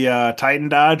with the Titan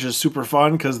dodge is super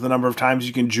fun because the number of times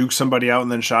you can juke somebody out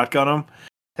and then shotgun them,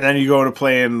 and then you go to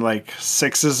playing like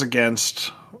sixes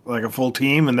against like a full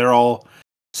team, and they're all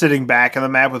sitting back in the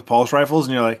map with pulse rifles,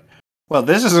 and you're like, well,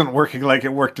 this isn't working like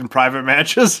it worked in private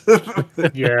matches.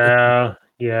 Yeah,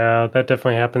 that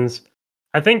definitely happens.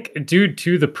 I think due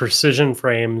to the precision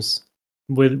frames,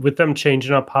 with them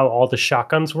changing up how all the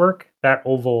shotguns work, that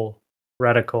oval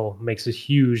reticle makes a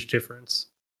huge difference.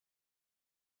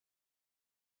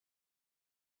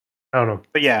 I don't know.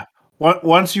 But yeah,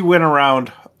 once you win a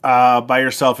round by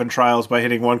yourself in trials by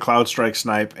hitting one Cloud Strike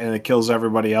snipe and it kills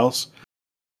everybody else,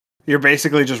 you're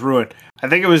basically just ruined. I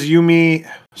think it was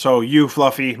you,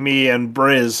 Fluffy, me, and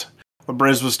Briz. When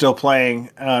Briz was still playing,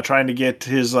 trying to get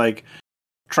his like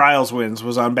trials wins,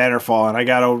 was on Bannerfall, and I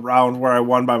got a round where I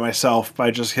won by myself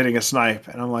by just hitting a snipe.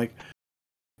 And I'm like,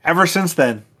 ever since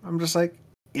then, I'm just like,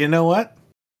 you know what?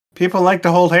 People like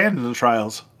to hold hand in the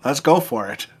trials. Let's go for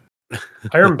it.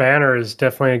 Iron Banner is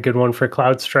definitely a good one for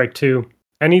Cloud Strike too.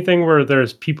 Anything where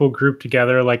there's people grouped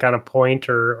together like on a point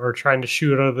or trying to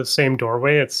shoot out of the same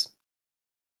doorway, it's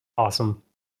awesome.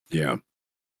 Yeah.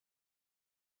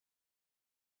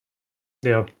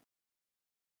 Yeah.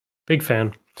 Big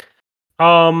fan.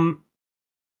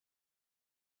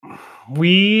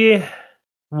 We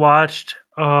watched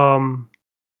God,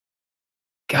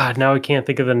 now I can't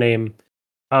think of the name.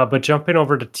 But jumping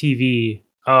over to TV,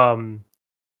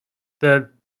 the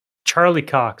Charlie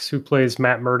Cox, who plays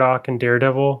Matt Murdock in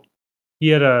Daredevil, he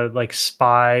had a like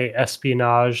spy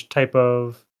espionage type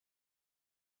of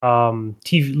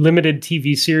limited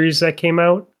TV series that came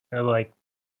out. Like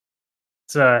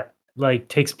it's like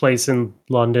takes place in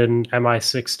London,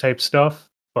 MI6 type stuff.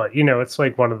 But it's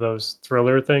like one of those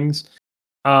thriller things.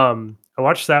 I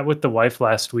watched that with the wife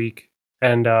last week,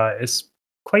 and it's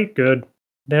quite good.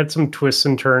 They had some twists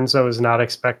and turns I was not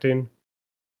expecting.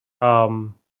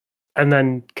 And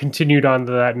then continued on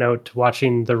to that note to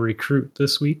watching The Recruit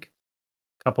this week.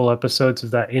 A couple episodes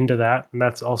of that into that, and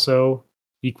that's also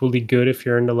equally good if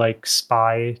you're into like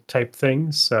spy type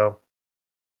things. So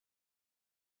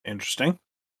Interesting.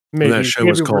 And that show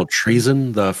was maybe called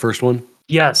Treason, the first one.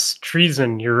 Yes,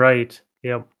 Treason. You're right.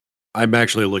 Yep. I'm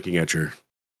actually looking at your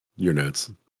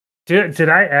notes. Did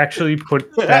I actually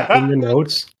put that in the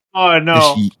notes? Oh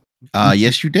no!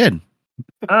 Yes, you did.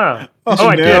 Oh, Oh,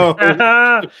 I no. did.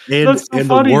 And, That's so and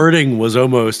funny. the wording was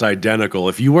almost identical.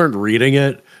 If you weren't reading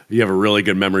it, you have a really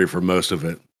good memory for most of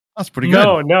it. That's pretty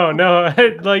good. No.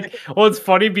 Like, well, it's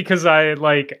funny because I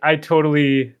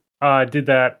totally did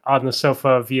that on the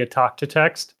sofa via talk to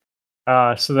text.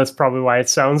 So that's probably why it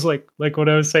sounds like what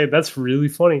I was saying. That's really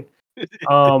funny.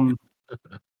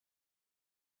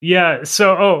 Yeah.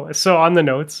 So on the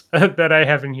notes that I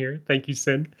have in here, thank you,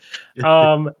 Sin.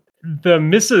 The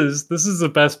missus. This is the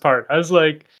best part. I was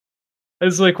like,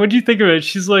 what do you think of it?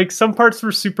 She's like, some parts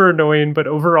were super annoying, but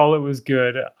overall it was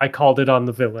good. I called it on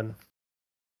the villain.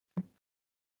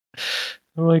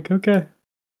 I'm like, okay.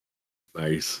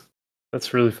 Nice.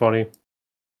 That's really funny.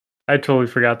 I totally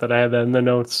forgot that I had that in the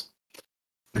notes.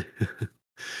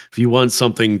 If you want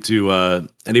something to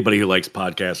anybody who likes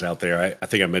podcasts out there, I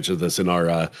think I mentioned this in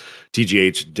our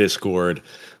TGH Discord,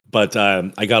 but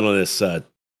I got on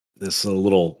this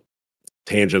little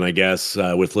tangent, I guess,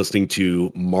 with listening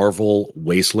to Marvel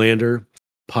Wastelander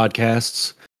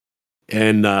podcasts,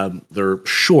 and they're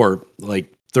short,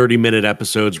 like 30-minute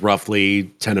episodes, roughly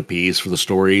 10 apiece for the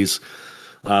stories.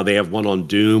 They have one on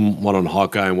Doom, one on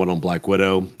Hawkeye, and one on Black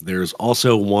Widow. There's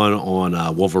also one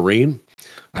on Wolverine.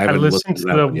 I haven't listened to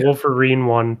that the one yet. Wolverine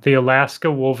one, the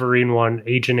Alaska Wolverine one.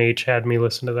 Agent H had me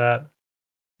listen to that.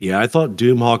 Yeah, I thought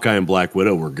Doom, Hawkeye, and Black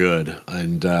Widow were good,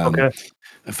 and Okay.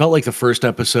 I felt like the first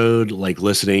episode, like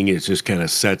listening, it just kind of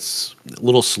sets a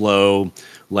little slow,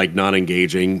 like not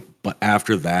engaging. But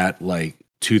after that, like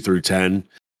 2 through 10,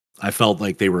 I felt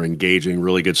like they were engaging,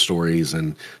 really good stories,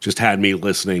 and just had me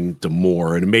listening to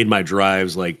more. And it made my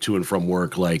drives like to and from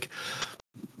work like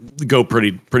go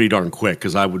pretty darn quick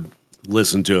because I would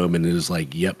listen to them and it was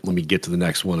like, yep, let me get to the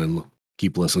next one and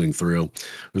keep listening through.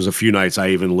 There's a few nights I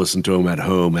even listened to them at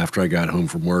home after I got home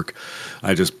from work.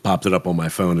 I just popped it up on my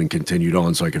phone and continued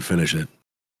on so I could finish it.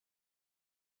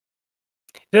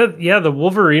 Yeah, the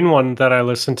Wolverine one that I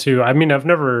listened to. I mean, I've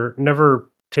never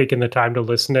taken the time to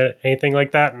listen to anything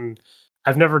like that, and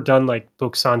I've never done like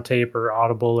books on tape or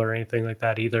Audible or anything like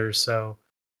that either. So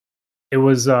it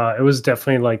was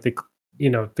definitely like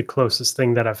the closest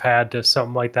thing that I've had to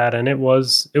something like that, and it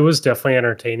was definitely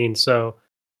entertaining. So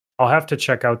I'll have to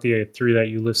check out the 3 that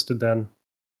you listed then.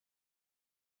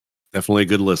 Definitely a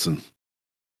good listen.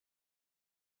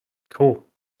 Cool.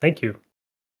 Thank you.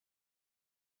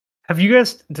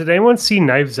 Did anyone see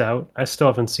Knives Out? I still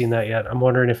haven't seen that yet. I'm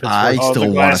wondering if it's I worth- Oh, the still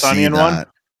want to Glass see Onion one? that.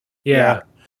 Yeah.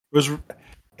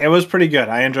 It was pretty good.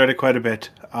 I enjoyed it quite a bit.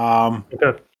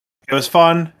 Okay. It was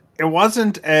fun. It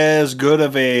wasn't as good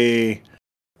of a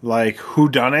like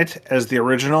whodunit as the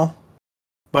original,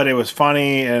 but it was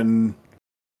funny and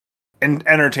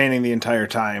entertaining the entire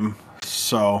time.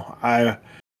 So I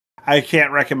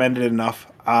can't recommend it enough.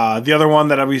 The other one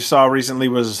that we saw recently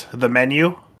was The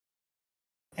Menu,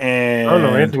 and I don't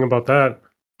know anything about that.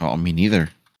 Oh, me neither.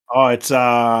 Oh, it's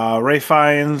Ray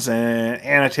Fiennes and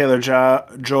Anna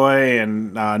Taylor-Joy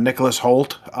and Nicholas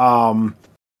Holt.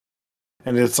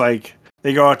 And it's like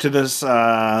they go out to this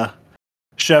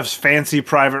chef's fancy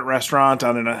private restaurant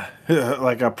on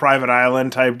like a private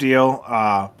island type deal.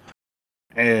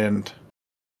 And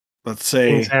let's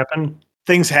say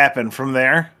things happen from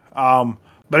there.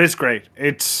 But it's great.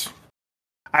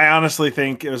 I honestly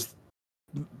think it was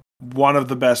one of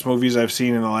the best movies I've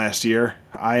seen in the last year.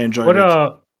 I enjoyed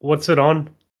it. What's it on?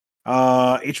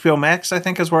 HBO Max, I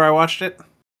think, is where I watched it.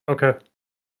 Okay.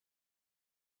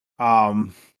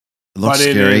 It looks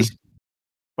scary.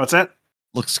 What's that?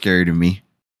 Looks scary to me.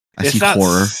 I see not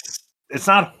horror. It's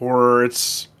not horror.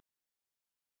 It's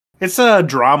a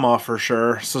drama for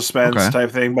sure, suspense type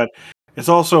thing, but it's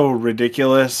also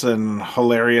ridiculous and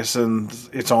hilarious in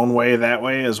its own way that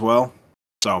way as well.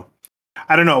 So,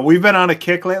 I don't know. We've been on a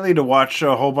kick lately to watch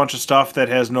a whole bunch of stuff that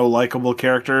has no likable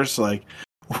characters. Like,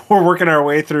 we're working our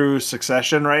way through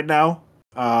Succession right now.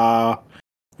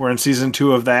 We're in season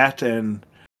 2 of that, and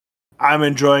I'm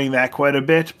enjoying that quite a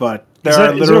bit, but there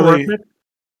are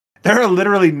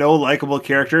literally no likable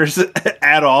characters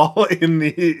at all in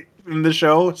the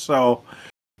show. So,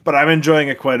 but I'm enjoying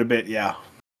it quite a bit. Yeah,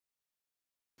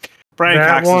 Brian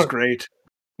Cox is great.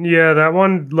 Yeah, that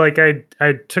one. Like I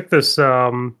took this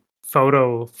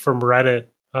photo from Reddit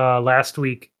last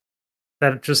week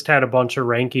that just had a bunch of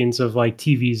rankings of like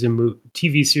TV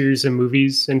series and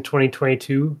movies in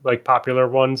 2022, like popular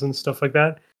ones and stuff like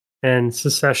that. And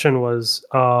Succession was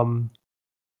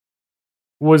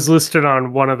listed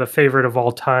on one of the favorite of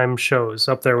all time shows,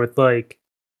 up there with like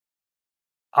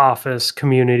Office,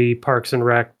 Community, Parks and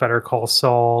Rec, Better Call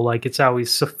Saul. Like it's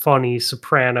always funny,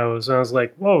 Sopranos. And I was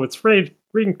like, whoa, it's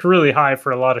ranked really high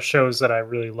for a lot of shows that I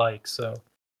really like. So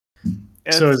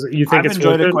you think I've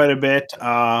enjoyed it quite a bit.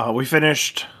 We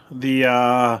finished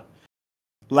the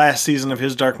last season of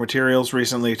His Dark Materials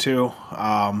recently too,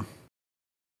 and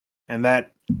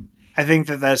that I think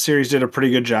that series did a pretty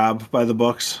good job by the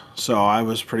books. So I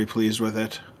was pretty pleased with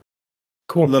it.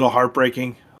 Cool. A little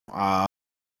heartbreaking,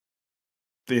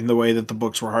 in the way that the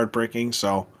books were heartbreaking.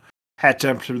 So hat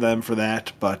tip to them for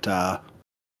that. But I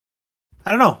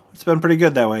don't know. It's been pretty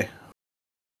good that way.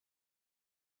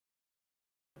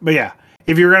 But yeah.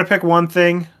 If you're going to pick one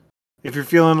thing, if you're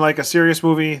feeling like a serious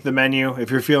movie, The Menu. If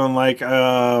you're feeling like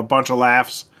a bunch of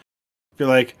laughs, if you're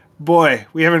like, boy,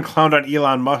 we haven't clowned on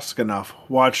Elon Musk enough,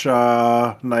 watch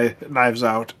Knives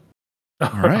Out.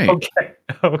 All right.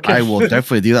 Okay. I will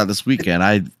definitely do that this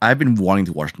weekend. I've been wanting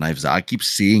to watch Knives Out. I keep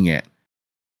seeing it.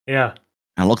 Yeah.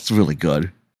 And it looks really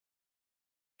good.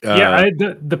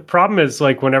 The problem is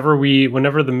like whenever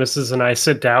the missus and I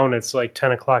sit down, it's like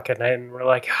 10 o'clock at night and we're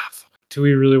like, do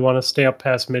we really want to stay up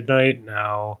past midnight?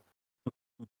 No.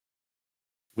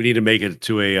 We need to make it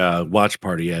to a watch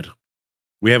party, Ed.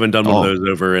 We haven't done one of those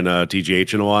over in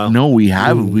TGH in a while. No, we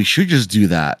haven't. We should just do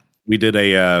that. We did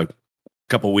a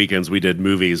couple weekends. We did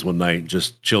movies one night,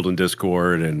 just chilled in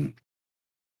Discord and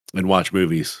watch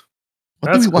movies.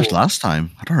 What did we watch last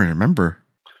time? I don't remember.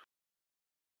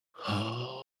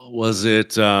 Was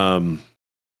it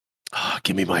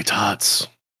Give Me My Tots?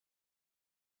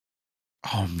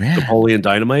 Oh man, Napoleon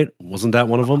Dynamite, wasn't that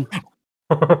one of them?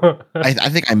 I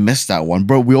think I missed that one,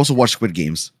 but we also watched Squid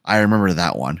Games. I remember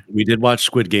that one. We did watch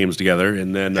Squid Games together,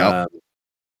 and then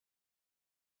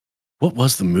what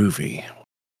was the movie?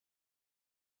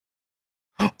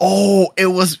 Oh, it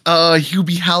was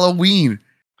Hubie Halloween.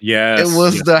 Yes, it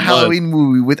was the Halloween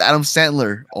movie with Adam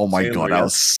Sandler. Oh my god,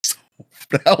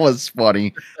 that was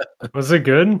funny. Was it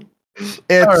good?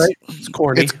 It's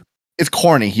corny. It's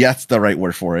corny. Yeah, that's the right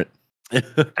word for it.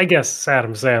 I guess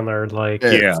Adam Sandler, like,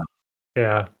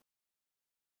 yeah.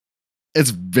 It's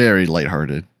very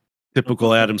lighthearted.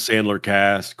 Typical Adam Sandler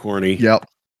cast, corny. Yep.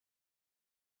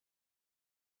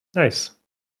 Nice.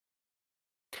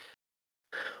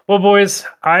 Well, boys,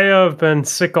 I have been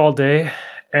sick all day,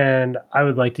 and I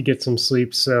would like to get some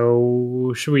sleep.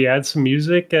 So, should we add some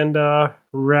music and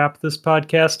wrap this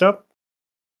podcast up?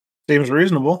 Seems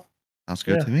reasonable. Sounds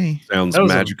good to me. Sounds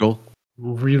magical.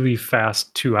 really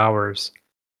fast 2 hours.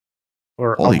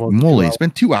 Or Holy almost 2 moly, hours. it's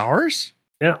been 2 hours?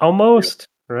 Yeah, almost,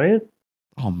 right?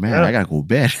 Oh man, Yeah. I gotta go to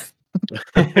bed.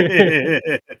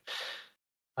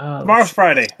 Tomorrow's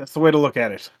Friday. That's the way to look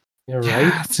at it. Yeah, right?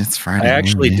 Yeah, it's Friday. I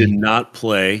actually morning. did not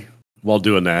play while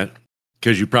doing that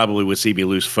because you probably would see me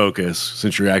lose focus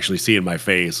since you're actually seeing my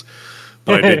face.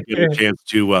 But I did get a chance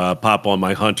to pop on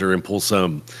my hunter and pull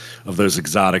some of those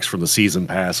exotics from the season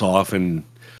pass off and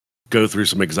go through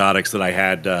some exotics that I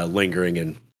had lingering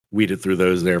and weeded through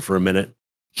those there for a minute.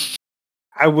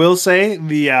 I will say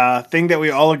the thing that we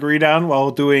all agreed on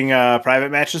while doing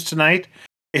private matches tonight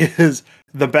is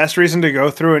the best reason to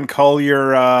go through and call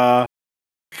your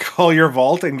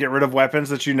vault and get rid of weapons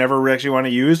that you never actually want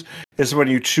to use is when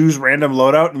you choose random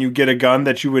loadout and you get a gun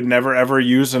that you would never ever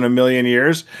use in a million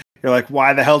years. You're like,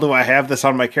 why the hell do I have this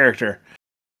on my character?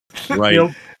 Right.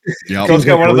 Yep. Go's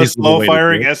got one of the Seems like a reasonable way to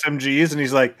slow-firing do it. SMGs, and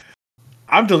he's like,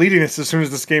 I'm deleting this as soon as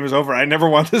this game is over. I never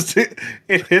want this to...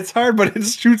 It hits hard, but it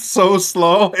shoots so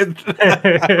slow.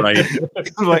 Right.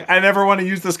 I'm like, I never want to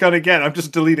use this gun again. I'm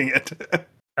just deleting it.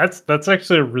 That's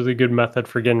actually a really good method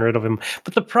for getting rid of him.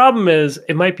 But the problem is,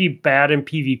 it might be bad in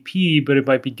PvP, but it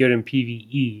might be good in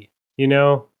PvE. You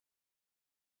know,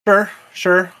 Sure.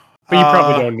 but you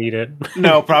probably don't need it.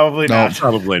 No, probably No. not.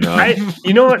 Probably not.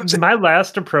 You know what? My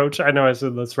last approach. I know I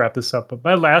said let's wrap this up, but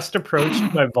my last approach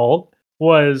to my vault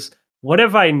was, what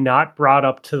have I not brought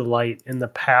up to the light in the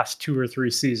past 2 or 3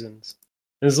 seasons?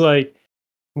 It's like,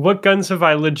 what guns have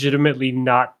I legitimately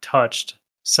not touched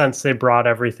since they brought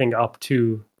everything up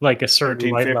to like a certain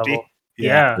light 1350? level?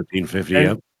 Yeah. 1350, And,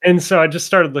 yep. and so I just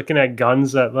started looking at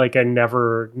guns that like I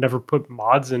never put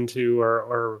mods into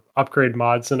or upgrade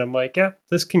mods, and I'm like, yeah,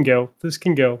 this can go.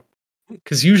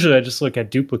 Because usually I just look at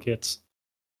duplicates.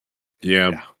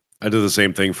 Yeah. I did the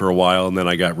same thing for a while, and then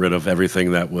I got rid of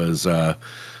everything that was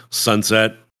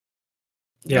sunset.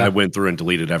 Yeah. I went through and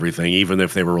deleted everything, even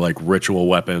if they were like ritual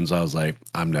weapons. I was like,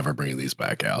 I'm never bringing these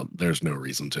back out. There's no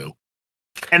reason to.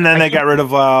 And then they got rid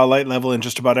of light level in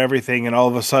just about everything, and all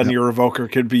of a sudden your evoker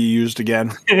could be used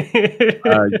again.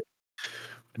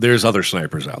 There's other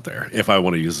snipers out there if I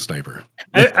want to use a sniper.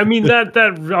 I mean that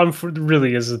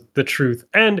really is the truth,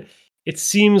 and it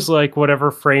seems like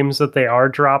whatever frames that they are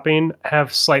dropping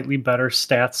have slightly better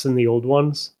stats than the old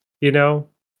ones. You know?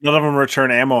 None of them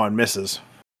return ammo on misses.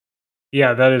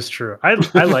 Yeah, that is true. I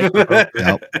like the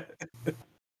Yep.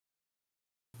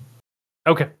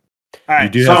 Okay. All right, You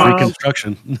do so, have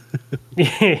reconstruction.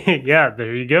 Yeah,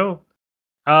 there you go.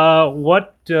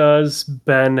 What does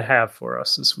Ben have for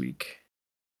us this week?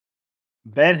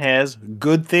 Ben has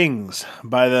Good Things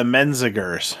by the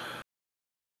Menzingers,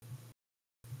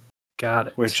 Got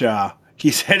it. which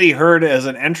he said he heard as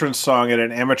an entrance song at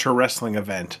an amateur wrestling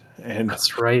event. And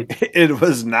That's right. it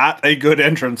was not a good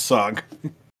entrance song.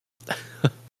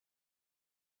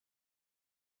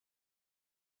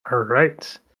 All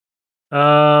right.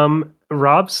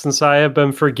 Rob, since I have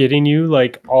been forgetting you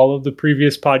like all of the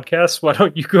previous podcasts, why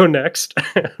don't you go next?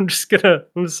 I'm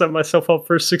gonna set myself up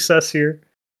for success here.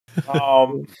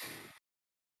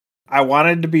 I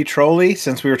wanted to be trolly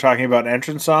since we were talking about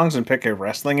entrance songs and pick a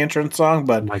wrestling entrance song, Oh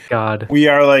but my god. we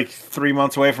are like 3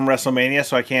 months away from WrestleMania,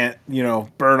 so I can't,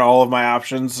 burn all of my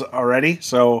options already.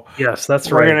 So Yes, that's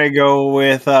we're right. gonna go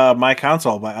with My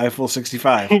Console by Eiffel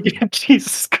 65.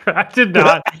 Jesus Christ,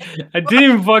 I didn't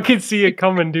even fucking see it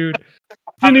coming, dude.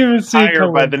 Didn't even see it Higher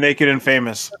coming. by the Naked and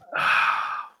Famous.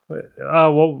 What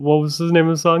was the name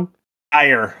of the song?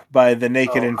 Higher by the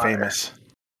Naked and Higher. Famous.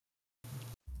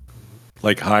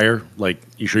 Like higher? Like,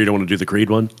 you sure you don't want to do the Creed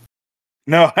one?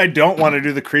 No, I don't want to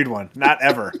do the Creed one. Not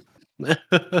ever.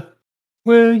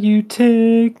 Will you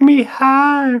take me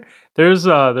higher? There's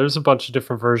a bunch of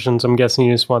different versions. I'm guessing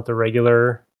you just want the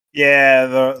regular Yeah,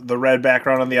 the red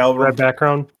background on the album. red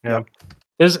background. Yeah.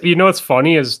 There's, what's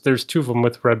funny is there's 2 of them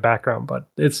with red background, but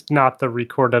it's not the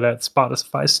recorded at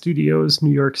Spotify Studios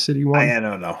New York City one. I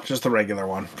don't know. Just the regular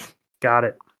one. Got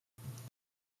it.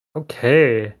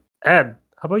 Okay. Ed,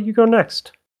 how about you go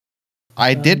next?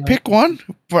 I did pick one,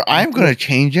 but I'm gonna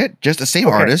change it. Just the same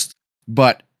Okay. artist,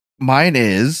 but mine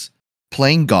is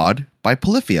 "Playing God" by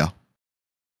Polyphia.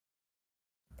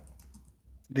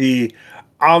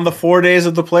 On the 4 days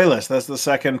of the playlist, that's the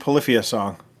second Polyphia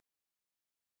song.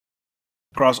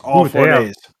 Across all Ooh, 4 they have-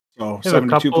 days. So they have a 72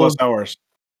 couple plus of- hours.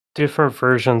 Different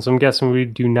versions. I'm guessing we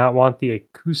do not want the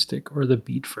acoustic or the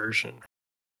beat version.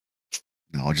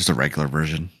 No, just a regular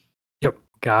version. Yep.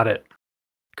 Got it.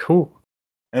 Cool.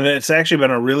 And it's actually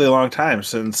been a really long time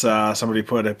since somebody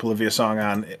put a Polyphia song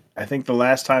on. I think the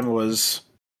last time was,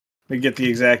 let me get the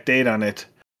exact date on it.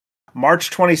 March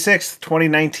 26th,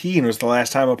 2019 was the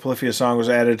last time a Polyphia song was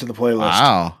added to the playlist.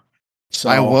 Wow. So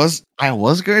I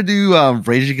was gonna do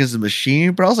Rage Against the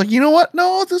Machine, but I was like, you know what?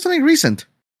 No, I'll do something recent.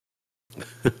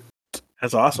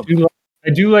 that's awesome. I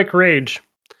do like Rage.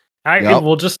 Yep.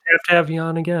 We'll just have to have you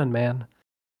on again, man.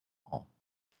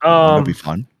 That'd be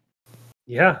fun.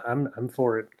 Yeah, I'm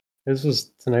for it.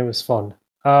 Tonight was fun.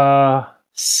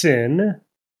 Sin,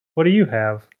 what do you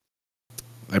have?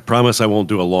 I promise I won't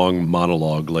do a long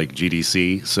monologue like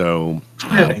GDC. So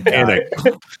Thank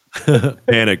God.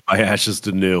 Panic by Ashes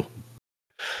to New.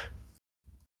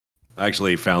 I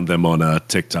actually found them on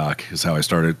TikTok is how I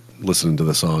started listening to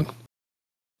the song.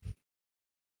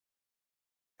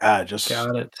 Just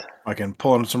Got it. fucking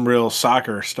pulling some real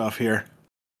soccer stuff here.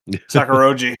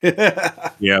 Socceroji.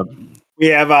 Yeah. We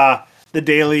have the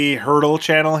Daily Hurdle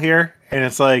channel here, and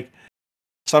it's like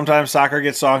sometimes soccer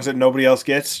gets songs that nobody else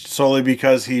gets solely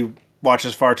because he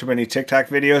watches far too many TikTok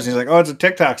videos. He's like, oh, it's a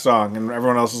TikTok song, and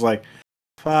everyone else is like,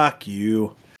 fuck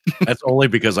you. That's only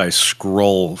because I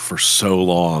scroll for so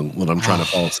long when I'm trying to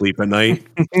fall asleep at night.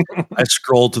 I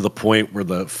scroll to the point where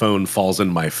the phone falls in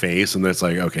my face, and then it's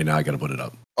like, okay, now I got to put it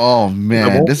up. Oh I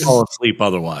man, won't this fall asleep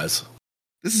otherwise.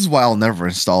 is why I'll never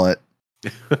install it.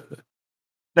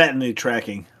 That and the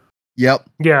tracking. Yep.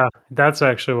 Yeah, that's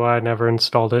actually why I never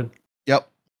installed it. Yep.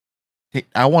 Hey,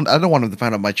 I don't want them to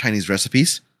find out my Chinese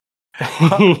recipes.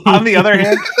 On the other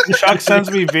hand, Chuck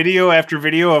sends me video after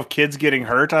video of kids getting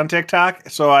hurt on TikTok,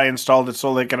 so I installed it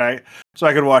so I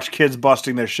could watch kids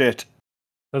busting their shit.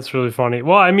 That's really funny.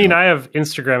 Well, I mean, I have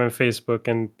Instagram and Facebook,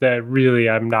 and that really,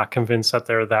 I'm not convinced that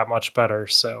they're that much better.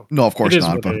 So No, of course it is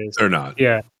not. what But it is. They're not.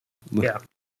 Yeah.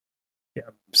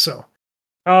 So,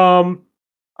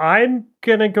 I'm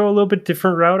gonna go a little bit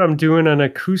different route. I'm doing an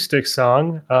acoustic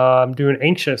song. I'm doing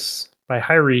 "Anxious" by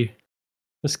Hyrie.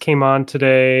 This came on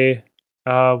today.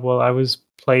 While I was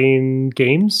playing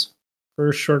games for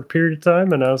a short period of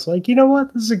time, and I was like, you know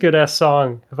what? This is a good ass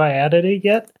song. Have I added it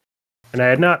yet? And I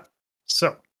had not.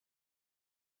 So,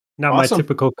 not Awesome. my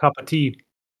typical cup of tea.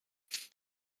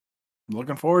 I'm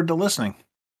looking forward to listening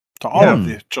to all of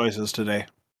the choices today.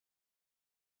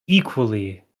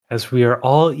 Equally, as we are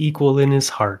all equal in his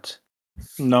heart.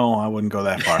 No, I wouldn't go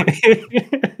that far.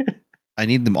 I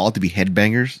need them all to be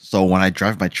headbangers, so when I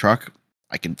drive my truck,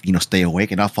 I can stay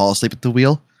awake and not fall asleep at the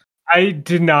wheel. I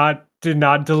did not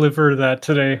deliver that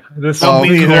today. This No,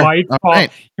 me neither.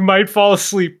 You might fall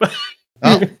asleep.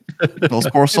 Oh, those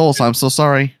poor souls. I'm so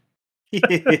sorry.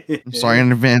 I'm sorry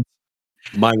in advance.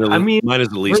 Mine is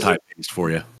at least high paced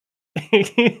for you.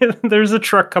 There's a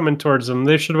truck coming towards them.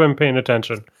 They should have been paying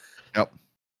attention. Yep.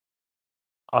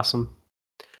 Awesome.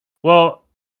 Well,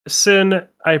 Sin,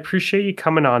 I appreciate you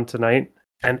coming on tonight.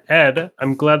 And Ed,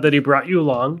 I'm glad that he brought you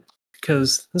along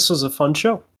because this was a fun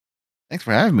show. Thanks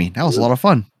for having me. That was a lot of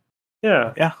fun.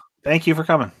 Yeah. Thank you for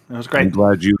coming. It was I'm great.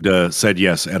 glad you said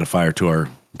yes, Edifier, to our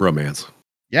bromance.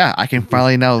 Yeah, I can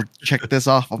finally now check this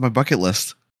off my bucket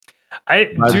list. I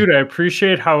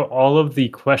appreciate how all of the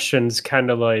questions kind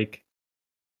of like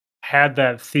had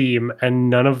that theme and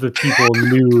none of the people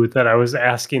knew that I was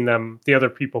asking them the other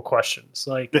people questions.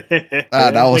 Like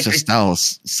That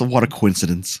was so what a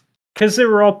coincidence. because they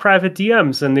were all private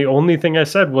DMs and the only thing I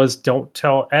said was don't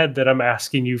tell Ed that I'm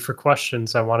asking you for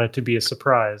questions. I want it to be a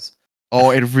surprise. Oh,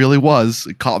 it really was.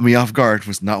 It caught me off guard. It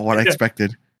was not what I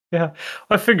expected. Yeah.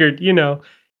 I figured, you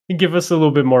give us a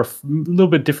little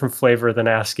bit different flavor than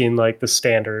asking like the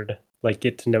standard, like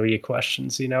get to know you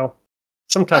questions,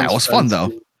 Sometimes it was fun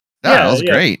though. Yeah, That was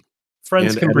great.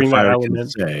 Friends can bring that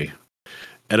element.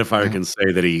 Edifier can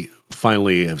say that he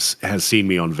finally has seen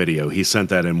me on video. He sent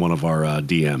that in one of our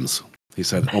DMs. He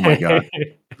said, "Oh my god,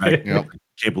 I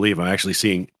can't believe I'm actually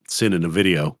seeing Sin in a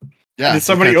video." Yeah. Did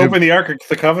somebody open the Ark of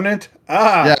the Covenant?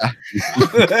 Yeah.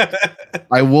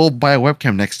 I will buy a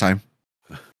webcam next time.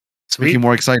 Make it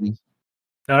more exciting.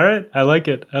 All right. I like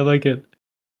it. All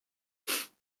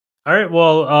right.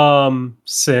 Well,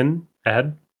 Sin,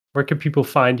 Ed, where can people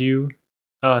find you?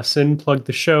 Sin, plug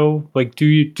the show. Like, do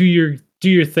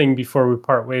your thing before we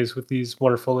part ways with these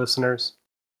wonderful listeners.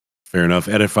 Fair enough.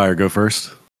 Edifier, go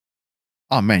first.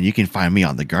 Oh man, you can find me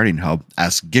on the Guardian Hub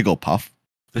as Gigglepuff,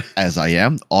 as I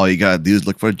am. All you gotta do is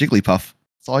look for Jigglypuff.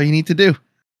 That's all you need to do.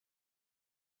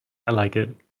 I like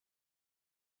it.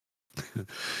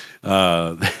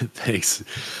 Thanks.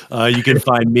 You can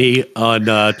find me on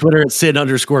Twitter at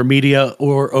Sin_media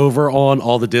or over on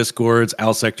all the Discords,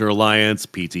 Owl Sector Alliance,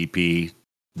 PTP,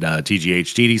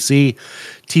 TGH, TDC,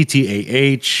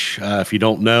 TTAH. If you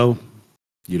don't know,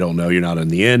 you're not in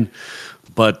the inn.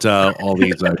 But all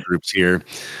these groups here.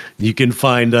 You can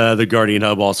find the Guardian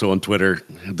Hub also on Twitter,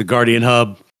 the Guardian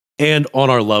Hub, and on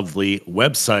our lovely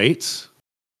website.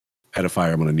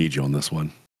 Edifier, I'm going to need you on this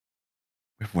one.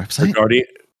 Website?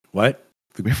 What?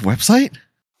 Do we have a website?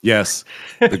 Yes,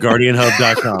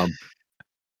 theguardianhub.com.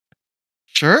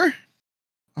 Sure.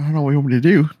 I don't know what you want me to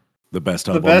do. The best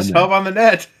hub. The best hub on the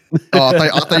net. Oh, I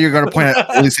thought you were going to point at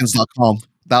OnlySins.com.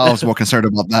 I was more concerned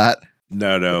about that.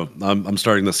 No. I'm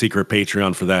starting the secret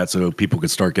Patreon for that so people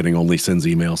could start getting OnlySins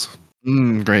emails.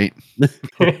 Great.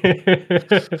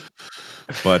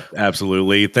 But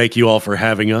absolutely. Thank you all for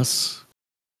having us.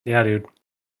 Yeah, dude.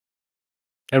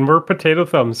 And we're Potato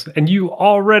Thumbs. And you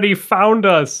already found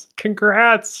us.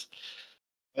 Congrats.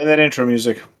 And that intro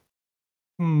music.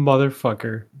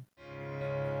 Motherfucker.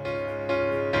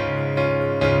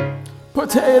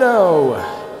 Potato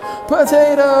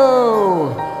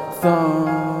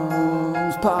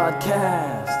Thumbs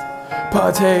Podcast.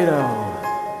 Potato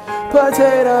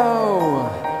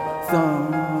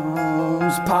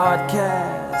Thumbs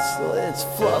Podcast. It's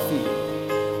Fluffy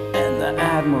and the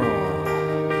Admiral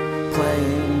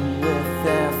playing